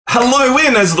Hello, we're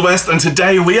Nose of the West, and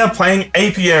today we are playing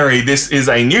Apiary. This is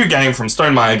a new game from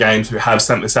Stonemaier Games, who have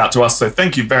sent this out to us, so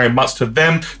thank you very much to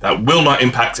them. That will not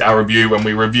impact our review when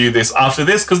we review this after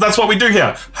this, because that's what we do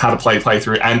here. How to play,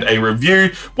 playthrough, and a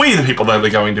review. We, the people that are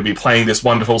going to be playing this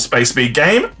wonderful Space Bee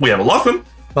game. We have a Lachlan.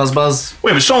 Buzz.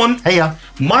 We have a Sean. Heya.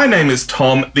 My name is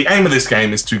Tom. The aim of this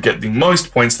game is to get the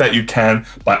most points that you can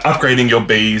by upgrading your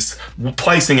bees,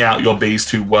 placing out your bees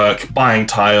to work, buying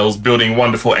tiles, building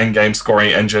wonderful endgame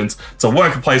scoring engines. It's a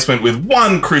worker placement with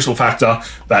one crucial factor,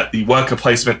 that the worker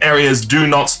placement areas do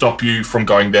not stop you from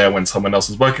going there when someone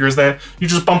else's worker is there. You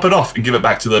just bump it off and give it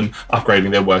back to them,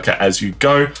 upgrading their worker as you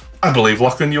go. I believe,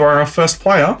 Lachlan, you are our first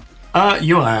player.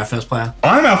 You are our first player.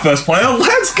 I'm our first player.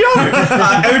 Let's go!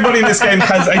 Everybody in this game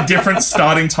has a different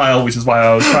starting tile, which is why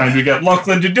I was trying to get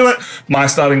Lachlan to do it. My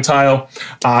starting tile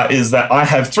is that I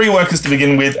have 3 workers to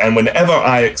begin with, and whenever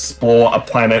I explore a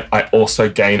planet, I also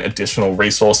gain additional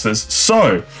resources.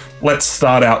 So, let's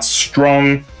start out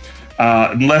strong.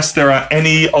 Unless there are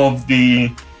any of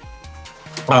the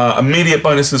immediate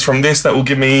bonuses from this that will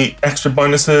give me extra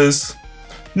bonuses.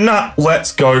 Nah,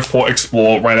 let's go for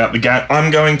explore right out the gate.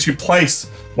 I'm going to place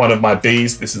one of my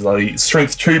bees. This is a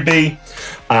strength 2 bee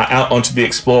out onto the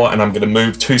explore, and I'm going to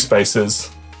move 2 spaces.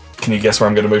 Can you guess where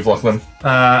I'm going to move, Lachlan?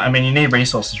 I mean, you need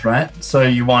resources, right? So do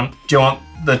you want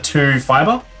the 2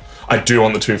 fiber? I do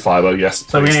want the 2 fiber, yes.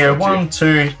 So we're going to go 1,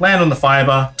 2, land on the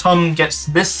fiber. Tom gets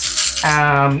this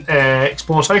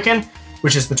explore token,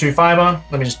 which is the 2 fiber.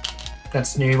 Let me just,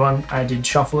 that's the new one. I did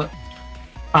shuffle it.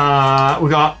 We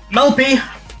got Melpy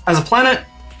as a planet.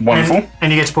 Wonderful.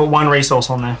 And you get to put 1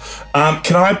 resource on there.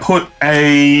 Can I put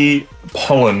a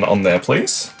pollen on there,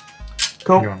 please?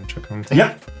 Cool. You want to check on the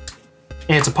Yep.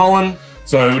 Yeah, it's a pollen.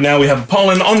 So now we have a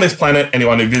pollen on this planet.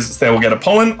 Anyone who visits there will get a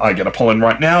pollen. I get a pollen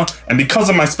right now. And because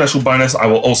of my special bonus, I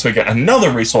will also get another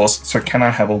resource. So can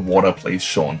I have a water, please,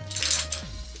 Sean?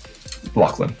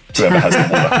 Lachlan, whoever has the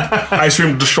water. I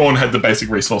assumed Sean had the basic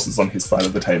resources on his side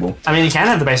of the table. I mean, you can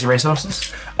have the basic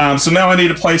resources. So now I need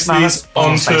to place these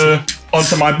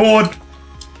onto my board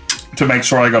to make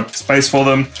sure I got space for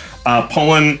them.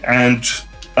 Pollen and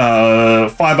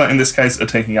fiber, in this case, are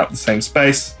taking up the same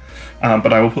space,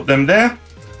 but I will put them there.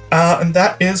 And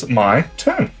that is my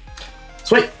turn.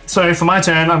 Sweet. So for my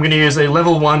turn, I'm going to use a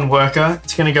level 1 worker.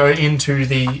 It's going to go into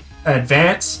the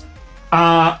advance.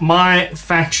 My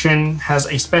faction has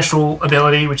a special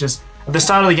ability, which is at the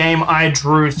start of the game, I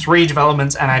drew 3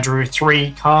 developments and I drew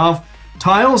 3 carve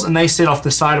tiles, and they sit off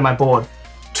the side of my board.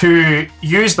 To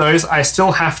use those, I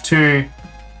still have to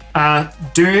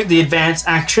do the advance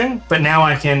action, but now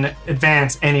I can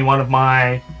advance any one of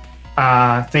my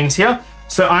things here.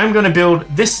 So I'm going to build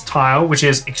this tile, which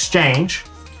is exchange,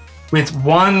 with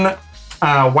 1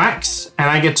 wax, and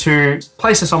I get to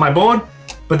place this on my board.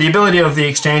 But the ability of the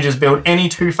exchange is build any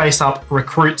 2 face-up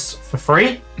recruits for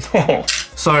free. Oh,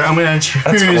 so I'm going to choose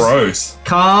that's gross.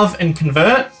 Carve and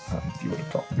Convert. You would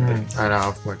have got I know,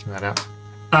 I'm working that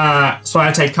out. So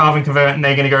I take Carve and Convert, and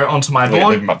they're going to go onto my board.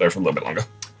 Leave them up there for a little bit longer.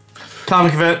 Carve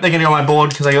and Convert, they're going to go on my board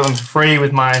because I got them for free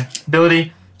with my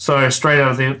ability. So straight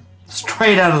out of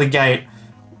the gate,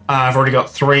 I've already got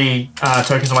 3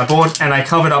 tokens on my board, and I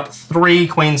covered up 3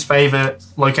 Queen's Favor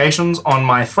locations on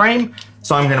my frame.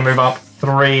 So I'm going to move up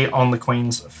 3 on the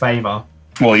Queen's Favor.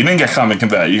 Well, you didn't get Carve and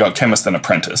Convert, you got Chemist and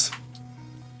Apprentice.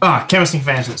 Chemist and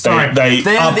Convert. Sorry.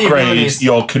 They upgrade the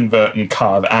your Convert and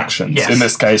Carve actions. Yes. In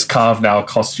this case, Carve now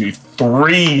costs you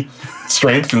 3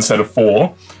 strength instead of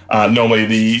 4. Normally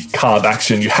the Carve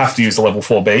action, you have to use a level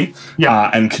 4B. Yeah.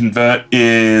 And Convert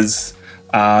is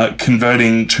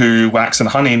converting to wax and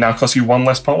honey now costs you 1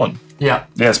 less pollen. Yeah.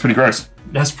 Yeah, it's pretty gross.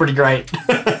 That's pretty great.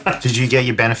 Did you get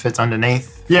your benefits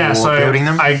underneath? Yeah, so building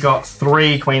them? I got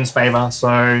 3 Queen's Favor.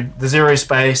 So the 0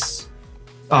 space.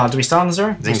 Do we start on the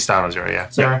 0? I think you start on 0, yeah.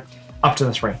 0. Up to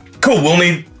the 3. Cool, we'll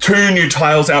need 2 new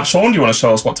tiles out, Sean. Do you want to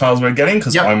show us what tiles we're getting?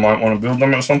 Because I might want to build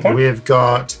them at some point. We've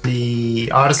got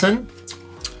the Artisan.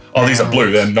 Oh, these are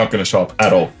blue. They're not going to show up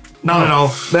at all. Not at all.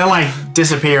 They're like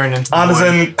disappearing into the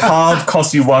Artisan void. Carve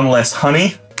costs you 1 less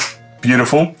honey.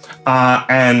 Beautiful.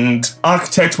 And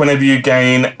Architect, whenever you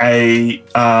gain a,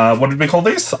 what did we call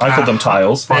these? I called them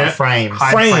tiles. Frames.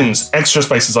 Frames. Extra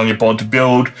spaces on your board to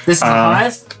build. This is a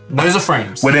hive. Those are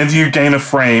frames. Whenever you gain a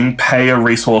frame, pay a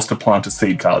resource to plant a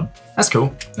seed card. That's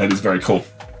cool. That is very cool.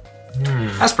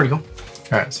 That's pretty cool.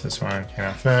 Alright, so this one came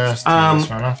out first, this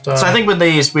one after. So I think with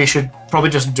these, we should probably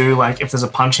just do like, if there's a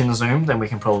punch in the zoom, then we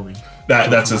can probably...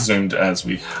 That's assumed as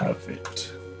we have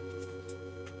it.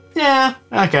 Yeah,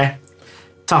 okay.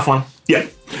 Tough one. Yeah.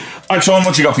 All right, Sean,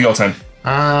 what you got for your turn?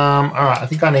 Alright, I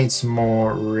think I need some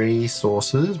more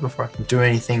resources before I can do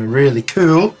anything really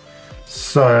cool.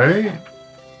 So,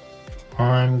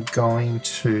 I'm going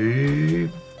to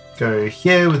go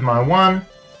here with my 1.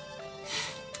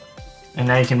 And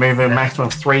now you can move a maximum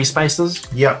of 3 spaces,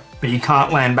 Yep. but you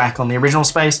can't land back on the original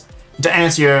space. To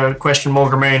answer your question,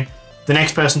 Morgamoon, the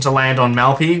next person to land on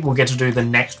Malpi will get to do the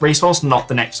next resource, not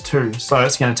the next 2. So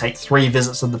it's going to take 3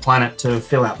 visits of the planet to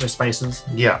fill out those spaces.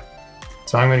 Yep.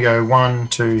 So I'm going to go 1,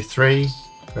 2, 3.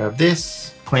 Grab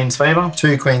this. Queen's Favor.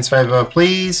 2 Queen's Favor,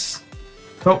 please.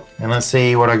 Cool. And let's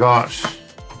see what I got.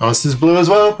 Oh, this is blue as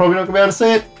well. Probably not going to be able to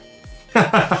see it.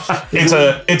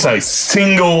 It's a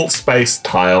single space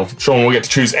tile. Sean will get to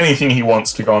choose anything he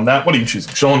wants to go on that. What are you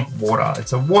choosing, Sean? Water.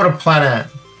 It's a water planet.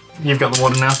 You've got the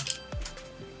water now.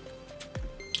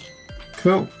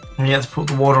 Cool. And you have to put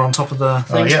the water on top of the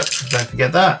thing. Oh, yep. Don't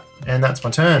forget that. And that's my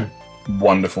turn.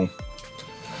 Wonderful.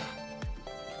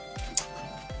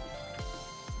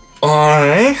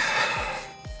 I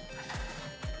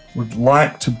would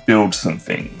like to build some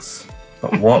things,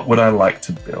 but what would I like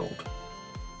to build?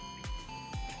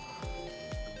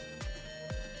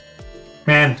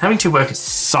 Man, having 2 workers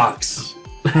sucks.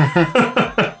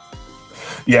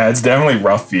 Yeah, it's definitely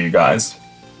rough for you guys.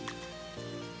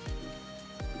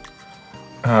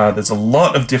 There's a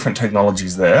lot of different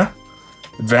technologies there.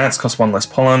 Advanced costs 1 less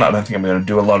pollen. I don't think I'm going to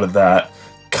do a lot of that.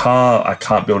 Car, I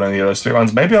can't build any of those 3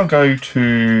 ones. Maybe I'll go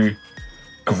to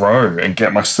grow and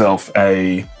get myself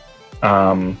a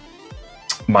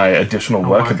my additional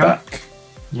worker back.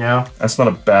 Yeah. That's not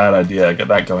a bad idea. Get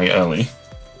that going early.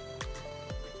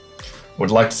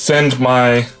 Would like to send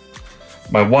my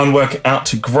 1 worker out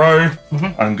to grow.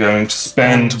 I'm going to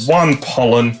spend 1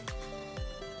 pollen.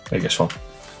 There you go, Sean.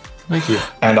 Thank you.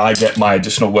 And I get my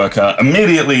additional worker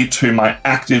immediately to my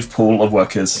active pool of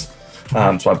workers.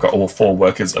 So I've got all 4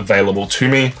 workers available to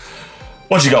me.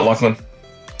 What you got, Lachlan?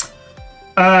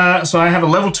 So I have a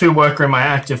level 2 worker in my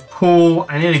active pool.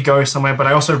 I need to go somewhere, but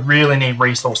I also really need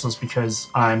resources because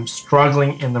I'm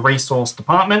struggling in the resource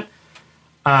department.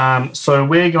 So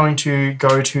we're going to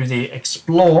go to the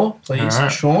Explore, please,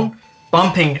 Sean.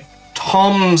 Bumping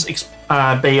Tom's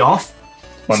B off.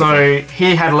 Wonderful. So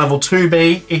he had a level 2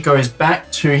 B. It goes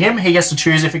back to him. He gets to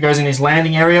choose if it goes in his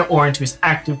landing area or into his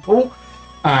active pool.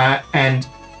 And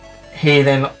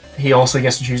he also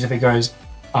gets to choose if it goes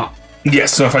up.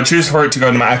 Yes, so if I choose for it to go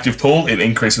into my active pool, it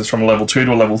increases from a level 2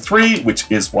 to a level 3, which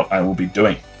is what I will be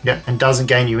doing. Yep, and doesn't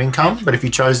gain you income, but if you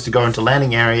chose to go into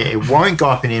landing area, it won't go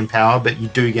up in power, but you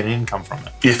do get an income from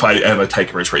it. If I ever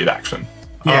take a retrieve action.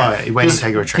 Yeah, when you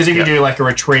take a retrieve. Because if you do like a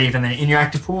retrieve and then in your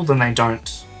active pool, then they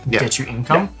don't get you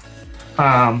income.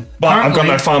 But I've got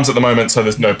no farms at the moment, so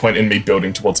there's no point in me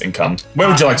building towards income. Where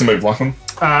would you like to move, Lachlan?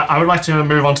 I would like to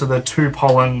move on to the 2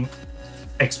 pollen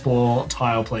Explore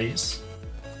tile, please.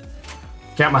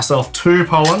 Get myself 2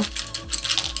 pollen.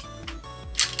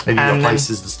 Have you got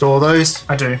places to store those?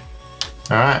 I do.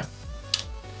 Alright.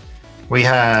 We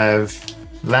have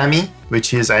Lammy,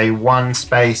 which is a 1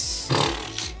 space.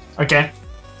 Okay.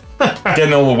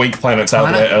 Getting all the weak planets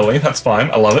out there early. That's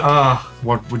fine. I love it.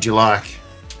 What would you like?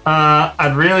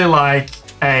 I'd really like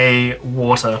a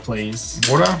water, please.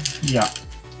 Water? Yeah.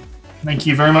 Thank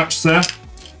you very much, sir.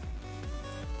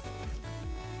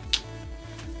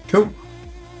 Cool.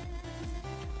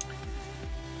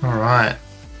 Alright.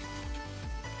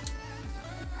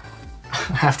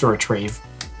 I have to retrieve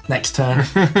next turn.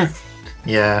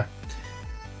 Yeah.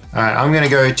 Alright, I'm going to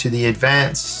go to the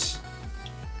advanced,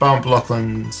 bump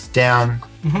Lachlan's down,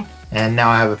 and now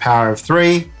I have a power of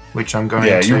 3, which I'm going to...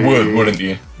 Yeah, you would, wouldn't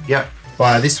you? Yep,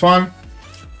 buy this one.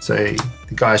 So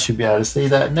the guys should be able to see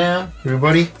that now,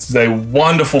 everybody. This is a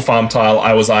wonderful farm tile.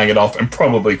 I was eyeing it off and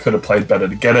probably could have played better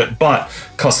to get it, but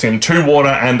cost him 2 water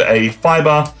and a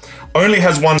fiber. Only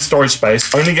has 1 storage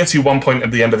space, only gets you 1 point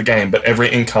at the end of the game, but every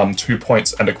income, 2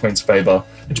 points and a Queen's Favor.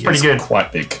 It's pretty good.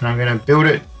 Quite big. And I'm going to build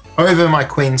it over my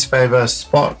Queen's Favor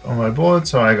spot on my board,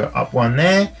 so I got up 1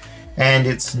 there. And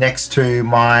it's next to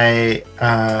my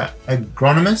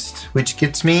agronomist, which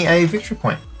gets me a victory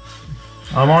point.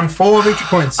 I'm on 4 victory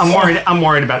points. I'm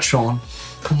worried about Sean.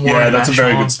 Yeah, that's a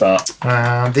very good start.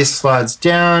 This slides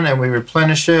down and we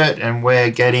replenish it, and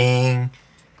we're getting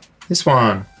this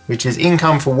one, which is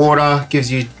income for water,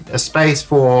 gives you a space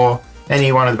for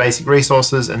any one of the basic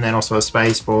resources, and then also a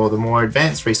space for the more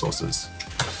advanced resources.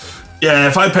 Yeah,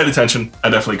 if I'd paid attention, I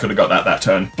definitely could have got that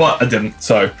turn, but I didn't,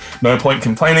 so no point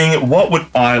complaining. What would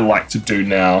I like to do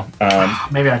now?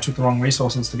 Maybe I took the wrong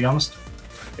resources, to be honest.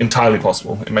 Entirely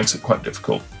possible. It makes it quite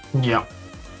difficult. Yeah.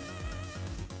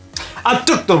 I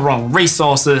took the wrong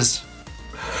resources.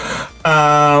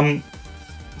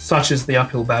 Such as the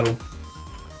uphill battle.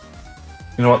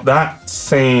 You know what? That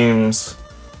seems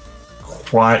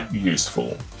quite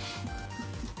useful.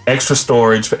 Extra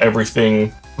storage for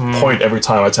everything. point every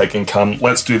time I take income.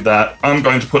 Let's do that. I'm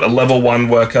going to put a level 1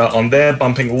 worker on there,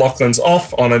 bumping Lachlan's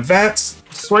off on advance.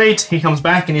 Sweet. He comes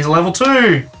back and he's level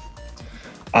 2.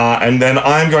 And then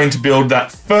I'm going to build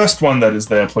that first one that is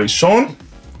there, please, Sean.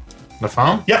 The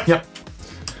farm? Yep.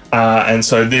 And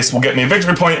so this will get me a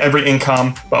victory point every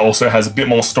income, but also has a bit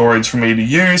more storage for me to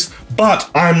use. But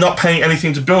I'm not paying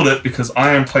anything to build it because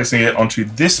I am placing it onto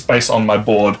this space on my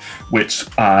board, which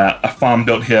a farm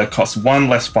built here costs 1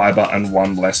 less fiber and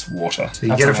 1 less water. So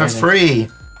you get it for free.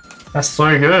 That's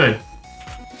so good.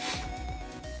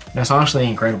 That's honestly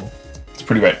incredible. It's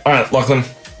pretty great. All right, Lachlan.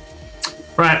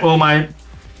 Right, well, my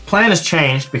plan has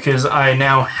changed because I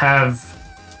now have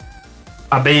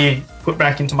a bee put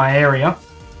back into my area.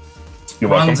 You're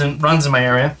welcome. Runs in my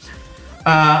area.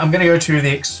 I'm going to go to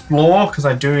the explore because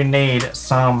I do need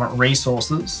some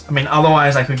resources. I mean,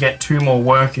 otherwise I could get 2 more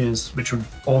workers, which would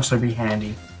also be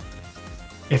handy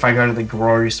if I go to the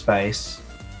grow space,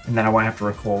 and then I won't have to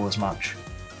recall as much.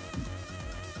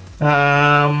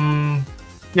 Yeah,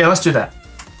 let's do that.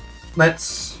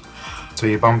 So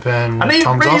you're bumping I need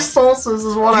Tom's resources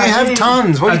is what I need. You have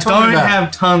tons. What are you talking about? I don't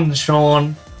have tons,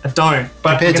 Sean. I don't.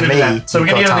 But Compared to me, so we're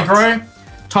going to go to the grow.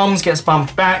 Tom's gets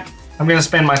bumped back. I'm going to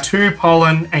spend my 2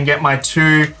 pollen and get my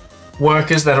 2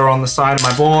 workers that are on the side of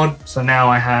my board. So now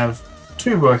I have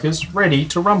 2 workers ready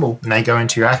to rumble. And they go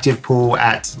into your active pool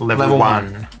at level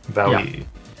 1 value. Yep.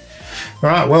 All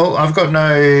right, well, I've got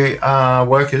no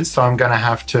workers, so I'm going to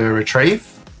have to retrieve.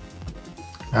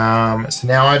 So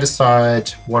now I decide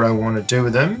what I want to do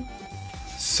with them.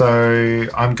 So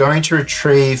I'm going to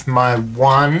retrieve my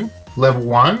level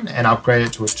 1 and upgrade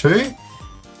it to a 2.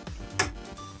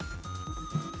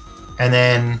 And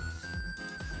then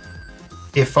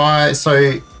to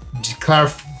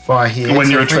clarify here. When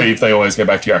you retrieve, they always go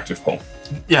back to your active pool.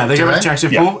 Yeah, they go back to your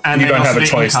active pool. And you don't have a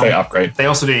choice, income. they upgrade. They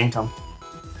also do income.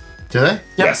 Do they? Yep.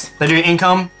 Yes. They do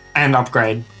income and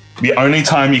upgrade. The only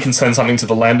time you can send something to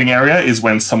the landing area is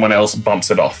when someone else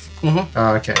bumps it off.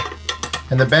 Oh, okay.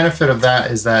 And the benefit of that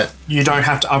is that you don't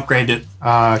have to upgrade it.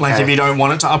 Okay. Like if you don't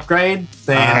want it to upgrade,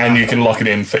 then And you can lock it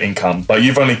in for income. But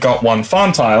you've only got 1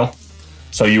 farm tile,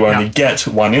 so you only get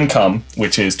 1 income,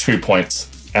 which is 2 points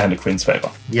and a Queen's Favor.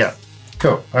 Yeah.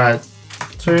 Cool. All right.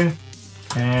 2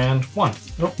 and 1.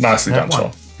 Oops. Nicely done, 1.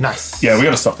 Sean. Nice. Yeah, we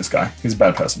gotta stop this guy. He's a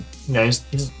bad person. Yeah,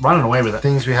 he's running away with it.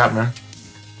 Things be happening.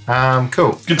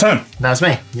 Cool. Good turn. That's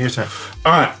me. Your turn.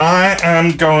 All right, I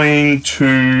am going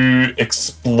to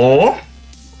explore.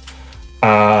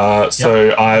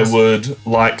 So I would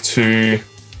like to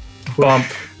bump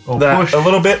that a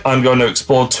little bit. I'm going to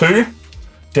explore 2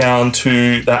 down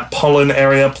to that pollen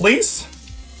area, please.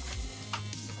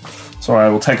 So I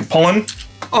will take a pollen.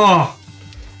 Oh,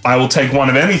 I will take 1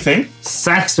 of anything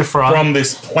saxifrage from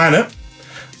this planet.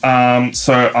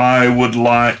 So I would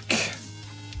like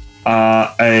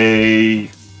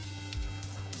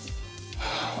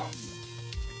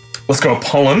let's go a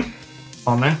pollen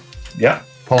on there. Yeah.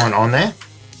 Pollen on there.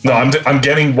 No, I'm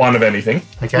getting 1 of anything.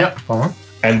 Okay. Yep. Pollen.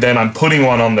 And then I'm putting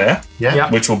 1 on there. Yeah.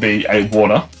 Yep. Which will be a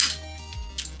water.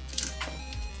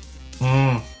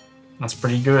 That's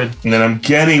pretty good. And then I'm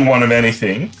getting 1 of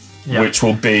anything, Yep. which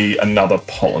will be another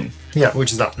pollen. Yeah,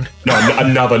 which is that one.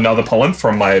 No, another pollen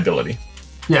from my ability.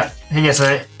 Yeah, he gets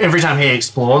every time he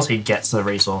explores, he gets the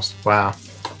resource. Wow.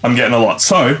 I'm getting a lot.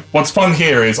 So what's fun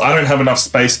here is I don't have enough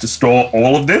space to store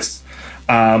all of this.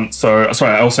 Sorry,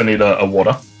 I also need a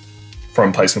water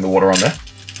from placing the water on there.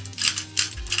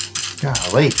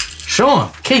 Golly.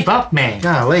 Sean, keep up, man.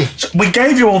 Golly. We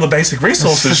gave you all the basic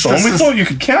resources, Sean. We thought you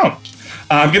could count.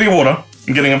 I'm getting water.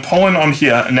 I'm getting a pollen on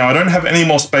here. Now, I don't have any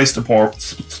more space to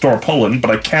store a pollen, but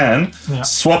I can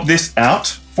swap this out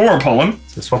for a pollen.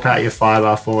 So swap out your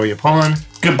fiber for your pollen.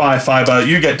 Goodbye, fiber.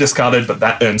 You get discarded, but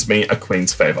that earns me a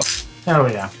Queen's Favor. Oh,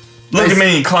 yeah. Look at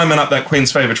me climbing up that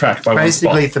Queen's Favor track by 1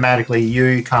 spot. Basically, thematically,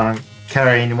 you can't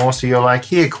carry anymore, so you're like,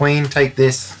 here, Queen, take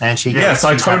this, and she gets. Yes,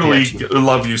 I she's happy totally at you.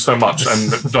 love you so much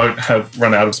and don't have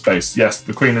run out of space. Yes,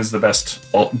 the Queen is the best.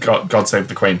 Oh, God save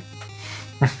the Queen.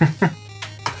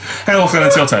 Hey, Lachlan,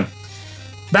 it's your turn.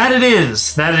 That it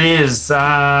is.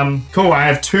 Cool, I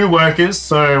have 2 workers,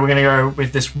 so we're going to go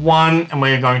with this 1, and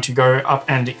we're going to go up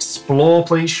and explore,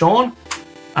 please, Sean,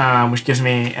 which gives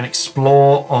me an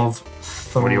explore of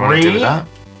 3. What do you want to do with that?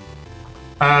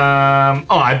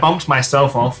 I bumped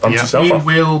myself off. Bumped yourself he off.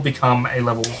 will become a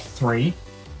level 3,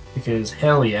 because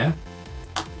hell yeah.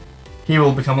 He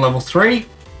will become a level 3,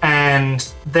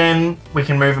 and then we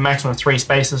can move a maximum of 3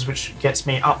 spaces, which gets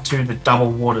me up to the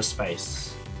double water space.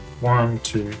 1,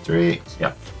 2, 3.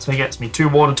 Yep. So he gets me 2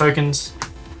 water tokens.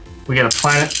 We get a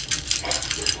planet.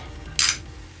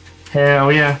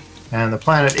 Hell yeah. And the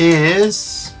planet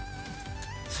is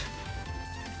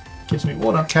gives me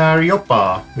water.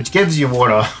 Cariopa, which gives you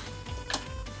water.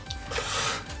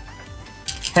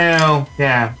 Hell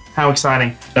yeah. How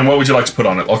exciting. And what would you like to put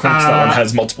on it? Lachlan, 'cause that one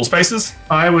has multiple spaces.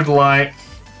 I would like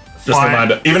Just a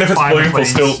reminder, even if it's fiber, blue,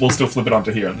 please. we'll still flip it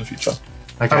onto here in the future.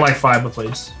 Okay. I'd like fiber,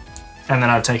 please. And then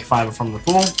I'd take a fiber from the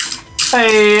pool.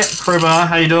 Hey, Crowbar,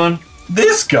 how you doing?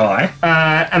 This guy.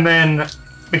 And then,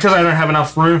 because I don't have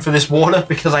enough room for this water,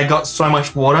 because I got so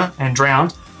much water and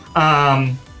drowned,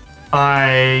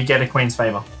 I get a Queen's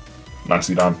Favor.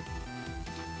 Nicely done.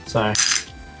 So,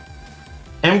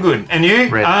 I'm good. And you?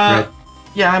 Red.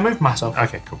 Yeah, I moved myself.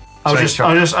 Okay, cool. I was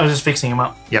just fixing him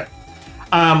up. Yep.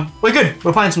 We're good.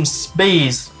 We're playing some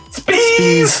Spees.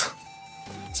 Speeds!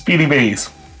 Speedy bees.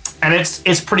 And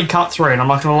it's pretty cutthroat, I'm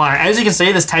not gonna lie. As you can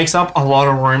see, this takes up a lot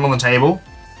of room on the table.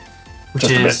 Which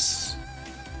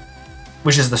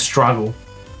is the struggle.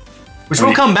 Which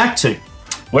we'll come back to.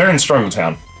 We're in Struggle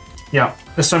Town. Yeah.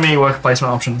 There's so many worker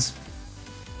placement options.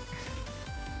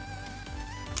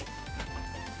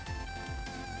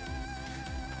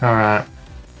 Alright.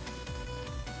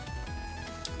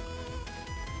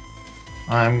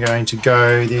 I'm going to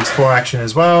go the explore action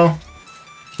as well.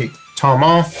 Kick Tom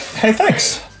off. Hey,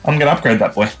 thanks. I'm going to upgrade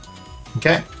that boy.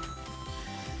 Okay.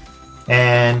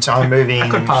 And I'm moving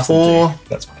could pass 4.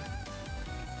 That's fine.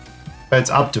 But it's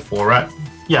up to 4, right?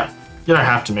 Yeah. You don't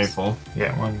have to move 4.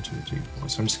 Yeah, 1, 2, 3, 4.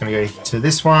 So I'm just going to go to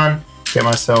this one, get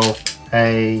myself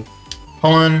a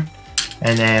pollen,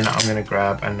 and then I'm going to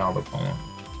grab another pollen.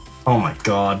 Oh my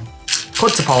god.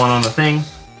 Put the pollen on the thing.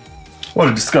 What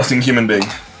a disgusting human being.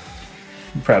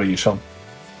 I'm proud of you, Sean.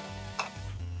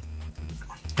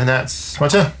 And that's my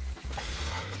turn.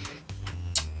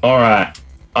 Alright.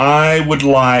 I would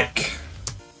like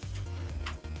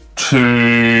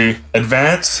to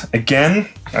advance again.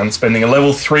 I'm spending a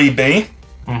level 3B.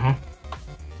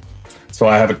 So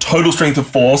I have a total strength of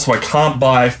 4, so I can't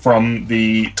buy from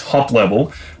the top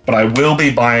level, but I will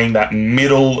be buying that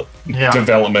middle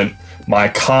development. My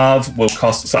carve will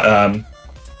cost...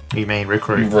 You mean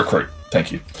recruit? Recruit.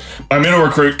 Thank you. My middle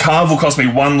recruit, carve will cost me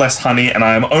 1 less honey, and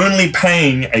I am only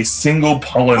paying a single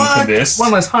pollen for this.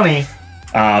 1 less honey.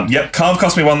 Yep, carve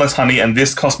cost me 1 less honey, and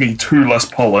this cost me 2 less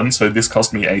pollen, so this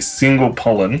cost me a single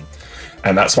pollen.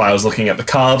 And that's why I was looking at the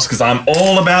carves, because I'm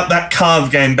all about that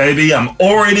carve game, baby. I'm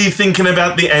already thinking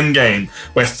about the end game.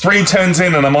 We're 3 turns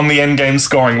in, and I'm on the end game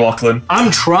scoring, Lachlan.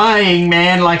 I'm trying,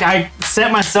 man. Like, I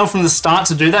set myself from the start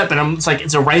to do that, but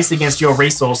it's a race against your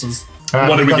resources.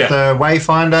 What did we get? The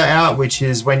Wayfinder out, which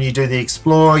is when you do the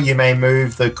explore, you may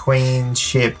move the Queen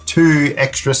ship 2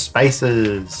 extra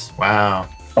spaces. Wow.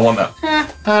 I want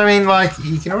that. I mean, like,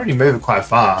 you can already move it quite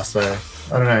far, so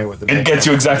I don't know what the... It gets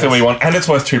you exactly what you want, and it's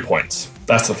worth 2 points.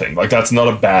 That's the thing. Like, that's not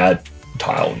a bad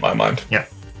tile in my mind. Yeah.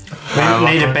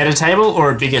 We need a better table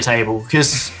or a bigger table?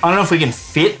 Because I don't know if we can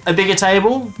fit a bigger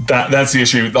table. That's the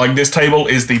issue. Like, this table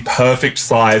is the perfect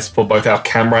size for both our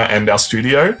camera and our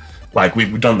studio. Like,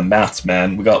 we've done the maths,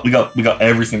 man. We got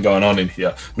everything going on in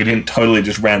here. We didn't totally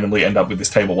just randomly end up with this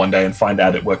table one day and find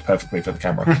out it worked perfectly for the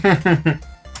camera.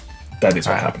 That is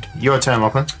what happened. Your turn,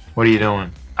 Lachlan. What are you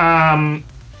doing?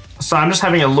 So I'm just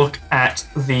having a look at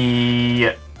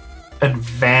the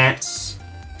advance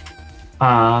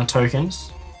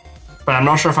tokens, but I'm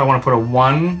not sure if I want to put a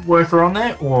 1 worker on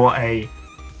there or a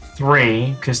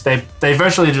 3, because they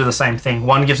virtually do the same thing.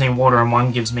 1 gives me water and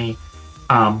 1 gives me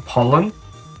pollen.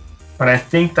 But I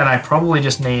think that I probably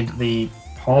just need the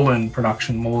pollen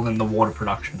production more than the water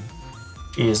production,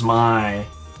 is my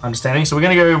understanding. So we're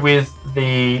going to go with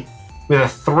a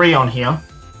 3 on here,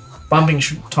 bumping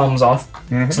Tom's off.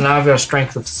 So now I've got a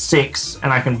strength of 6,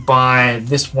 and I can buy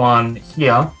this one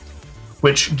here,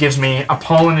 which gives me a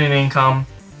pollen in income.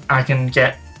 I can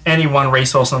get any 1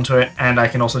 resource onto it, and I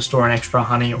can also store an extra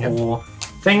honey or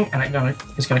thing, and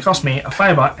it's going to cost me a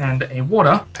fiber and a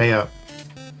water. Pay up.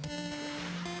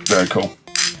 Very cool.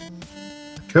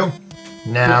 Cool.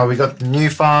 Now we got the new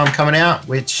farm coming out,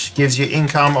 which gives you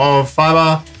income of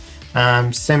fiber,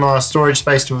 similar storage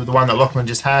space to the one that Lachlan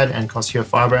just had, and costs you a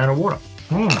fiber and a water.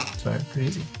 So pretty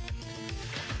easy.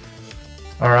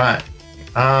 All right.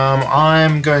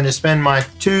 I'm going to spend my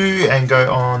 2 and go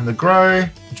on the grow,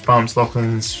 which bumps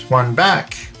Lachlan's 1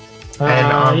 back, and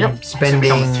I'm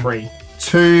spending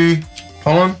 2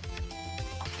 pollen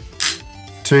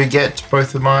to get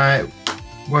both of my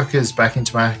workers back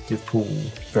into my active pool.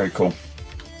 Very cool.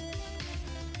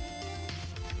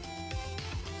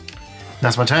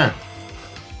 That's my turn.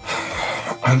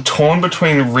 I'm torn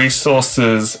between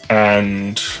resources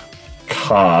and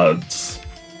cards.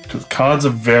 Because cards are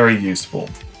very useful.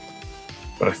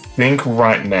 But I think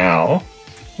right now...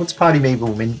 What's Party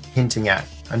Meeple hinting at?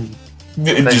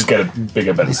 Just get a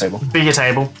bigger, better table. Bigger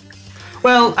table.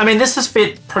 Well, I mean, this has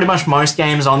fit pretty much most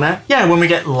games on there. Yeah, when we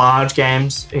get large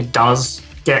games, it does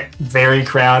get very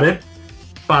crowded.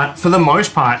 But for the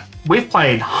most part, we've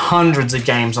played hundreds of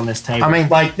games on this table. I mean,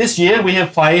 like this year, we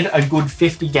have played a good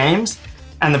 50 games.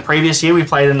 And the previous year, we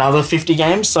played another 50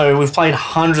 games. So we've played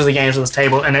hundreds of games on this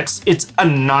table. And it's a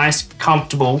nice,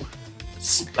 comfortable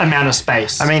amount of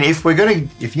space. I mean,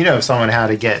 if you know someone how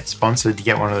to get sponsored to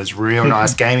get one of those real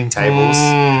nice gaming tables,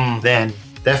 then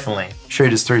definitely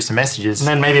shoot us through some messages. And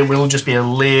then maybe it will just be a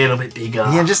little bit bigger.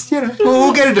 Yeah, just,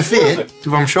 we'll get it to fit,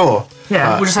 I'm sure.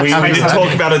 Yeah, we'll just have We to did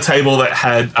talk about a table that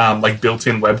had like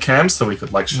built-in webcams, so we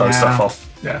could like show stuff off.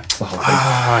 Yeah, the whole thing.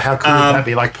 How cool would that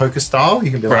be? Like poker style? You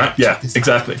can be like, Right? Yeah,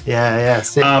 exactly. Yeah.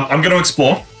 Sick. I'm going to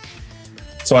explore.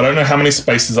 So I don't know how many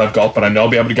spaces I've got, but I know I'll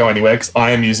be able to go anywhere because I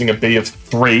am using a B of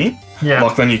 3. Yeah.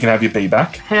 Lachlan, you can have your B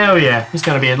back. Hell yeah. He's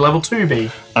going to be at level 2B.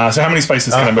 So how many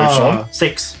spaces can I move, Sean?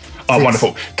 6. Oh, 6.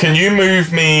 wonderful. Can you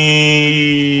move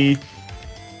me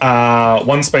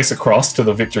 1 space across to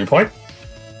the victory point?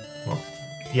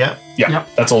 Yeah. Yeah, Yep.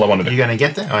 that's all I want to do. You're going to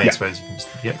get there? Oh, I Yeah. suppose you can just,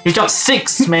 yep. He's got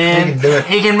 6, man. He can do it.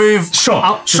 He can move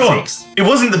up to 6. It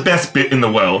wasn't the best bit in the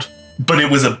world, but it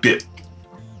was a bit.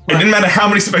 It didn't matter how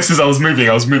many spaces I was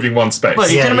moving 1 space. Look,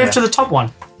 you Yeah, can move yeah. to the top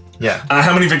one. Yeah.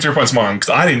 How many victory points am I on? Because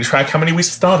I didn't track how many we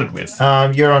started with.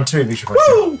 You're on 2 victory points.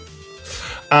 Woo!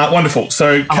 Wonderful.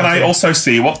 So can I okay. also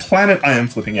see what planet I am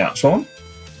flipping out, Sean?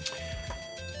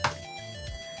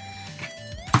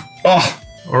 Oh,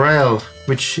 Aurel,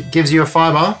 which gives you a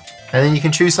fiber, and then you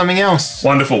can choose something else.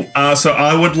 wonderful. So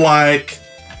I would like,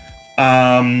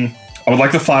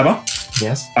 the fiber.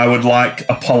 Yes. I would like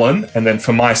a pollen, and then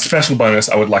for my special bonus,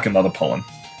 I would like another pollen.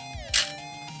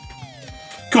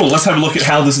 Cool. Let's have a look at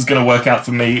how this is going to work out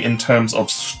for me in terms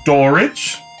of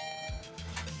storage.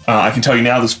 I can tell you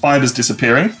now, this fiber's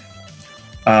disappearing.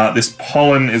 This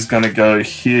pollen is going to go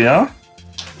here,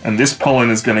 and this pollen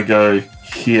is going to go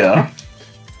here.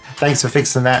 Thanks for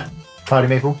fixing that, Party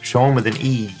Meeple. Sean with an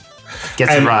E.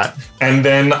 Gets it right. And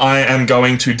then I am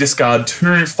going to discard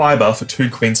 2 fiber for 2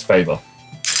 Queen's Favor.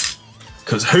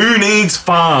 Because who needs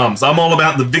farms? I'm all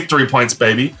about the victory points,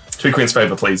 baby. 2 Queen's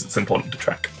Favor, please. It's important to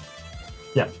track.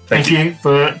 Yeah. Thank Thank you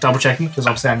for double checking, because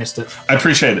obviously I missed it. I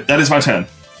appreciate it. That is my turn.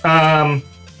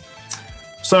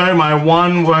 So my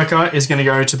 1 worker is going to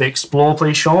go to the Explore,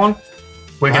 please, Sean.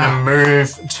 We're going to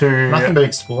move to... Nothing but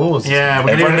explores. Yeah, we're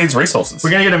Everyone going needs resources. to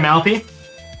get a Malpy.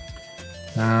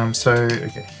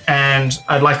 Okay. And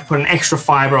I'd like to put an extra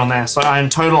fiber on there. So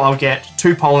in total, I'll get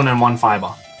 2 pollen and 1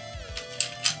 fiber.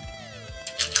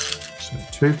 So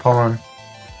 2 pollen,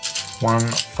 1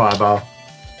 fiber.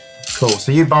 Cool.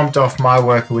 So you bumped off my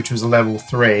worker, which was a level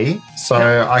 3.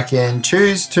 So I can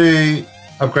choose to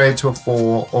upgrade to a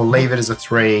 4 or leave it as a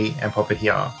 3 and pop it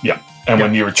here. Yeah. And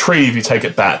when you retrieve, you take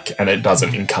it back, and it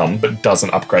doesn't income, but doesn't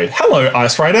upgrade. Hello,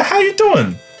 Ice Rider. How you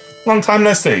doing? Long time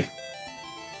no see.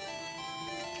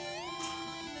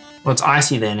 Well, it's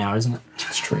icy there now, isn't it?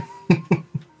 That's true.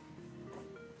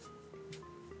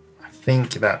 I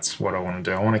think that's what I want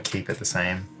to do. I want to keep it the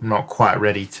same. I'm not quite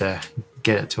ready to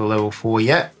get it to a level 4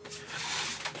 yet.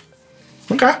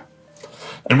 Okay.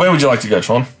 And where would you like to go,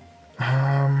 Sean?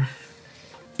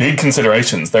 Big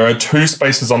considerations. There are 2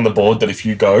 spaces on the board that if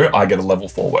you go, I get a level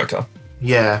 4 worker.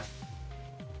 Yeah.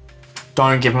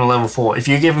 Don't give him a level 4. If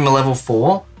you give him a level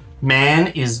 4, man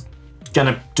is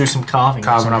going to do some carving.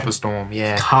 Carving up a storm,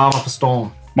 yeah. Carve up a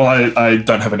storm. Well, I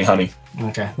don't have any honey.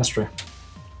 Okay, that's true.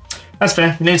 That's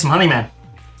fair. You need some honey, man.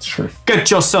 It's true. Get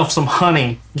yourself some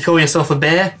honey. You call yourself a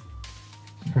bear?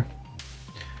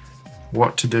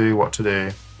 What to do, what to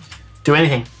do. Do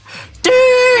anything.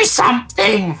 Do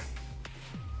something!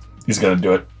 He's going to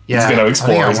do it. Yeah, He's going to I explore.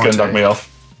 think I He's going want to knock to. me off.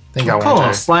 I think I Of want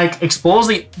course. to. Like,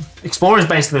 Explorer is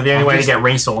basically the only way to get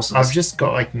resources. I've just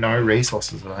got like no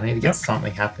resources. I need to get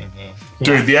something happening here.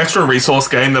 Dude, the extra resource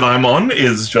game that I'm on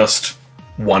is just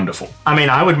wonderful. I mean,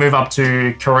 I would move up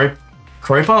to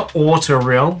Karopa or to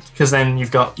Real, because then you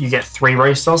get 3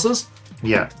 resources.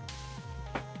 Yeah.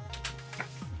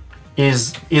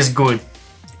 Is good.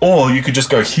 Or you could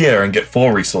just go here and get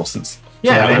 4 resources.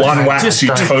 Yeah, So one wax just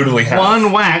you totally have.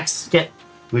 one wax.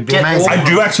 Would be Get amazing. I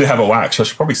do actually have a wax. I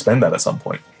should probably spend that at some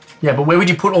point. Yeah, but where would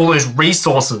you put all those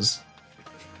resources?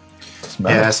 Doesn't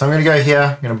matter. Yeah, so I'm going to go here.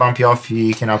 I'm going to bump you off.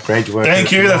 You can upgrade your work.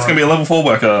 Thank you. That's going to be a level 4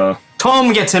 worker.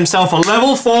 Tom gets himself a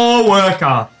level 4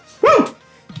 worker. Woo!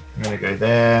 I'm going to go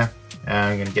there. And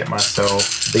I'm going to get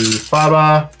myself the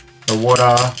fiber, the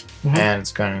water, and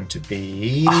it's going to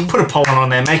be... Put a pollen on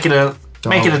there. Make it a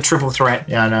triple threat.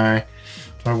 Yeah, I know.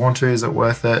 Do I want to? Is it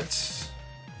worth it?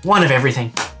 One of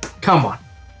everything. Come on.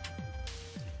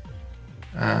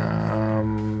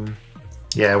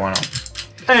 Yeah, why not?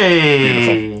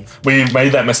 Hey. Beautiful. We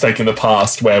made that mistake in the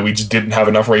past where we just didn't have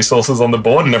enough resources on the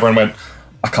board, and everyone went,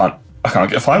 I can't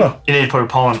get fiber. You need to put a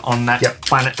pollen on that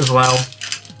planet as well.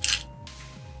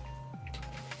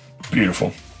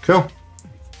 Beautiful. Cool. All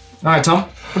right, Tom,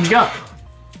 what you got?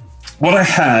 What I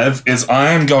have is I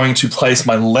am going to place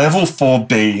my level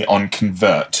 4B on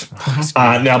convert.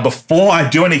 Now, before I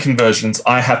do any conversions,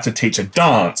 I have to teach a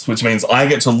dance, which means I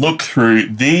get to look through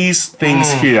these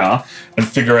things here and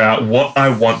figure out what I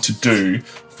want to do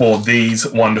for these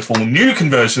wonderful new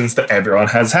conversions that everyone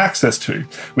has access to.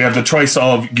 We have the choice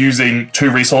of using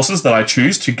 2 resources that I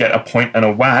choose to get a point and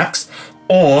a wax,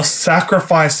 or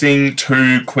sacrificing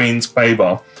 2 Queen's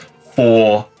Favor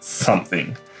for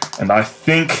something. And I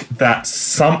think that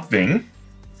something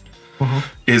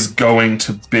is going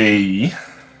to be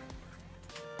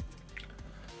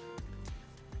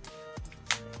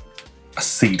a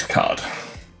seed card.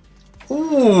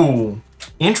 Ooh,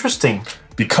 interesting.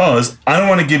 Because I don't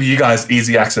want to give you guys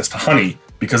easy access to honey,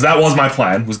 because that was my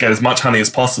plan, was get as much honey as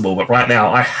possible. But right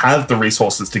now I have the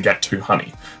resources to get 2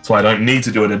 honey. So I don't need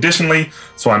to do it additionally.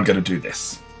 So I'm going to do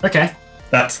this. Okay.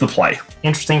 That's the play.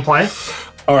 Interesting play.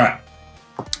 All right.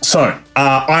 So,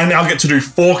 I now get to do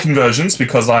 4 conversions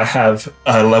because I have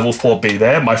a level 4B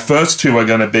there. My first 2 are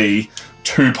going to be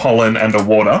 2 pollen and a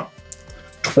water,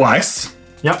 twice.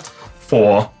 Yep.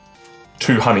 For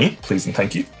 2 honey, please and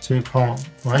thank you. 2 pollen.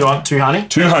 What? You want 2 honey?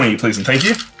 2 honey, please and thank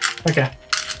you. Okay.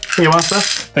 Here you are, sir.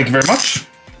 Thank you very much.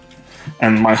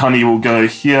 And my honey will go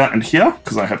here and here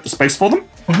because I have the space for them.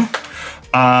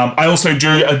 I also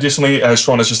do, additionally, as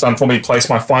Sean has just done for me, place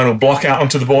my final block out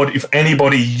onto the board. If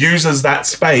anybody uses that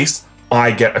space,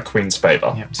 I get a Queen's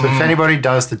Favor. Yep. So if anybody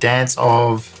does the dance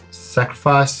of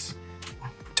sacrifice,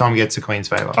 Tom gets a Queen's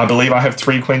Favor. I believe I have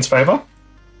 3 Queen's Favor.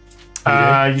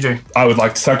 You do. I would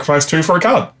like to sacrifice 2 for a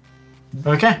card.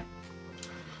 Okay.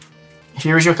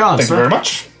 Here is your card, Thank you very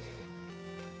much.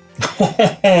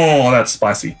 Oh, that's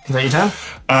spicy. Is that your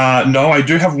turn? No, I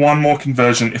do have one more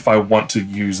conversion if I want to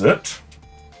use it.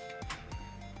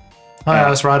 Hi,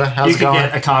 Ice Rider. How's You it could going?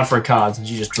 get a card for a card since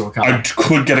you just drew a card. I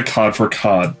could get a card for a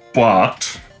card,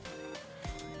 but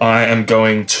I am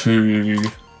going to...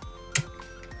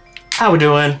 How we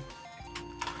doing?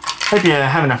 Hope you're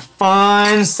having a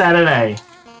fun Saturday.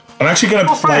 I'm actually going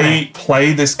to Friday.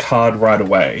 play this card right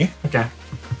away. Okay.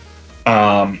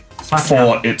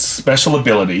 For its special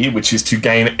ability, which is to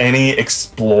gain any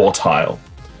explore tile.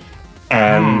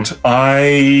 And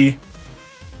I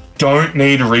don't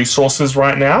need resources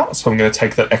right now, so I'm going to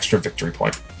take that extra victory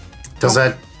point. Does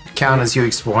that count as you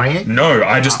exploring it? No,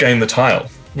 I just gain the tile.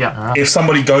 Yeah. If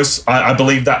somebody goes, I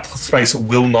believe that space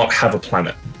will not have a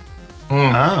planet.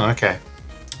 Oh, okay.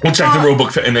 We'll check the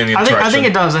rulebook for in any direction. I think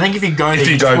it does. I think if you go there, If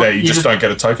you go there, you just don't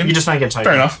get a token. You just don't get a token.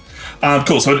 Fair enough.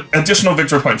 Cool. So additional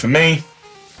victory point for me.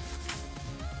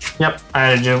 Yep.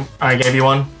 I gave you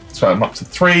one. So I'm up to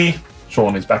 3.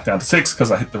 Sean is back down to 6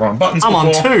 because I hit the wrong buttons I'm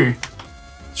before. on 2.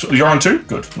 You're on 2?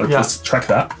 Good. Let's track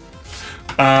that.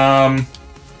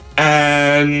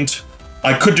 And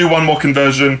I could do one more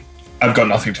conversion. I've got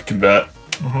nothing to convert.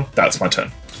 That's my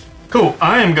turn. Cool.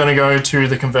 I am going to go to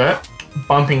the convert,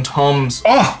 bumping Tom's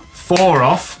 4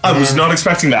 off. I was not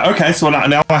expecting that. Okay, so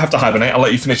now I have to hibernate. I'll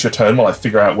let you finish your turn while I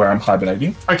figure out where I'm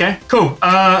hibernating. Okay, cool.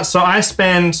 So I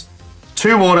spend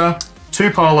 2 water,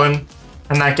 2 pollen,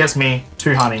 and that gets me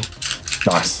 2 honey.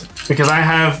 Nice. Because I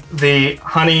have the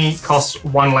honey costs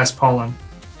 1 less pollen.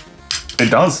 It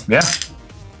does, yeah.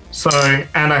 So,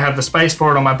 and I have the space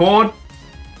for it on my board.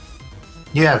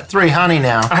 You have 3 honey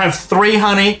now. I have 3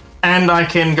 honey, and I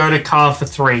can go to carve for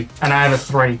 3, and I have a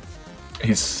 3.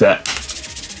 He's set.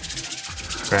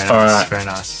 Very nice. All right. Very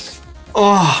nice.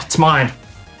 Oh, it's mine.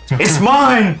 It's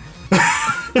mine!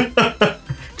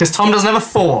 Because Tom doesn't have a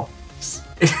 4.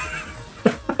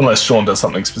 Unless Sean does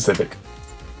something specific.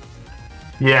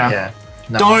 Yeah. Yeah.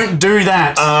 No. Don't do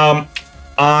that.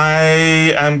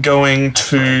 I am going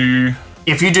to...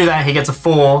 If you do that, he gets a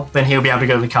 4, then he'll be able to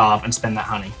go to the carve and spend that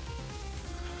honey.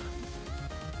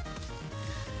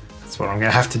 That's what I'm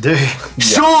going to have to do.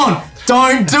 Sean,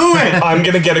 don't do it! I'm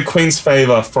going to get a Queen's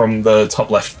Favor from the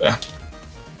top left there.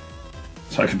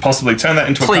 So I can possibly turn that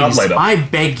into a card Please, later. I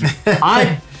beg you.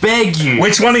 I beg you.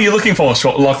 Which one are you looking for,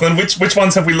 Lachlan? Which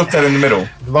ones have we looked at in the middle?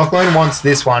 Lachlan wants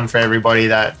this one for everybody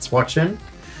that's watching.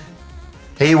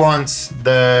 He wants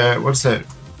the, what's it,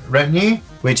 retinue,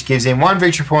 which gives him 1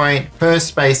 victory point per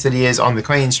space that he is on the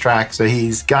Queen's track. So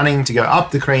he's gunning to go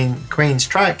up the Queen's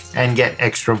track and get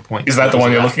extra points. Is that the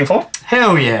one you're looking for?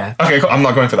 Hell yeah. Okay, cool. I'm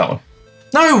not going for that one.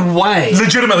 No way.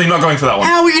 Legitimately not going for that one.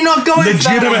 How are you not going for that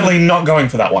one? Legitimately not going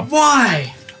for that one.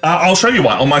 Why? I'll show you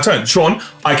why on my turn. Sean,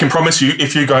 I can promise you,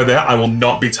 if you go there, I will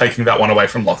not be taking that one away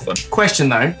from Lachlan. Question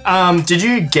though, did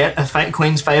you get a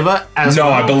Queen's Favor as No,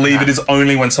 well? I believe it is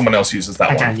only when someone else uses that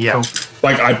one. Okay, Yeah. cool.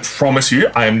 Like, I promise you,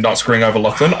 I am not screwing over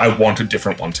Lachlan. I want a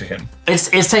different one to him. It's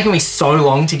taken me so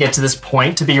long to get to this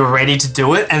point to be ready to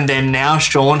do it, and then now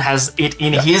Sean has it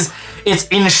in his. It's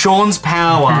in Sean's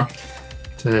power.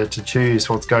 To choose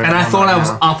what's going on. And I thought right I was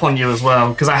now. up on you as well,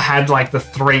 because I had like the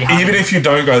 300. Even if you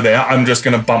don't go there, I'm just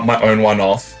going to bump my own one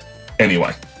off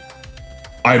anyway.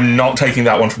 I'm not taking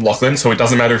that one from Lachlan, so it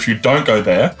doesn't matter if you don't go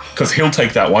there, because he'll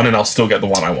take that one and I'll still get the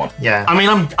one I want. Yeah. I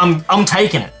mean, I'm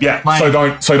taking it. Yeah, Like-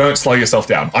 so don't slow yourself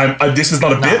down. This is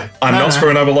not a bit. I'm No, not no.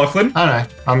 screwing over Lachlan. I know.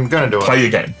 I'm going to do it. Play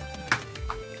your game.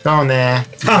 Go on there.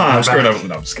 Haha, I'm screwing back. over.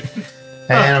 No, I'm just kidding.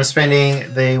 And I'm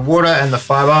spending the water and the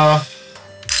fiber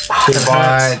to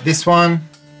buy this one.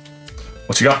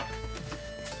 What you got?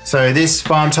 So this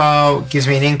farm tile gives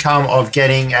me an income of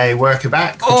getting a worker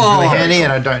back, which is really handy,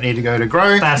 and I don't need to go to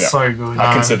grow. That's Yeah. so good.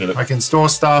 I considered it. I can store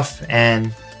stuff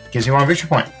and gives me 1 victory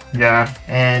point. Yeah.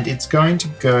 And it's going to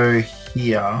go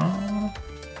here.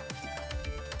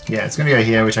 Yeah, it's going to go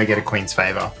here, which I get a Queen's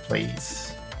Favor,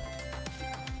 please.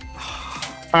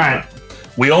 All right.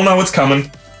 We all know it's coming.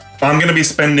 I'm going to be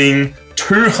spending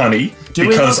 2 honey Do we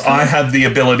because have I honey? have the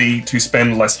ability to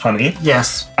spend less honey.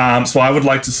 Yes. So I would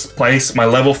like to place my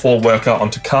level 4 worker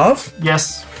onto carve,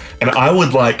 Yes. and I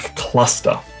would like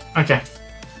cluster. Okay.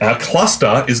 Now,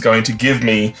 cluster is going to give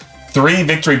me 3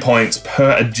 victory points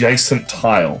per adjacent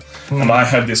tile. And I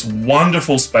have this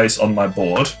wonderful space on my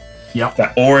board Yep.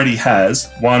 that already has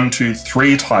 1, 2,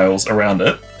 3 tiles around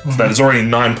it. So that is already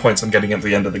 9 points I'm getting at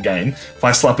the end of the game. If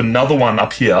I slap another one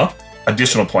up here,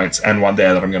 additional points, and one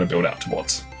there that I'm going to build out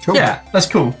towards. Cool. Yeah, that's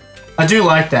cool. I do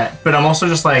like that, but I'm also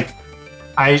just like,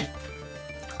 I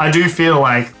do feel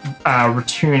like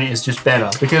Return is just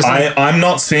better because like, I'm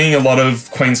not seeing a lot of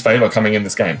Queen's Favor coming in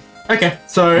this game. okay,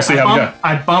 so see how we go.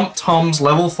 I bumped Tom's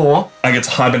level 4. I get to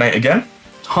hibernate again.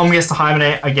 Tom gets to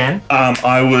hibernate again.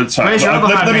 I would. Sorry, Where's your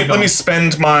other hibernate let me gone?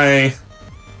 spend my.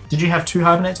 Did you have 2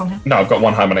 hibernates on here? No, I've got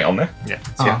 1 hibernate on there.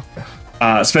 Yeah.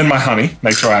 Oh. Spend my honey.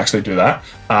 Make sure I actually do that.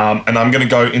 And I'm going to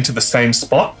go into the same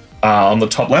spot on the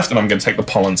top left, and I'm going to take the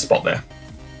pollen spot there.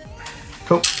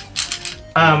 Cool.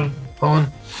 Pollen.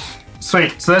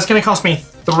 Sweet. So that's going to cost me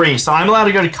 3. So I'm allowed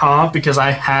to go to carve because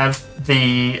I have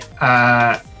the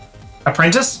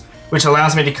apprentice, which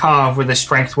allows me to carve with a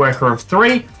strength worker of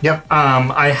 3. Yep.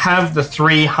 I have the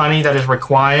 3 honey that is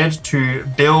required to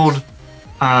build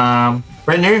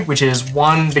retinue, which is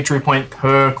 1 victory point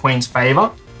per Queen's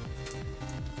Favor.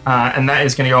 And that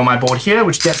is going to go on my board here,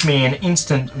 which gets me an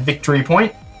instant victory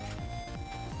point.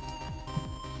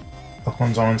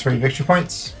 Pollen's on 3 victory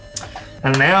points.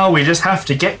 And now we just have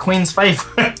to get Queen's Favor.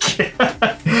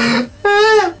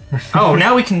 Oh,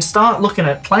 now we can start looking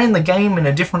at playing the game in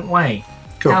a different way.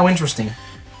 Cool. How interesting.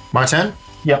 My turn.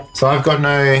 Yep. So I've got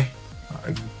no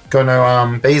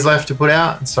bees left to put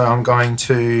out, so I'm going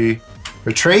to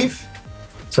retrieve.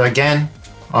 So again,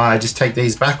 I just take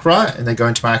these back, right, and they go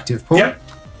into my active pool. Yep.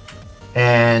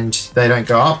 And they don't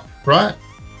go up, right?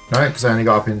 No, because they only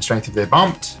go up in strength if they're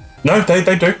bumped. No,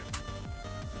 they do.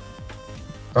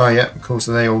 Oh yeah, cool.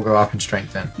 So they all go up in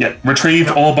strength then. Yeah, retrieved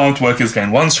or bumped workers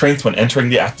gain 1 strength when entering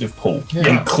the active pool, Yeah.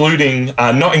 including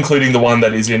not including the one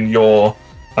that is in your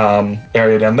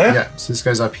area down there. Yeah, so this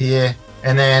goes up here.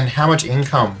 And then how much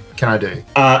income can I do?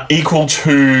 Equal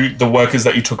to the workers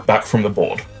that you took back from the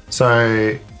board.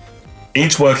 So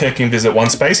Each worker can visit 1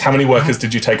 space. How many workers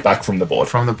did you take back from the board?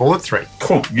 from the board, 3.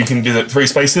 Cool. You can visit 3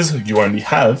 spaces. You only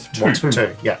have 2.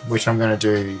 2, yeah, which I'm going to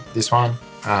do this one.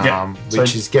 Yeah,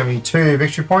 Which is giving me 2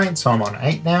 victory points, so I'm on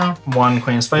 8 now. 1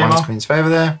 Queen's Favor. 1's Queen's Favor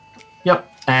there.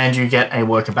 Yep. And you get a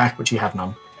worker back, which you have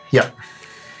none. Yep.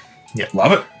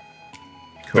 Love it.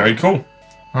 Very cool.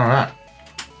 All right.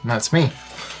 And that's me.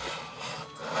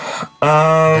 Now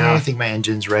I Um, think my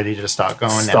engine's ready to start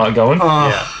going start now. going.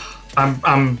 Yeah.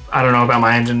 I don't know about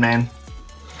my engine, man.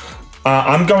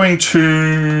 I'm going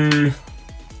to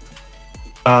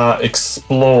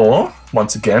explore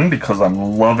once again because I'm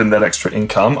loving that extra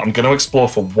income. I'm going to explore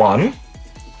for 1.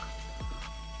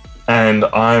 And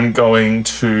I'm going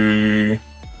to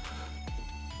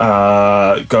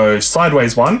go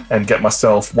sideways 1 and get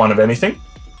myself 1 of anything.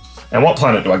 And what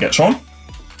planet do I get, Sean?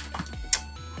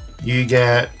 You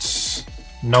get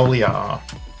Nolia,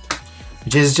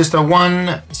 which is just a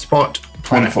 1-spot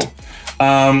planet.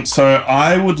 Wonderful. So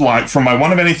I would like, from my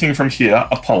 1 of anything from here,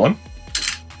 a pollen.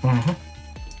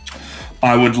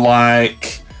 I would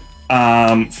like,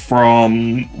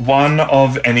 from 1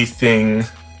 of anything,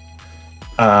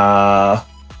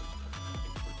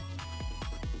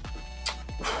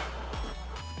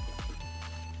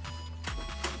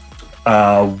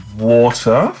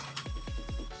 water.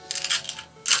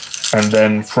 And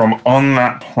then from on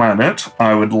that planet,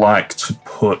 I would like to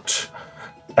put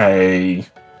another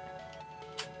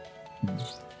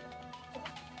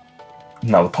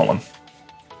pollen.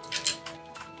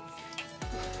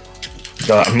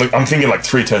 I'm thinking like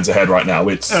 3 turns ahead right now.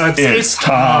 It's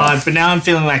hard, but now I'm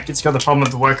feeling like it's got the problem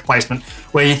of the worker placement,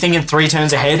 where you're thinking 3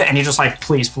 turns ahead, and you're just like,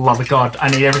 please, for the love of God, I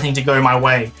need everything to go my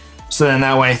way. So then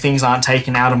that way things aren't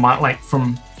taken out of my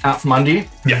from under you.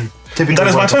 Yeah, Typical that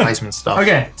is my worker turn. placement stuff.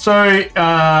 Okay, so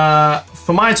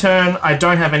for my turn, I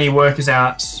don't have any workers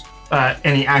out,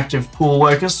 any active pool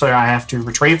workers, so I have to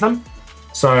retrieve them.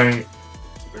 So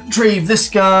retrieve this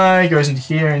guy, goes into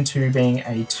here into being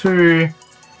a 2.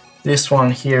 This one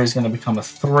here is going to become a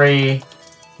 3.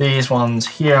 These ones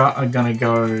here are going to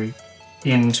go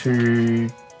into...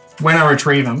 When I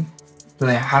retrieve them, do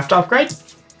they have to upgrade?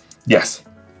 Yes.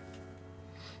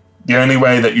 The only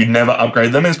way that you never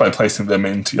upgrade them is by placing them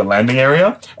into your landing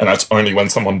area, and that's only when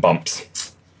someone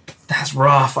bumps. That's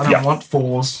rough. I don't want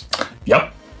 4s.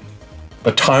 Yep.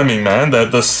 The timing, man.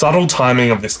 The subtle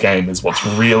timing of this game is what's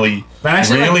really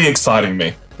exciting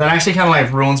me. That actually kind of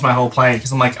like ruins my whole play,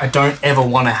 because I'm like, I don't ever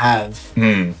want to have...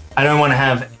 I don't want to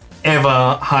have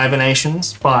ever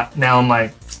hibernations, but now I'm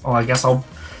like, oh, I guess I'll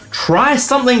try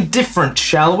something different,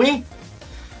 shall we?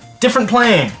 Different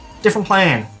plan.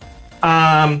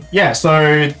 Yeah, so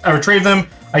I retrieve them.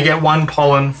 I get 1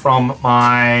 pollen from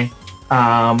my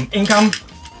income.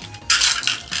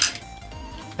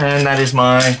 And that is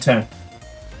my turn.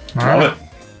 Alright.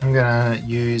 I'm gonna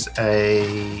use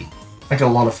a... I got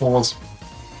a lot of 4s.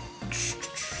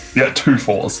 Yeah, 2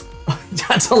 4s.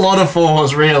 That's a lot of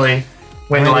 4s, really.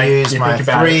 When I'm like gonna use you my think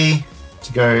about 3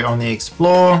 to go on the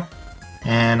explore,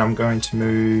 and I'm going to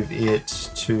move it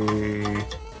to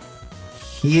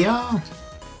here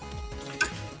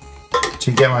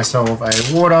to get myself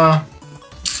a water,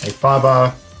 a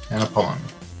fiber, and a pollen.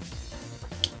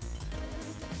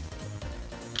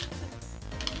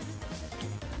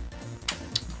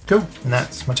 Cool, and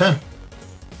that's my turn.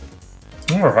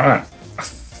 Alright. I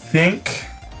think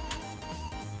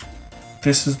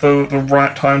this is the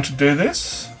right time to do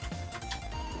this.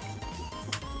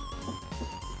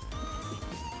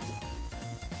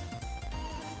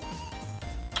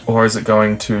 Or is it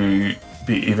going to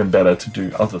be even better to do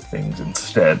other things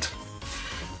instead?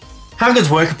 How good's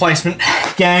worker placement,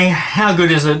 gang? How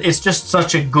good is it? It's just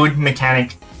such a good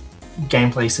mechanic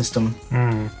gameplay system.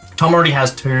 Tom already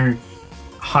has 2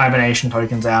 hibernation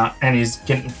tokens out, and he's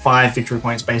getting 5 victory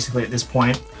points basically at this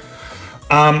point.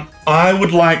 I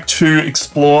would like to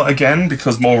explore again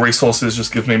because more resources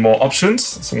just give me more options.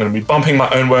 So I'm going to be bumping my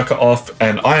own worker off,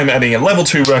 and I am adding a level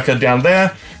 2 worker down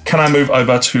there. Can I move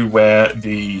over to where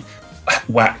the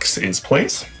wax is,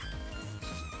 please?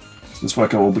 So this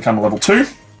worker will become a level 2.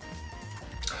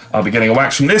 I'll be getting a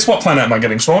wax from this. What planet am I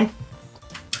getting, Sean?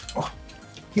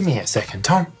 Give me a second,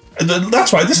 Tom.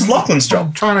 That's right, this is Lachlan's job.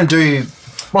 I'm trying to do...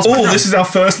 This is our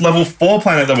first level 4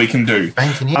 planet that we can do.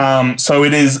 So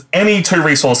it is any 2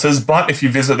 resources, but if you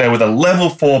visit there with a level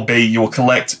 4B, you will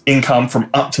collect income from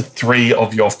up to 3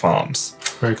 of your farms.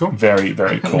 Very cool. Very,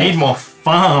 very cool. Need more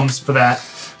farms for that.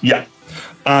 Yeah.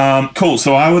 Cool.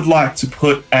 So I would like to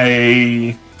put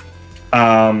a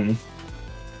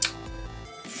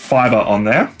fiber on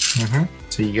there.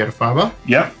 So you get a fiber.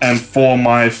 Yep. And for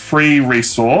my free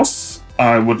resource,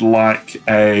 I would like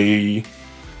a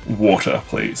water,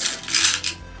 please.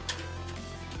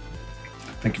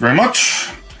 Thank you very much.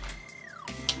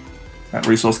 That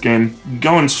resource game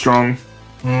going strong.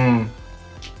 And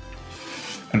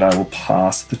I will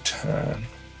pass the turn.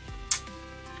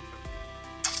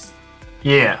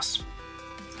 Yes.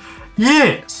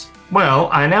 Yes. Well,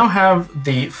 I now have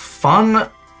the fun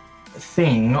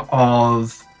thing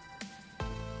of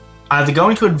either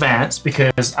going to advance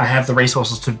because I have the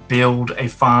resources to build a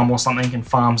farm or something, and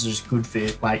farms are just good for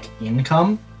like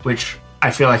income, which I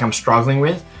feel like I'm struggling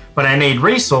with. But I need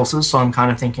resources, so I'm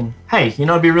kind of thinking, hey, you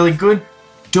know, it'd be really good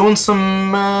doing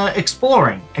some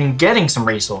exploring and getting some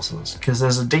resources, because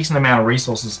there's a decent amount of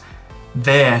resources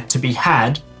there to be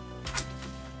had.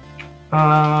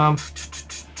 I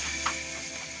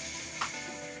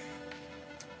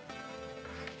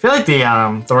feel like the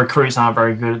recruits aren't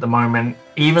very good at the moment.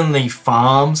 Even the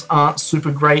farms aren't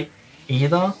super great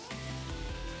either.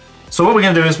 So what we're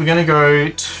going to do is we're going to go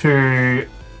to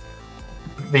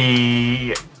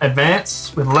the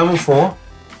advance with level 4,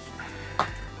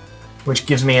 which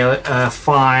gives me a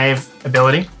 5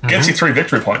 ability. Gets you 3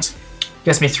 victory points.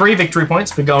 Gets me 3 victory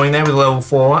points for going there with level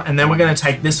 4, and then we're going to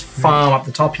take this farm up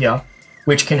the top here,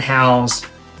 which can house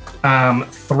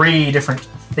 3 different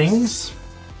things.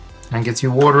 And gets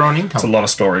you water on It's a income. lot of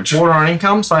storage. Water on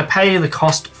income, so I pay the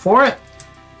cost for it.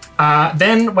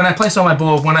 Then when I place it on my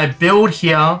board, when I build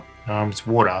here... It's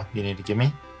water you need to give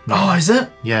me. Oh, is it?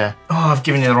 Yeah. Oh, I've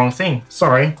given you the wrong thing.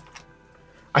 Sorry.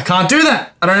 I can't do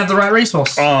that. I don't have the right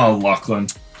resource. Oh, Lachlan.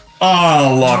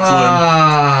 Oh,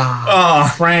 Lachlan.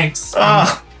 Franks.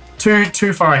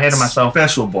 Too far ahead of myself.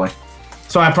 Special boy.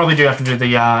 So I probably do have to do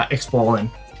the explore then.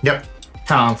 Yep.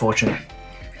 How unfortunate.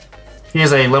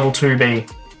 Here's a level 2B.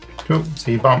 Cool.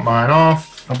 So you bump mine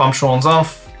off. I bump Sean's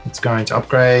off. It's going to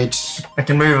upgrade. I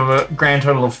can move a grand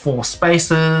total of 4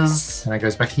 spaces. And it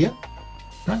goes back here.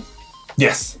 Right?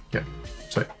 Yes. Yep.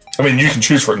 So I mean, you can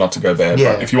choose for it not to go there,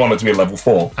 Yeah. but if you want it to be a level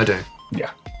 4, I do.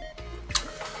 yeah.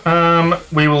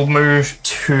 We will move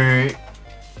to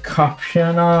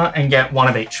Capenna and get 1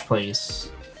 of each, please.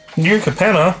 New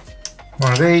Capenna.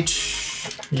 1 of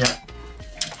each. Yeah.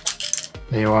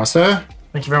 There you are, sir.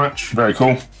 Thank you very much. Very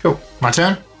cool. Cool. My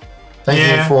turn. Thank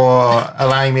Yeah. you for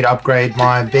allowing me to upgrade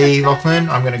my bee, Lachlan.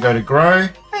 I'm going to go to grow,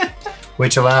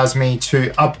 which allows me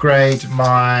to upgrade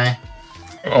my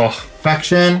Oh,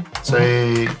 faction. So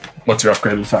what's your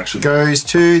upgraded faction? goes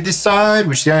to this side,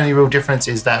 which the only real difference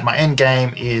is that my end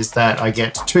game is that I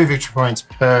get 2 victory points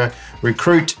per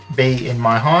recruit bee in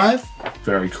my hive.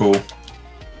 Very cool.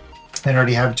 And I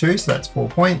already have 2, so that's 4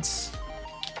 points.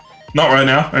 Not right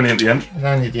now, only at the end. And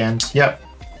then at the end, yep.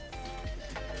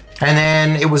 And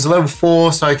then it was level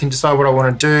 4, so I can decide what I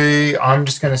want to do. I'm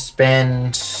just going to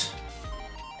spend...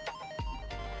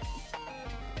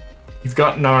 You've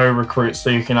got no recruits, so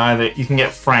you can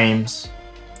get frames.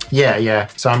 Yeah.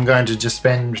 So I'm going to just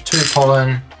spend 2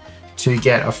 pollen to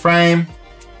get a frame.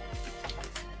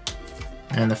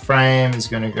 And the frame is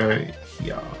going to go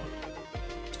here.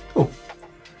 Cool.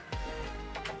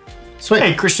 Sweet.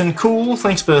 Hey, Christian, cool.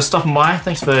 Thanks for stopping by.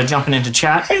 Thanks for jumping into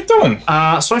chat. How you doing?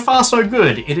 So far, so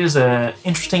good. It is an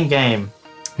interesting game,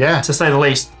 Yeah. to say the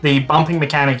least. The bumping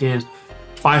mechanic is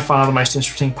by far the most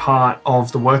interesting part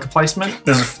of the worker placement.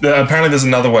 Apparently there's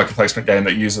another worker placement game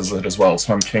that uses it as well,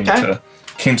 so I'm keen to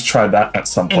try that at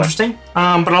some point. Interesting.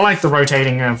 But I like the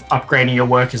rotating of upgrading your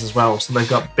workers as well, so they've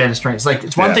got better strengths. Like,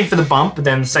 it's one thing for the bump, but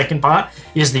then the second part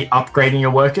is the upgrading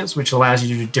your workers, which allows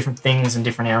you to do different things in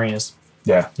different areas.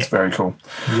 Yeah, it's very cool.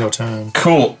 Your turn.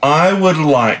 Cool. I would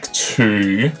like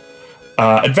to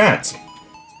advance.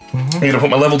 I'm going to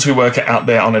put my level 2 worker out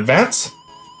there on advance.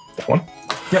 That one.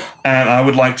 Yep. And I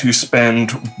would like to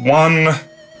spend 1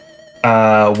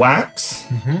 wax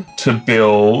to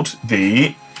build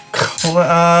the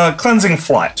cleansing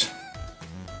flight.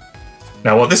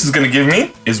 Now, what this is going to give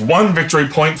me is 1 victory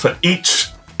point for each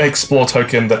explore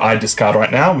token that I discard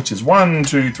right now, which is 1,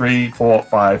 2, 3, 4,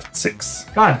 5, 6.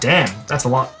 God damn, that's a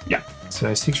lot. Yeah.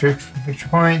 So 6 victory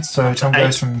points. So Tom 8.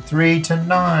 goes from 3 to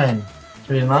 9.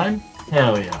 3 to 9?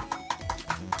 Hell yeah.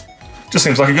 Just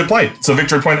seems like a good play. It's a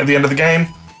victory point at the end of the game.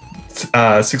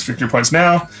 6 victory points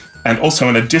now, and also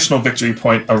an additional victory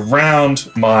point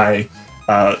around my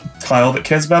tile that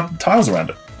cares about tiles around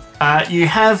it. You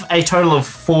have a total of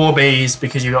 4 bees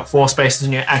because you've got 4 spaces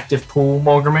in your active pool,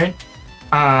 Morgamoon.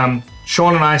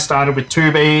 Sean and I started with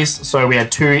 2 bees, so we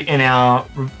had 2 in our,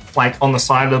 like, on the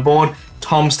side of the board.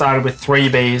 Tom started with 3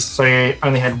 bees, so you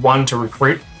only had 1 to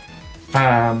recruit.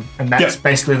 And that's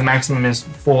basically the maximum is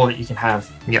 4 that you can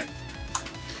have. Yep.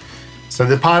 So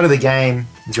the part of the game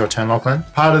is your turn, Lachlan.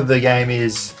 Part of the game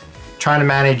is trying to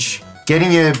manage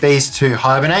getting your bees to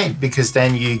hibernate, because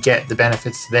then you get the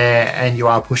benefits there and you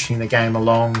are pushing the game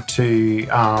along to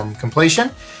completion.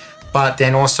 But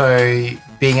then also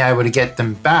being able to get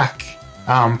them back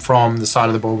from the side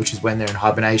of the board, which is when they're in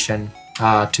hibernation,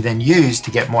 to then use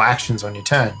to get more actions on your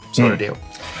turn, sort of deal.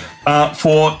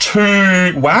 For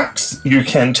 2 wax, you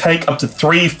can take up to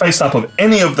 3 face up of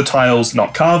any of the tiles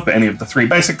not carved, but any of the 3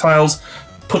 basic tiles,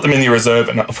 put them in your reserve,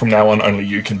 and from now on only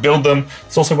you can build them.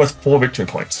 It's also worth 4 victory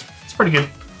points. It's pretty good.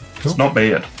 It's not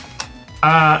bad.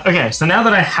 Okay, so now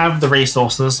that I have the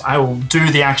resources, I will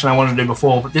do the action I wanted to do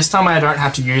before, but this time I don't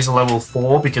have to use a level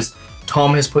 4 because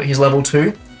Tom has put his level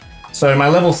 2. So my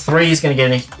level 3 is going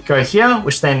to go here,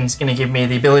 which then is going to give me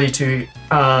the ability to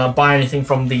buy anything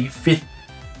from the 5th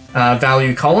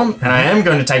value column, and I am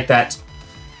going to take that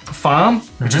farm,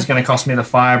 which is going to cost me the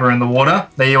fiber and the water.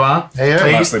 There you are. There you go.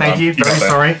 Please, Nicely thank done. you. You Very got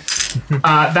sorry.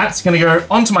 That's going to go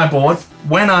onto my board.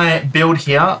 When I build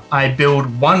here, I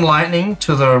build 1 lightning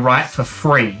to the right for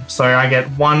free. So I get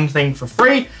 1 thing for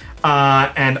free,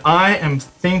 and I am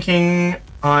thinking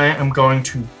I am going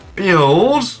to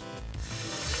build...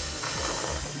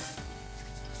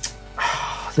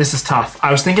 This is tough.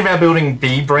 I was thinking about building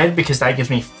bee bread because that gives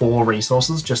me 4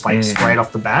 resources, just like straight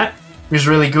off the bat, which is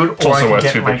really good. It's also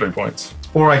worth 2 victory points.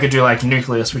 Or I could do like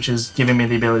Nucleus, which is giving me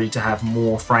the ability to have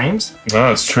more frames.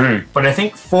 No, it's true. But I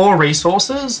think 4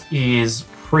 resources is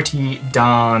pretty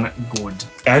darn good.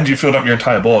 And you filled up your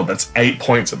entire board. That's 8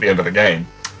 points at the end of the game.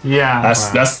 Yeah.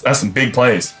 That's some big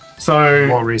plays. So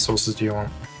What resources do you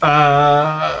want?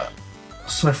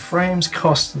 so frames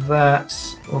cost that,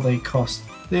 or they cost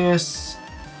this.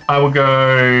 I will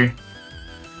go.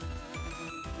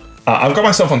 I've got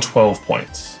myself on 12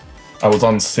 points. I was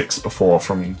on 6 before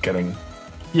from getting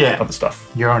other stuff.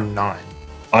 You're on 9.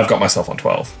 I've got myself on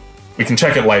 12. We can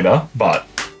check it later, but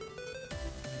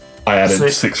I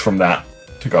added 6 from that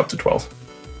to go up to 12.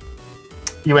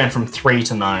 You went from 3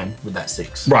 to 9 with that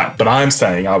 6. Right, but I'm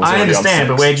saying I was already on 6. I understand,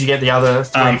 but where did you get the other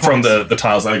 3 points? From the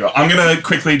tiles that I got. I'm going to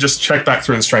quickly just check back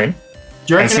through the stream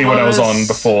Do you and reckon see what I was on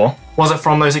before. Was it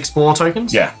from those Explore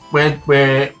tokens? Yeah.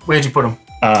 Where'd you put them?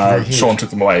 Sean took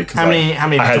them away. How many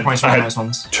victory points were on those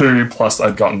ones? 2, plus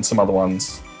I'd gotten some other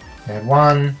ones. You had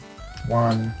 1.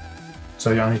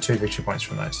 So you're only 2 victory points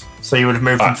from those. So you would have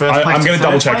moved from first place I'm going to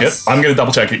double check place? it. I'm going to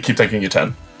double check it. Keep taking your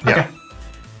 10. Yeah. Okay.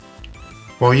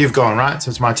 Well, you've gone, right? So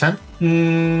it's my turn?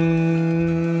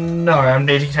 No, I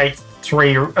need to take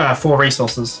 4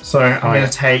 resources. So I'm going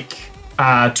to take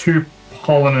 2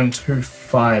 pollen and 2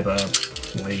 fiber,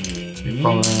 please. 2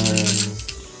 pollen,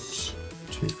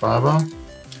 2 fiber.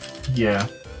 Yeah.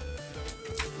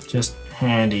 Just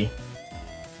handy.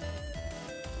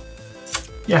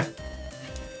 Yeah.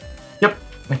 Yep.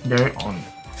 I can go on.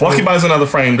 If Lockie buys another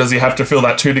frame, does he have to fill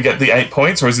that 2 to get the 8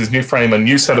 points, or is his new frame a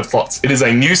new set of slots? It is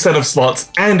a new set of slots,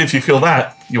 and if you fill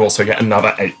that, you also get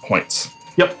another 8 points.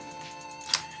 Yep.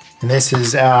 And this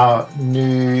is our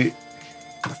new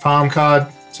farm card.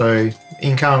 So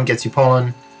income gets you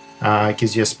pollen,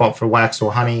 gives you a spot for wax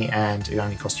or honey, and it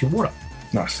only costs you water.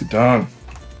 Nicely done.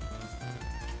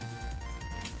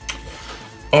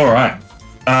 All right.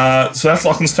 So that's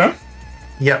Lachlan's turn.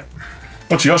 Yep.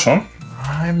 What's yours, Sean?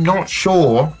 I'm not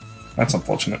sure, That's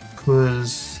unfortunate.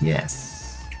 because,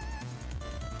 yes.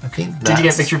 I think Did you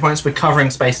get victory points for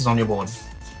covering spaces on your board?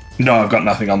 No, I've got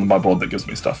nothing on my board that gives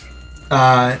me stuff.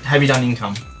 Have you done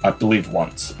income? I believe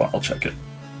once, but I'll check it.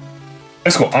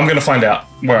 It's cool. I'm going to find out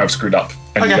where I've screwed up,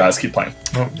 and you Okay. guys keep playing.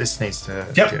 Oh, this needs to...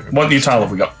 Yep. What new tile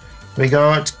have we got? We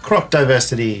got crop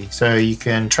diversity, so you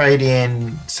can trade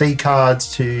in seed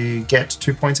cards to get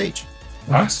 2 points each.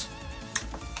 Nice.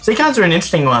 Seed cards are an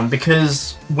interesting one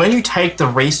because when you take the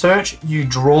research, you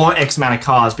draw X amount of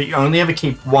cards, but you only ever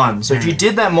keep 1. So if you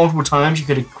did that multiple times, you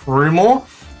could accrue more.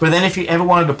 But then if you ever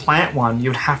wanted to plant one,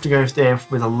 you would have to go there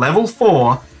with a level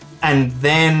 4 and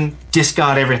then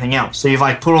discard everything else. So you've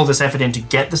like put all this effort in to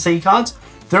get the seed cards.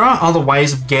 There are other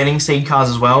ways of getting seed cards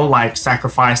as well, like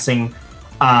sacrificing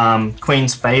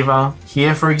Queen's Favor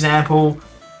here, for example.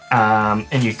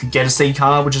 And you could get a seed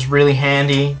card, which is really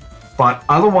handy. But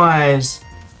otherwise,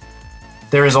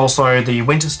 there is also the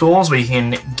winter stores where you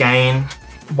can gain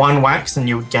 1 wax and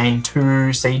you would gain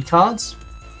 2 seed cards.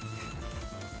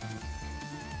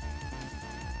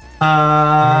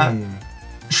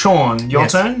 Sean, your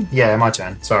Yes. turn? Yeah, my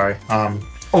turn. Sorry.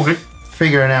 All good.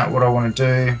 Figuring out what I want to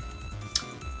do.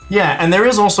 Yeah, and there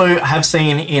is also, I have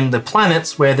seen in the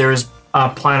planets where there is a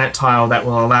planet tile that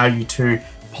will allow you to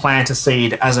plant a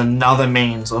seed as another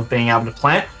means of being able to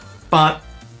plant, but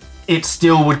it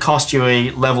still would cost you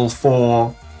a level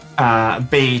 4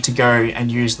 B to go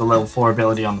and use the level 4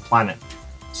 ability on the planet.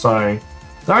 So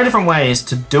there are different ways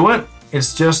to do it.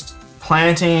 It's just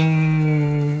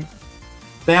planting.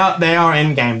 They are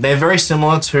end game. They're very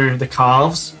similar to the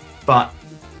calves, but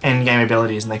end game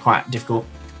abilities, and they're quite difficult.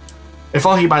 If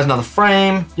Lockie buys another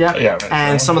frame, Yeah, right.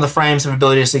 and some of the frames have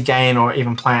abilities to gain or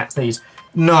even plant these.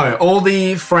 No, all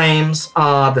the frames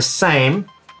are the same.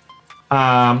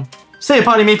 See you,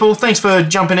 Party Meeple. Thanks for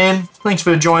jumping in. Thanks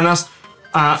for joining us.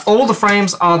 All the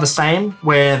frames are the same,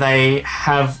 where they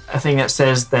have a thing that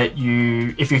says that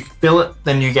if you fill it,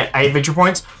 then you get 8 victory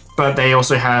points. But they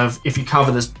also have, if you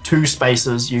cover the 2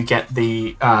 spaces, you get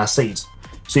the seeds.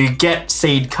 So you get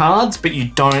seed cards, but you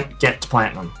don't get to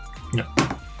plant them. No.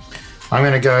 I'm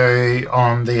going to go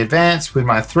on the advance with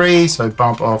my 3, so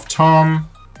bump off Tom.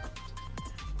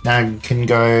 Now you can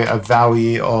go a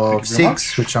value of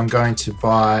 6, which I'm going to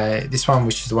buy this one,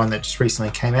 which is the one that just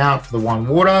recently came out for the 1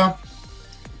 water.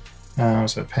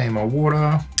 So pay my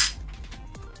water.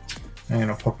 And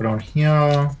I'll pop it on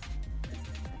here.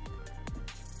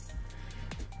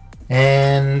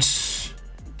 And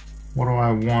what do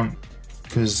I want?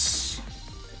 Because,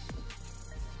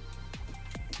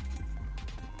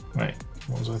 wait,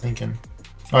 what was I thinking?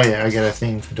 Oh yeah, I get a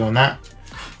thing for doing that.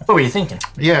 What were you thinking?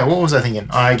 Yeah, what was I thinking?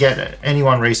 I get any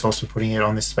 1 resource for putting it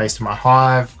on this space to my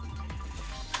hive.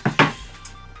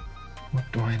 What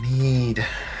do I need...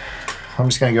 I'm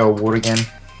just going to go water again.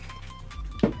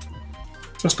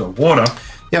 Just a water.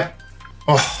 Yep.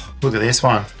 Oh, look at this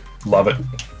one. Love it.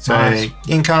 So Nice.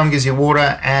 income gives you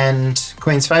water and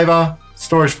Queen's Favor,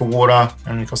 storage for water,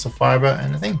 and it costs a fiber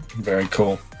and a thing. Very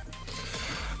cool.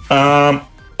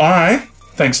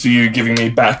 Thanks to you giving me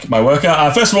back my worker.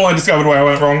 First of all, I discovered where I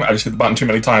went wrong. I just hit the button too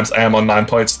many times. I am on 9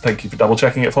 points. Thank you for double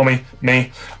checking it for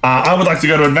me. I would like to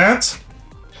go to advance.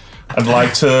 I'd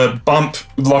like to bump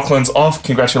Lachlan's off.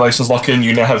 Congratulations, Lachlan.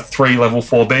 You now have 3 level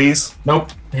 4Bs.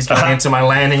 Nope. He's going into my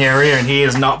landing area and he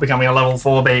is not becoming a level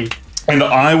 4B. And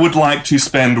I would like to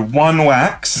spend 1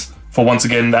 wax for, once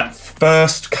again, that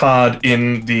first card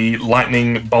in the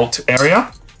lightning bolt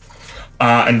area.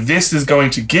 And this is going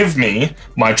to give me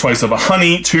my choice of a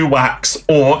honey, 2 wax,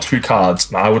 or 2 cards.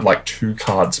 And I would like 2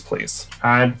 cards, please.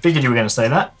 I figured you were going to say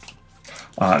that.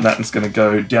 That is going to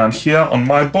go down here on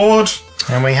my board.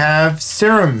 And we have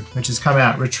Serum, which has come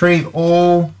out. Retrieve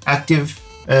all active,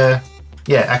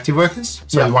 active workers.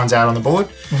 So the ones out on the board.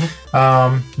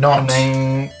 Not. And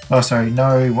then Oh, sorry.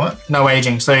 No what? no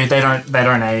aging, so they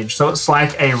don't age. So it's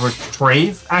like a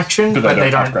retrieve action, but they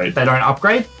don't upgrade. They don't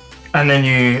upgrade, and then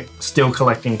you still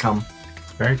collect income.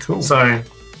 Very cool. So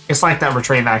it's like that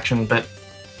retrieve action, but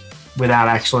without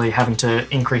actually having to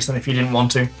increase them if you didn't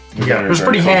want to. Yeah, It was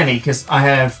pretty handy because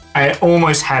I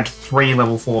almost had 3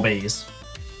 level 4Bs,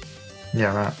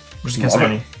 yeah, right. which is Love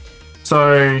concerning.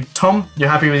 So Tom, you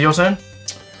happy with your turn?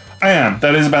 I am.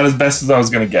 That is about as best as I was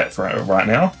going to get for right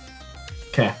now.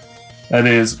 Okay. That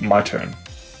is my turn.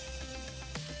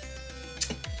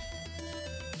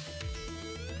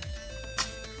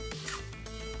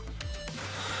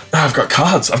 I've got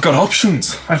cards. I've got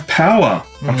options. I have power.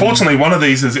 Unfortunately, one of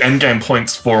these is endgame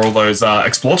points for all those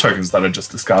explore tokens that I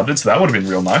just discarded, so that would have been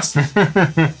real nice.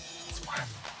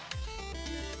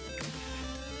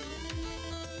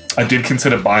 I did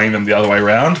consider buying them the other way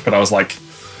around, but I was like,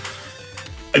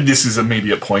 this is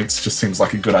immediate points. Just seems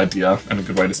like a good idea and a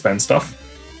good way to spend stuff.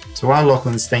 So while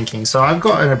Lachlan's thinking, so I've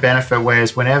got a benefit,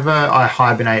 whereas whenever I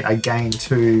hibernate, I gain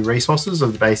 2 resources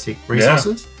of the basic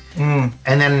resources. And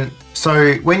then,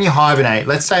 so when you hibernate,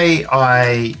 let's say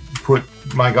I put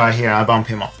my guy here and I bump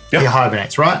him off. Yep. He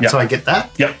hibernates, right? Yep. So I get that.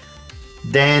 Yep.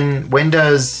 Then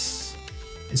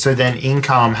then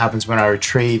income happens when I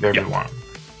retrieve everyone.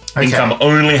 Okay. Income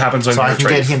only happens when So you I can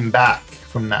retrieve. get him back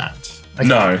from that. Okay.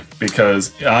 No,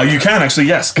 because you can actually,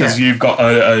 yes, because Yeah. you've got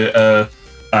a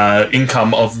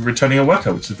income of returning a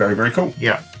worker, which is very, very cool.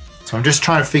 Yeah. So I'm just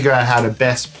trying to figure out how to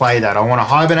best play that. I want to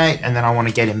hibernate and then I want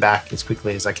to get him back as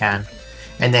quickly as I can.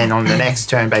 And then on the next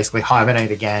turn, basically hibernate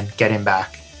again, get him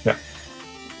back. Yeah.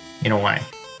 In a way.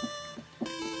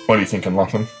 What are you thinking,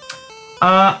 Lachlan?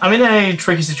 I'm in a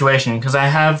tricky situation because I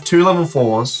have 2 level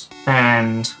 4s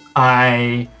and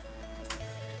I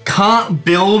can't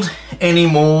build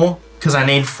anymore because I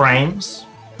need frames.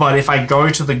 But if I go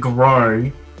to the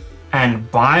grow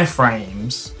and buy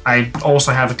frames, I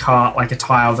also have a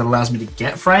tile that allows me to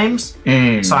get frames.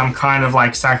 So I'm kind of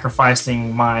like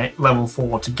sacrificing my level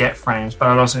 4 to get frames, but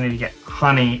I also need to get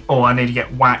honey or I need to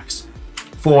get wax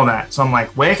for that. So I'm like,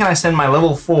 where can I send my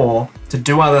level 4 to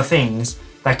do other things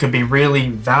that could be really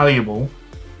valuable?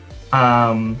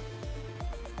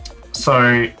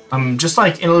 So I'm just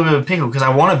like in a little bit of a pickle because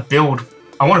I want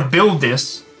to build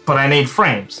this, but I need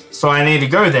frames. So I need to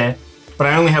go there, but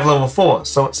I only have level 4.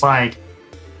 So it's like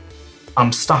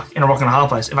I'm stuck in a rock and a hard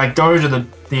place. If I go to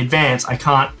the advance, I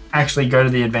can't actually go to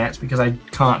the advance because I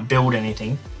can't build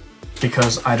anything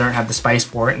because I don't have the space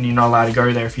for it, and you're not allowed to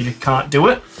go there if you can't do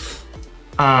it.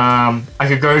 I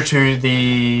could go to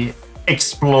the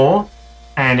explore,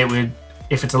 and it would,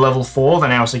 if it's a level 4,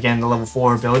 then I also gain the level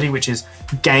 4 ability, which is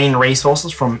gain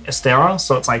resources from Estera.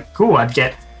 So it's like, cool, I'd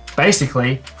get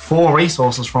basically 4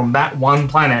 resources from that one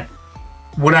planet.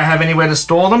 Would I have anywhere to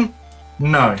store them?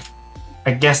 No.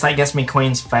 I guess that gets me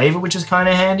Queen's Favor, which is kind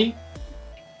of handy.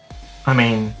 I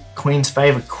mean, Queen's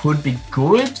Favor could be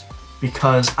good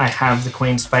because I have the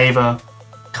Queen's Favor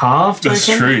carved That's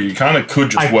token. true. You kind of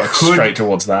could just work straight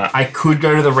towards that. I could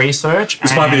go to the research.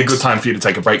 This might be a good time for you to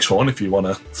take a break, Sean, if you want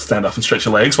to stand up and stretch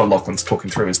your legs while Lachlan's talking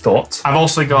through his thoughts. I've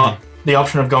also got the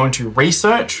option of going to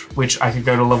research, which I could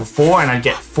go to level 4 and I'd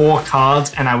get 4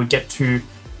 cards and I would get to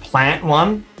plant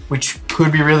one, which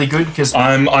could be really good because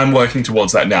I'm working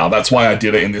towards that now. That's why I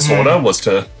did it in this order, was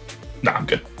to... No, I'm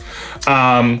good.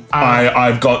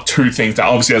 I've got 2 things now.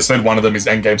 Obviously, as I said, one of them is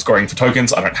endgame scoring for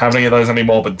tokens. I don't have any of those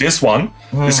anymore, but this one,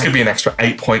 this could be an extra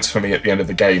 8 points for me at the end of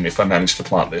the game if I manage to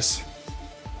plant this.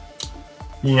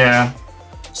 yeah.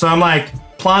 So I'm like,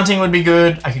 planting would be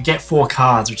good. I could get 4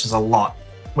 cards, which is a lot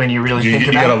when you really think about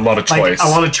it. You get a lot of choice. Like,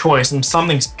 a lot of choice, and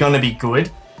something's gonna be good.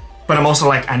 but I'm also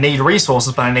like, I need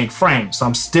resources, but I need frames. So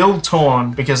I'm still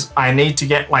torn because I need to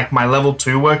get like my level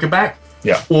 2 worker back.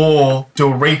 Yeah. Or do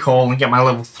a recall and get my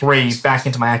level 3 back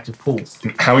into my active pool.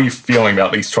 How are you feeling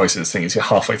about these choices, seeing as you're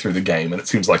halfway through the game and it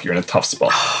seems like you're in a tough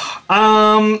spot?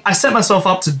 I set myself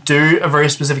up to do a very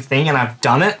specific thing and I've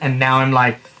done it, and now I'm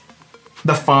like,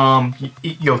 the farm,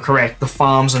 you're correct, the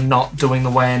farms are not doing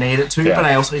the way I need it to, but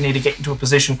I also need to get into a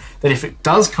position that if it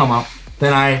does come up,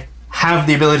 then I have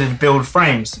the ability to build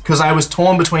frames. Because I was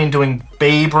torn between doing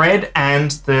bee bread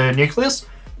and the nucleus,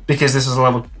 because this is a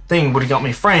level thing, would have got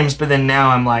me frames, but then now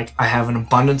I'm like, I have an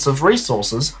abundance of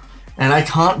resources and I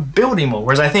can't build anymore.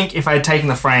 Whereas I think if I had taken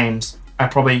the frames, I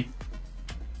probably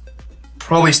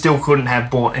still couldn't have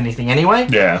bought anything anyway.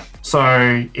 Yeah.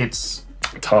 So it's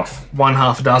tough.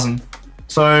 1/2 dozen.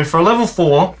 So for level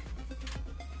 4,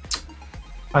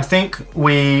 I think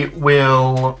we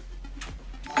will...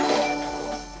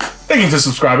 Thank you for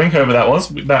subscribing, whoever that was.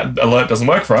 That alert doesn't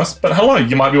work for us, but hello,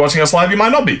 you might be watching us live, you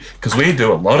might not be, because we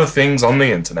do a lot of things on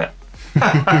the internet.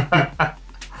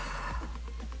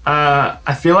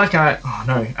 I feel like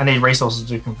I need resources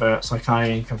to convert, so I can't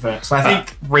even convert. So I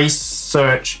think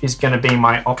research is going to be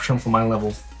my option for my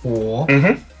level 4,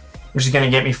 which is going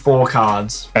to get me 4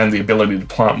 cards. And the ability to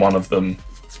plant one of them,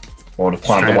 or to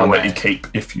plant Straight the one away. that you keep,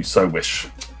 if you so wish.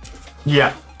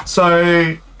 Yeah.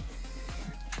 So,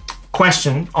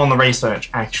 question on the research,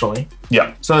 actually.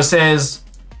 Yeah. So it says,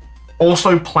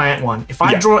 also plant one. If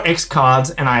I draw X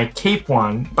cards and I keep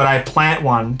one, but I plant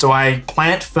one, do I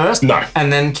plant first? No.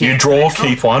 And then keep You draw,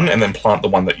 keep one, and then plant the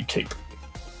one that you keep.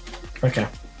 Okay.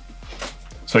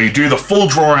 So you do the full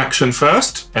draw action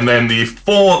first, and then the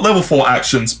level 4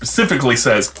 action specifically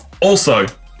says, also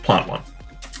plant one.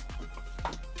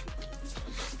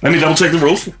 Let me double check the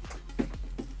rules.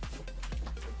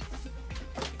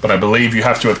 But I believe you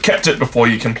have to have kept it before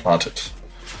you can plant it.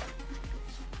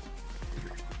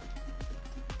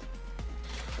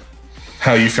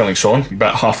 How are you feeling, Sean? You're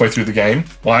about halfway through the game?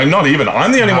 Well, not even.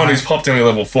 I'm the only one who's popped any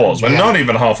level 4s. We're not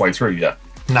even halfway through yet.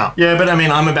 No. Yeah, but I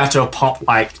mean, I'm about to pop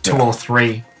like 2 or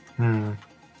 3. No,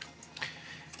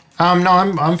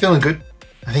 I'm feeling good.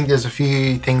 I think there's a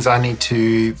few things I need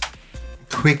to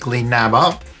quickly nab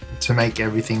up to make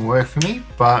everything work for me,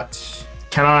 but...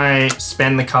 Can I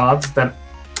spend the cards that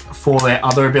for their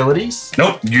other abilities?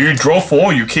 Nope. You draw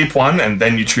 4, you keep one, and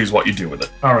then you choose what you do with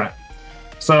it. All right.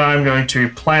 So I'm going to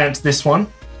plant this one.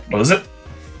 What is it?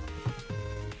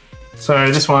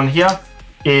 So this one here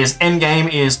is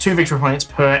endgame is 2 victory points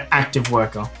per active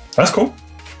worker. That's cool.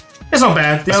 It's not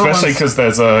bad. The Especially because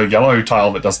there's a yellow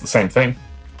tile that does the same thing.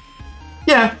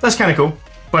 Yeah, that's kind of cool.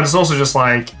 But it's also just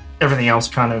like everything else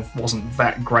kind of wasn't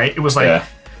that great. It was like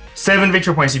 7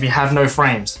 victory points if you have no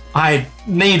frames. I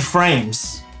need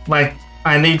frames. Like,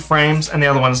 I need frames, and the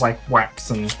other one is like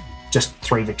wax and just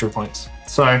 3 victory points.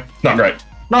 So, Not great.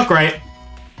 not great,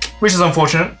 which is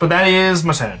unfortunate, but that is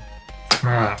my turn.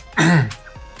 Alright. I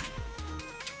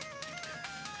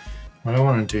don't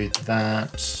want to do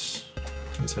that,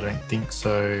 because I don't think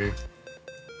so.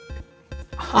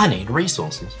 I need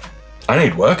resources. I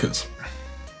need workers.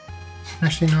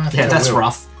 Actually, no, I think Yeah, I that's will.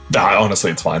 rough. Nah,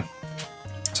 honestly, it's fine.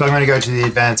 So I'm going to go to the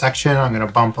advance action. I'm going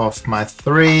to bump off my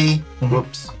 3.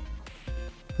 Whoops.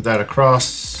 Put that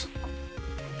across.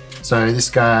 So this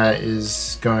guy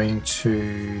is going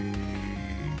to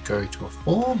go to a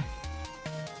 4.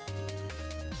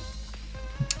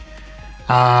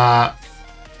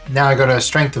 Now I got a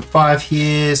strength of 5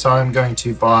 here, so I'm going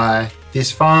to buy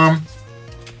this farm.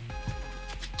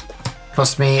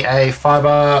 Cost me a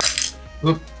fiber.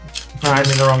 Whoop. I'm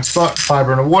in the wrong spot.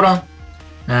 Fiber and a water.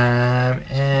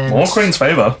 And More Queen's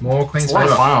Favor. more Queen's It's a lot of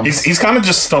Favor. farms. He's kind of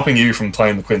just stopping you from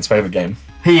playing the Queen's Favor game.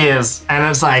 He is, and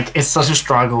it's like, it's such a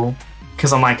struggle,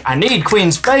 because I'm like, I need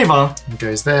Queen's Favor. It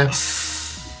goes there.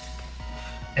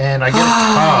 And I get a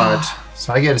card.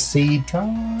 So I get a seed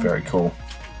card. Very cool.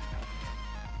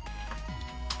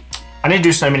 I need to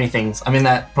do so many things. I'm in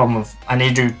that problem of, I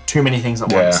need to do too many things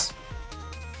at once.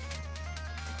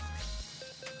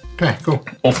 Okay, cool.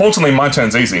 Well, fortunately, my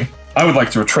turn's easy. I would like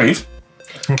to retrieve.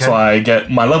 Okay. So I get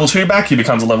my level 2 back, he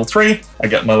becomes a level 3. I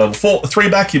get my level 3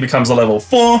 back, he becomes a level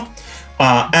 4.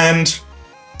 And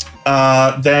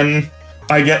then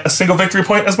I get a single victory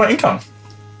point as my income.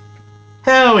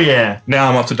 Hell yeah. Now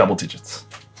I'm up to double digits.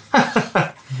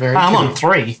 Very I'm cool. on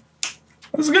 3.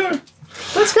 Let's go.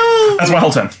 Let's go. That's my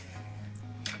whole turn.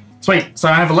 Sweet. So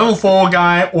I have a level 4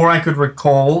 guy, or I could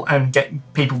recall and get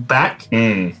people back.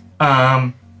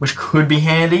 Which could be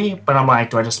handy, but I'm like,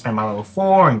 do I just spend my level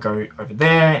 4 and go over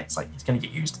there? It's like, it's going to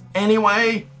get used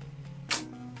anyway.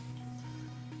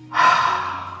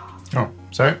 Oh,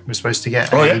 So we're supposed to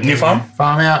get Oh, yeah, new farm.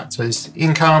 Farm out. So it's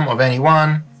income of any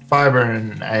one, fiber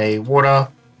and a water.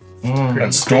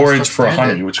 And storage for a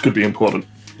honey, which could be important.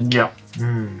 Yep.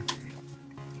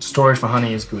 Storage for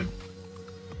honey is good.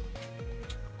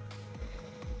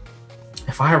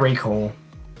 If I recall,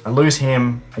 I lose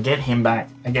him, I get him back,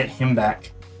 I get him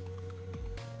back.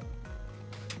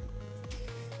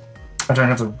 I don't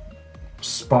have the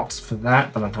spots for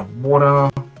that, but I have water.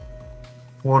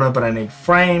 Water, but I need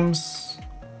frames.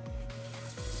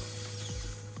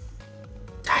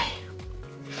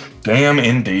 Damn,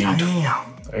 indeed.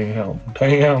 Damn.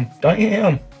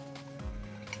 Damn.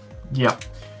 Yep.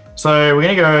 So we're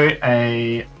going to go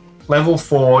a level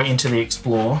 4 into the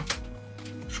Explore.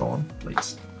 Sean,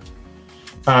 please.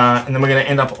 And then we're going to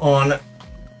end up on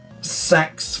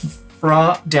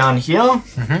Saxfra down here.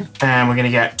 And we're going to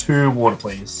get 2 water,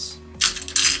 please.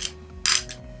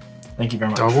 Thank you very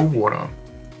much. Double water.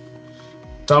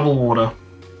 Double water.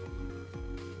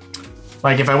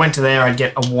 Like if I went to there, I'd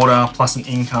get a water plus an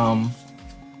income.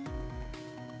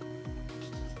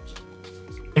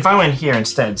 If I went here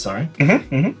instead, sorry.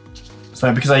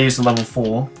 So because I used the level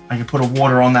 4, I could put a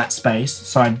water on that space.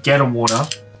 So I'd get a water.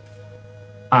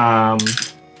 And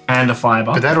a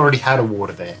fiber. But that already had a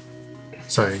water there.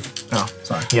 So, oh,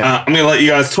 sorry. Yeah. I'm going to let you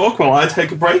guys talk while I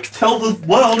take a break. Tell the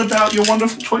world about your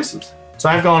wonderful choices. So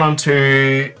I've gone on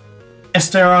to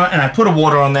Estera and I put a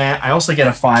water on there. I also get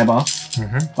a fiber.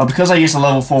 But because I use a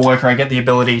level 4 worker, I get the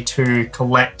ability to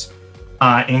collect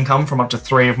income from up to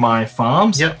 3 of my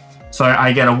farms. Yep. So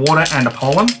I get a water and a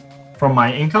pollen from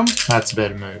my income. That's a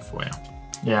better move for you.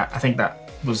 Yeah, I think that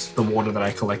was the water that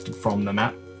I collected from the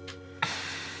map.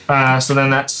 So then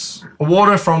that's a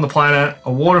water from the planet,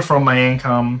 a water from my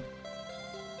income,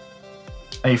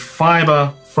 a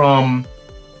fiber from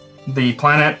the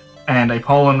planet, and a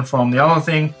pollen from the other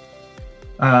thing.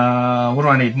 What do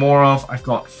I need more of? I've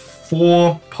got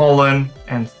 4 pollen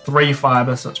and 3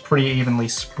 fiber, so it's pretty evenly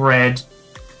spread.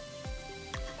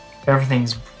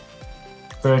 Everything's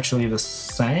virtually the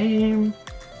same.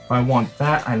 If I want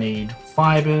that, I need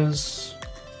fibers.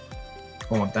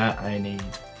 If I want that, I need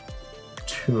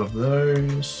 2 of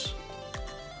those.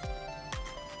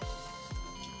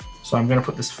 So I'm going to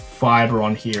put this fiber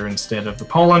on here instead of the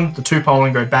pollen. The 2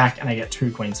 pollen go back and I get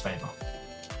 2 Queen's Favor.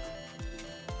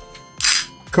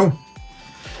 Cool.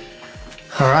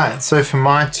 Alright, so for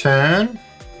my turn,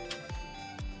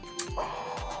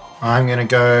 I'm going to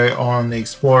go on the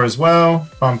Explorer as well.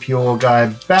 Bump your guy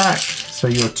back. So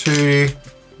you're 2.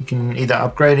 You can either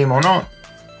upgrade him or not.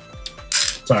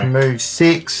 Sorry. Move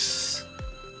 6.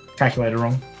 Calculator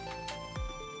wrong.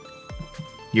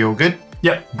 You're good?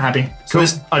 Yep, happy. So Cool.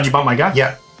 this, oh, did you bump my guy?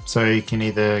 Yep. So you can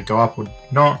either go up or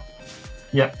not.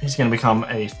 Yep, he's going to become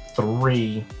a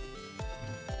 3.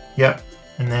 Yep.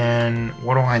 And then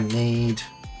what do I need?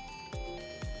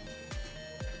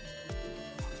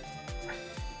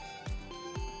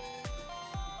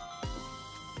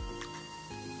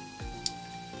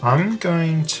 I'm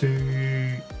going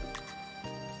to...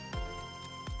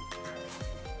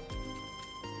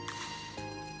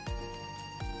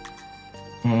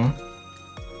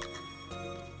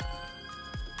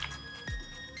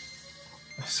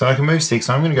 So I can move 6.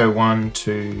 So I'm going to go 1,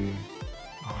 2...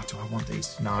 Oh, do I want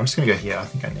these? No, I'm just going to go here. I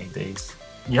think I need these.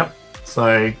 Yep.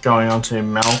 So going on to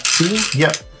Melty.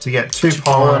 Yep. To get 2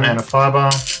 pollen and a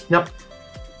fiber. Yep.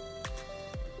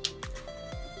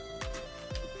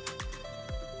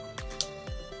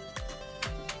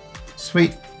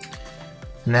 Sweet.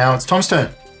 Now it's Tom's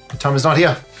turn. Tom is not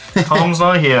here. Tom's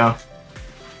not here.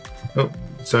 Oh,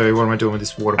 so what am I doing with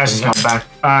this water? I just come back.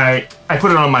 I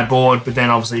put it on my board, but then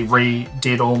obviously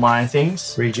redid all my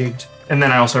things. Rejigged. And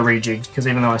then I also rejigged, because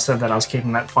even though I said that I was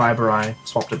keeping that fiber, I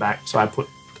swapped it back. So I put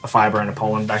a fiber and a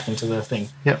pollen back into the thing.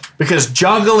 Yep. Because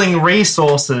juggling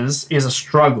resources is a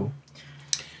struggle.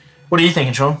 What are you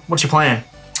thinking, Sean? What's your plan?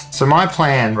 So my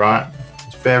plan, right,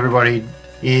 for everybody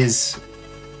is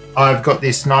I've got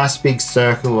this nice big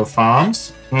circle of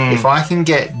farms. If I can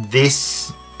get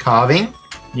this carving,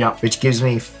 Yep. which gives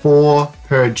me 4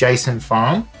 per adjacent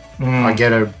farm, I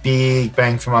get a big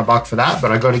bang for my buck for that,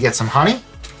 but I got to get some honey.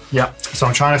 Yep. So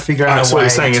I'm trying to figure out a So way what you're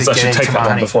saying is to I should get take into that my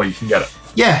one honey. before you can get it.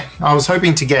 Yeah, I was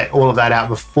hoping to get all of that out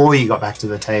before you got back to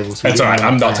the table. So That's we all right.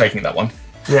 didn't I'm not plan. taking that one.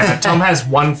 Yeah, Tom has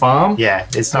 1 farm. Yeah,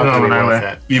 it's not No, going to be no, worth no.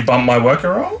 it. You bumped my worker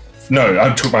roll? No,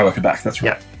 I took my worker back. That's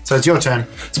right. Yeah, so it's your turn.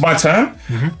 It's my turn.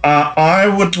 I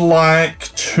would like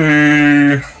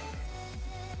to...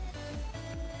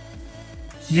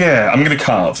 Yeah, I'm going to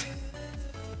carve.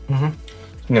 I'm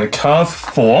going to carve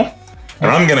 4,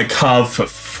 and I'm going to carve for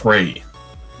 3.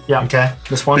 Yeah. Okay.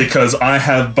 This one. Because I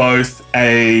have both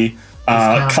a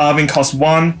carving cost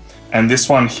 1 and this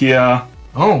one here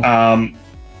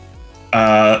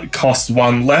costs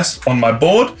 1 less on my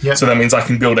board. Yep. So that means I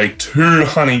can build a 2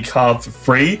 honey card for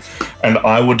free. And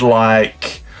I would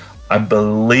like, I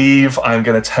believe I'm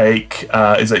going to take,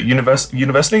 is it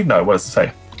university? No, what does it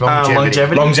say?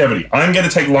 Longevity. Longevity. I'm going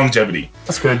to take longevity.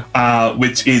 That's good.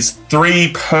 Which is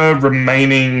 3 per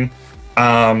remaining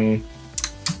hibernation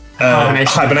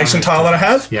tile that I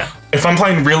have. Yeah. If I'm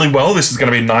playing really well, this is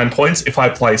going to be 9 points. If I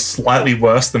play slightly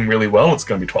worse than really well, it's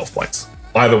going to be 12 points.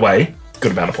 Either way,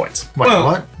 good amount of points. Wait,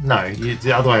 what? No,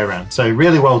 the other way around. So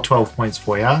really well, 12 points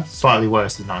for you. Slightly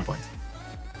worse is 9 points.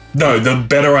 No, the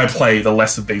better I play, the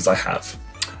less of these I have.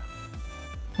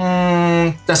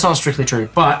 That's not strictly true,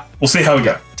 but We'll see how we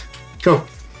go. Cool. All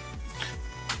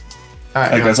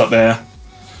right, That goes up there.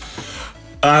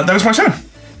 That was my turn.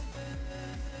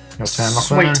 Your turn,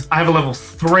 Lachlan. sweet. I have a level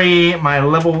 3. My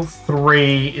level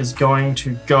 3 is going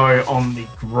to go on the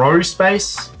grow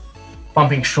space,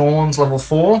 bumping Sean's level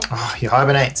 4. Oh, he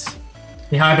hibernates.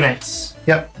 He hibernates.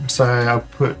 Yep. So I'll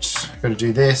got to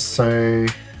do this. So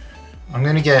I'm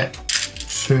going to get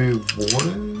 2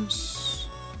 waters.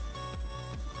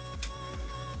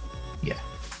 Yeah.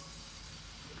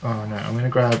 Oh no, I'm going to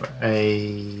grab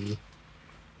a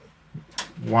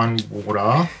 1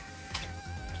 water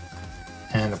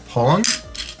and a pollen.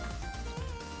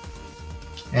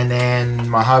 And then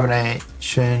my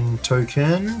hibernation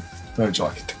token. Where would you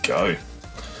like it to go?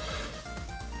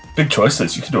 Big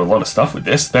choices. You can do a lot of stuff with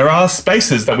this. There are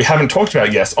spaces that we haven't talked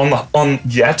about yet on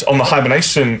the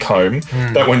hibernation comb.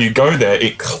 That when you go there,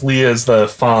 it clears the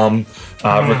farm,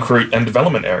 recruit, and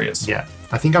development areas. Yeah.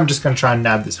 I think I'm just going to try and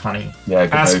nab this honey. Yeah,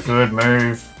 good That's a move. good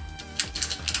move.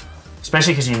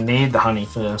 Especially because you need the honey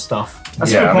for stuff.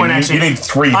 That's a Yeah, good I point, mean, actually. you need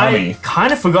 3 honey. I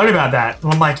kind of forgot about that.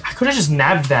 I'm like, I could have just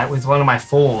nabbed that with one of my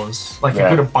 4s. Like, I Yeah.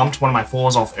 could have bumped one of my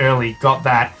 4s off early, got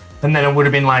that, and then it would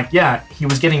have been like, yeah, he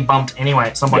was getting bumped anyway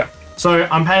at some point. Yeah. So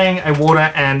I'm paying a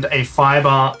water and a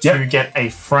fiber to Yep. get a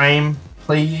frame,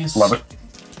 please. Love it.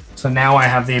 So now I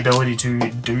have the ability to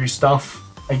do stuff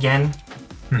again.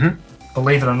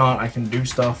 Believe it or not, I can do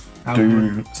stuff.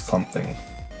 Do something.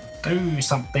 Do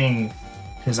something.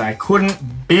 Because I couldn't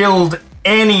build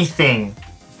anything.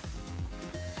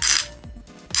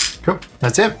 Cool.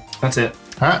 That's it. That's it.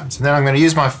 Alright, so then I'm going to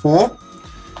use my 4. I'm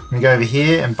going to go over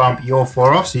here and bump your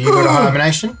 4 off. So you got a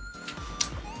hibernation.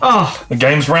 Oh, The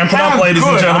game's ramping how up, ladies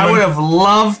good. and gentlemen. I would have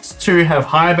loved to have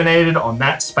hibernated on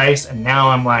that space, and now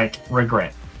I'm like,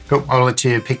 regret. Cool. I'll let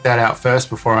you pick that out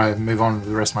first before I move on to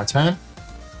the rest of my turn.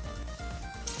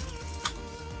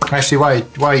 Actually,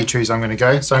 while you choose, I'm going to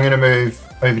go. So I'm going to move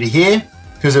over to here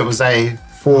because it was a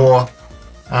 4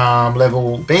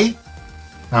 level B.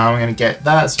 I'm going to get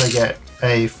that. So I get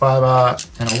a fiber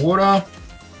and a water.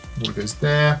 Water goes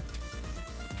there.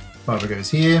 Fiber goes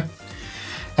here.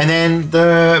 And then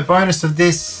the bonus of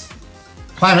this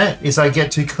planet is I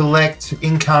get to collect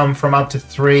income from up to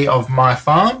 3 of my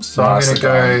farms. So I'm going to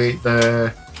go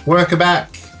the worker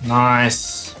back.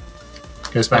 Nice.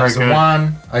 Goes back Very to good.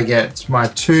 1. I get my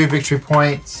 2 victory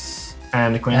points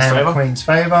And the Queen's and favor. Queen's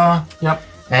favor. Yep.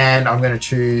 And I'm going to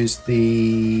choose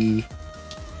the...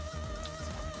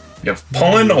 You have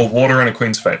pollen or water and a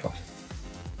queen's favor.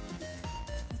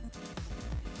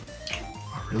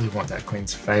 I really want that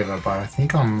Queen's favor, but I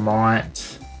think I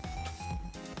might...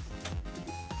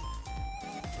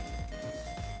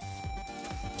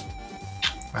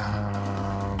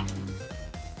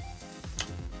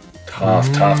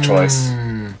 Tough choice.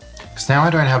 Because now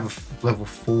I don't have a level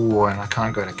 4 and I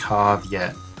can't go to carve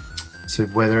yet. So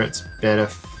whether it's better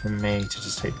for me to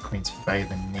just take the Queen's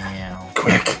favor now.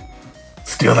 Quick.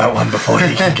 Steal that one before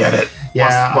he can get it.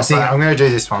 Yeah, What's I think that? I'm going to do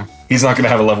this one. He's not going to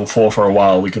have a level 4 for a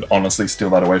while. We could honestly steal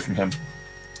that away from him.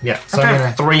 Yeah, so I I'm have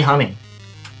going to... 3 honey.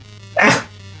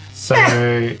 So,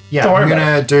 yeah, Don't worry I'm going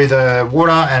about to do the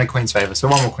water and a Queen's favor. So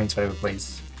 1 more Queen's favor,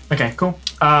 please. Okay, cool.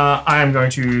 I am going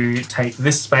to take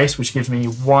this space, which gives me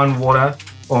 1 water,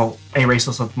 or a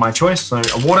resource of my choice. So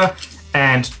a water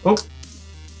and... Oh,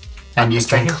 And you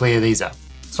can mistaken? clear these up.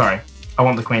 sorry. I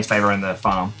want the Queen's favor in the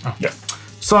farm. Yeah.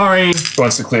 Sorry. He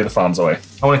wants to clear the farms away.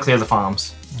 I want to clear the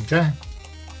farms. Okay.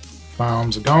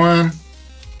 Farms are going.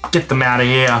 Get them out of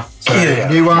here. So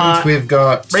new ones, we've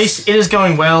got... Reese, it is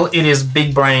going well. It is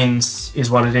big brains, is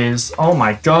what it is. Oh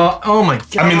my god. Oh my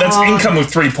god. I mean, that's income of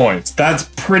 3 points. That's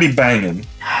pretty banging.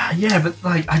 Yeah, but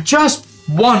like, I just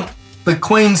want the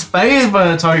Queen's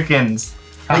favor tokens.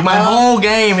 Like, my whole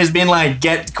game has been like,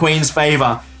 get Queen's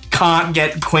favor. Can't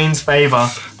get Queen's favor.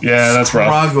 Yeah, that's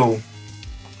rough. Struggle.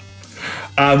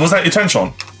 Was that your turn,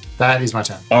 Sean? That is my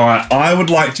turn. All right, I would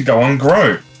like to go on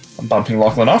grow. I'm bumping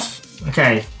Lachlan off.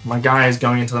 Okay, my guy is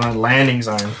going into the landing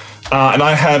zone. And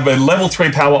I have a level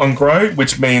 3 power on grow,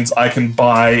 which means I can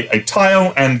buy a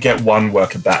tile and get 1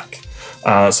 worker back.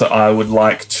 So I would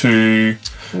like to...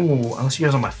 Ooh, unless you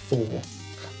guys on my 4.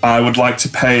 I would like to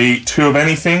pay 2 of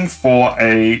anything for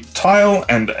a tile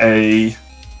and a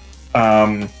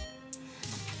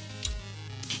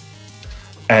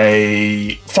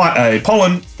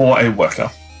pollen for a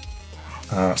worker.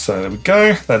 So there we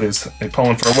go. That is a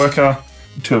pollen for a worker,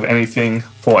 2 of anything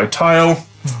for a tile.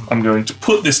 I'm going to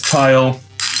put this tile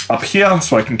up here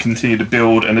so I can continue to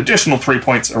build an additional 3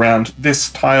 points around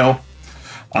this tile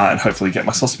and hopefully get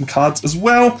myself some cards as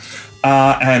well.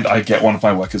 And I get 1 of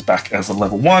my workers back as a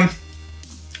level 1.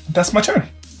 That's my turn.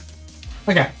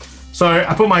 Okay, so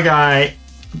I put my guy,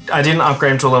 I didn't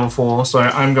upgrade him to a level 4, so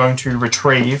I'm going to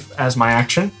retrieve as my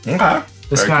action. Okay.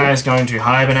 This guy is going to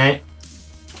hibernate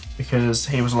because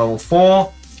he was level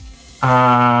 4.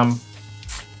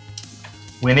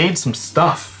 We need some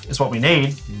stuff, is what we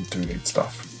need. You do need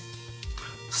stuff.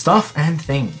 Stuff and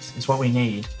things is what we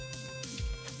need.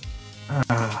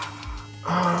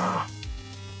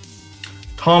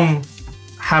 Tom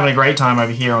having a great time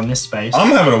over here on this space.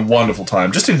 I'm having a wonderful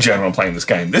time, just in general, playing this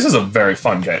game. This is a very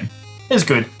fun game. It's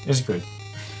good. It's good.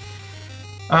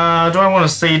 Do I want a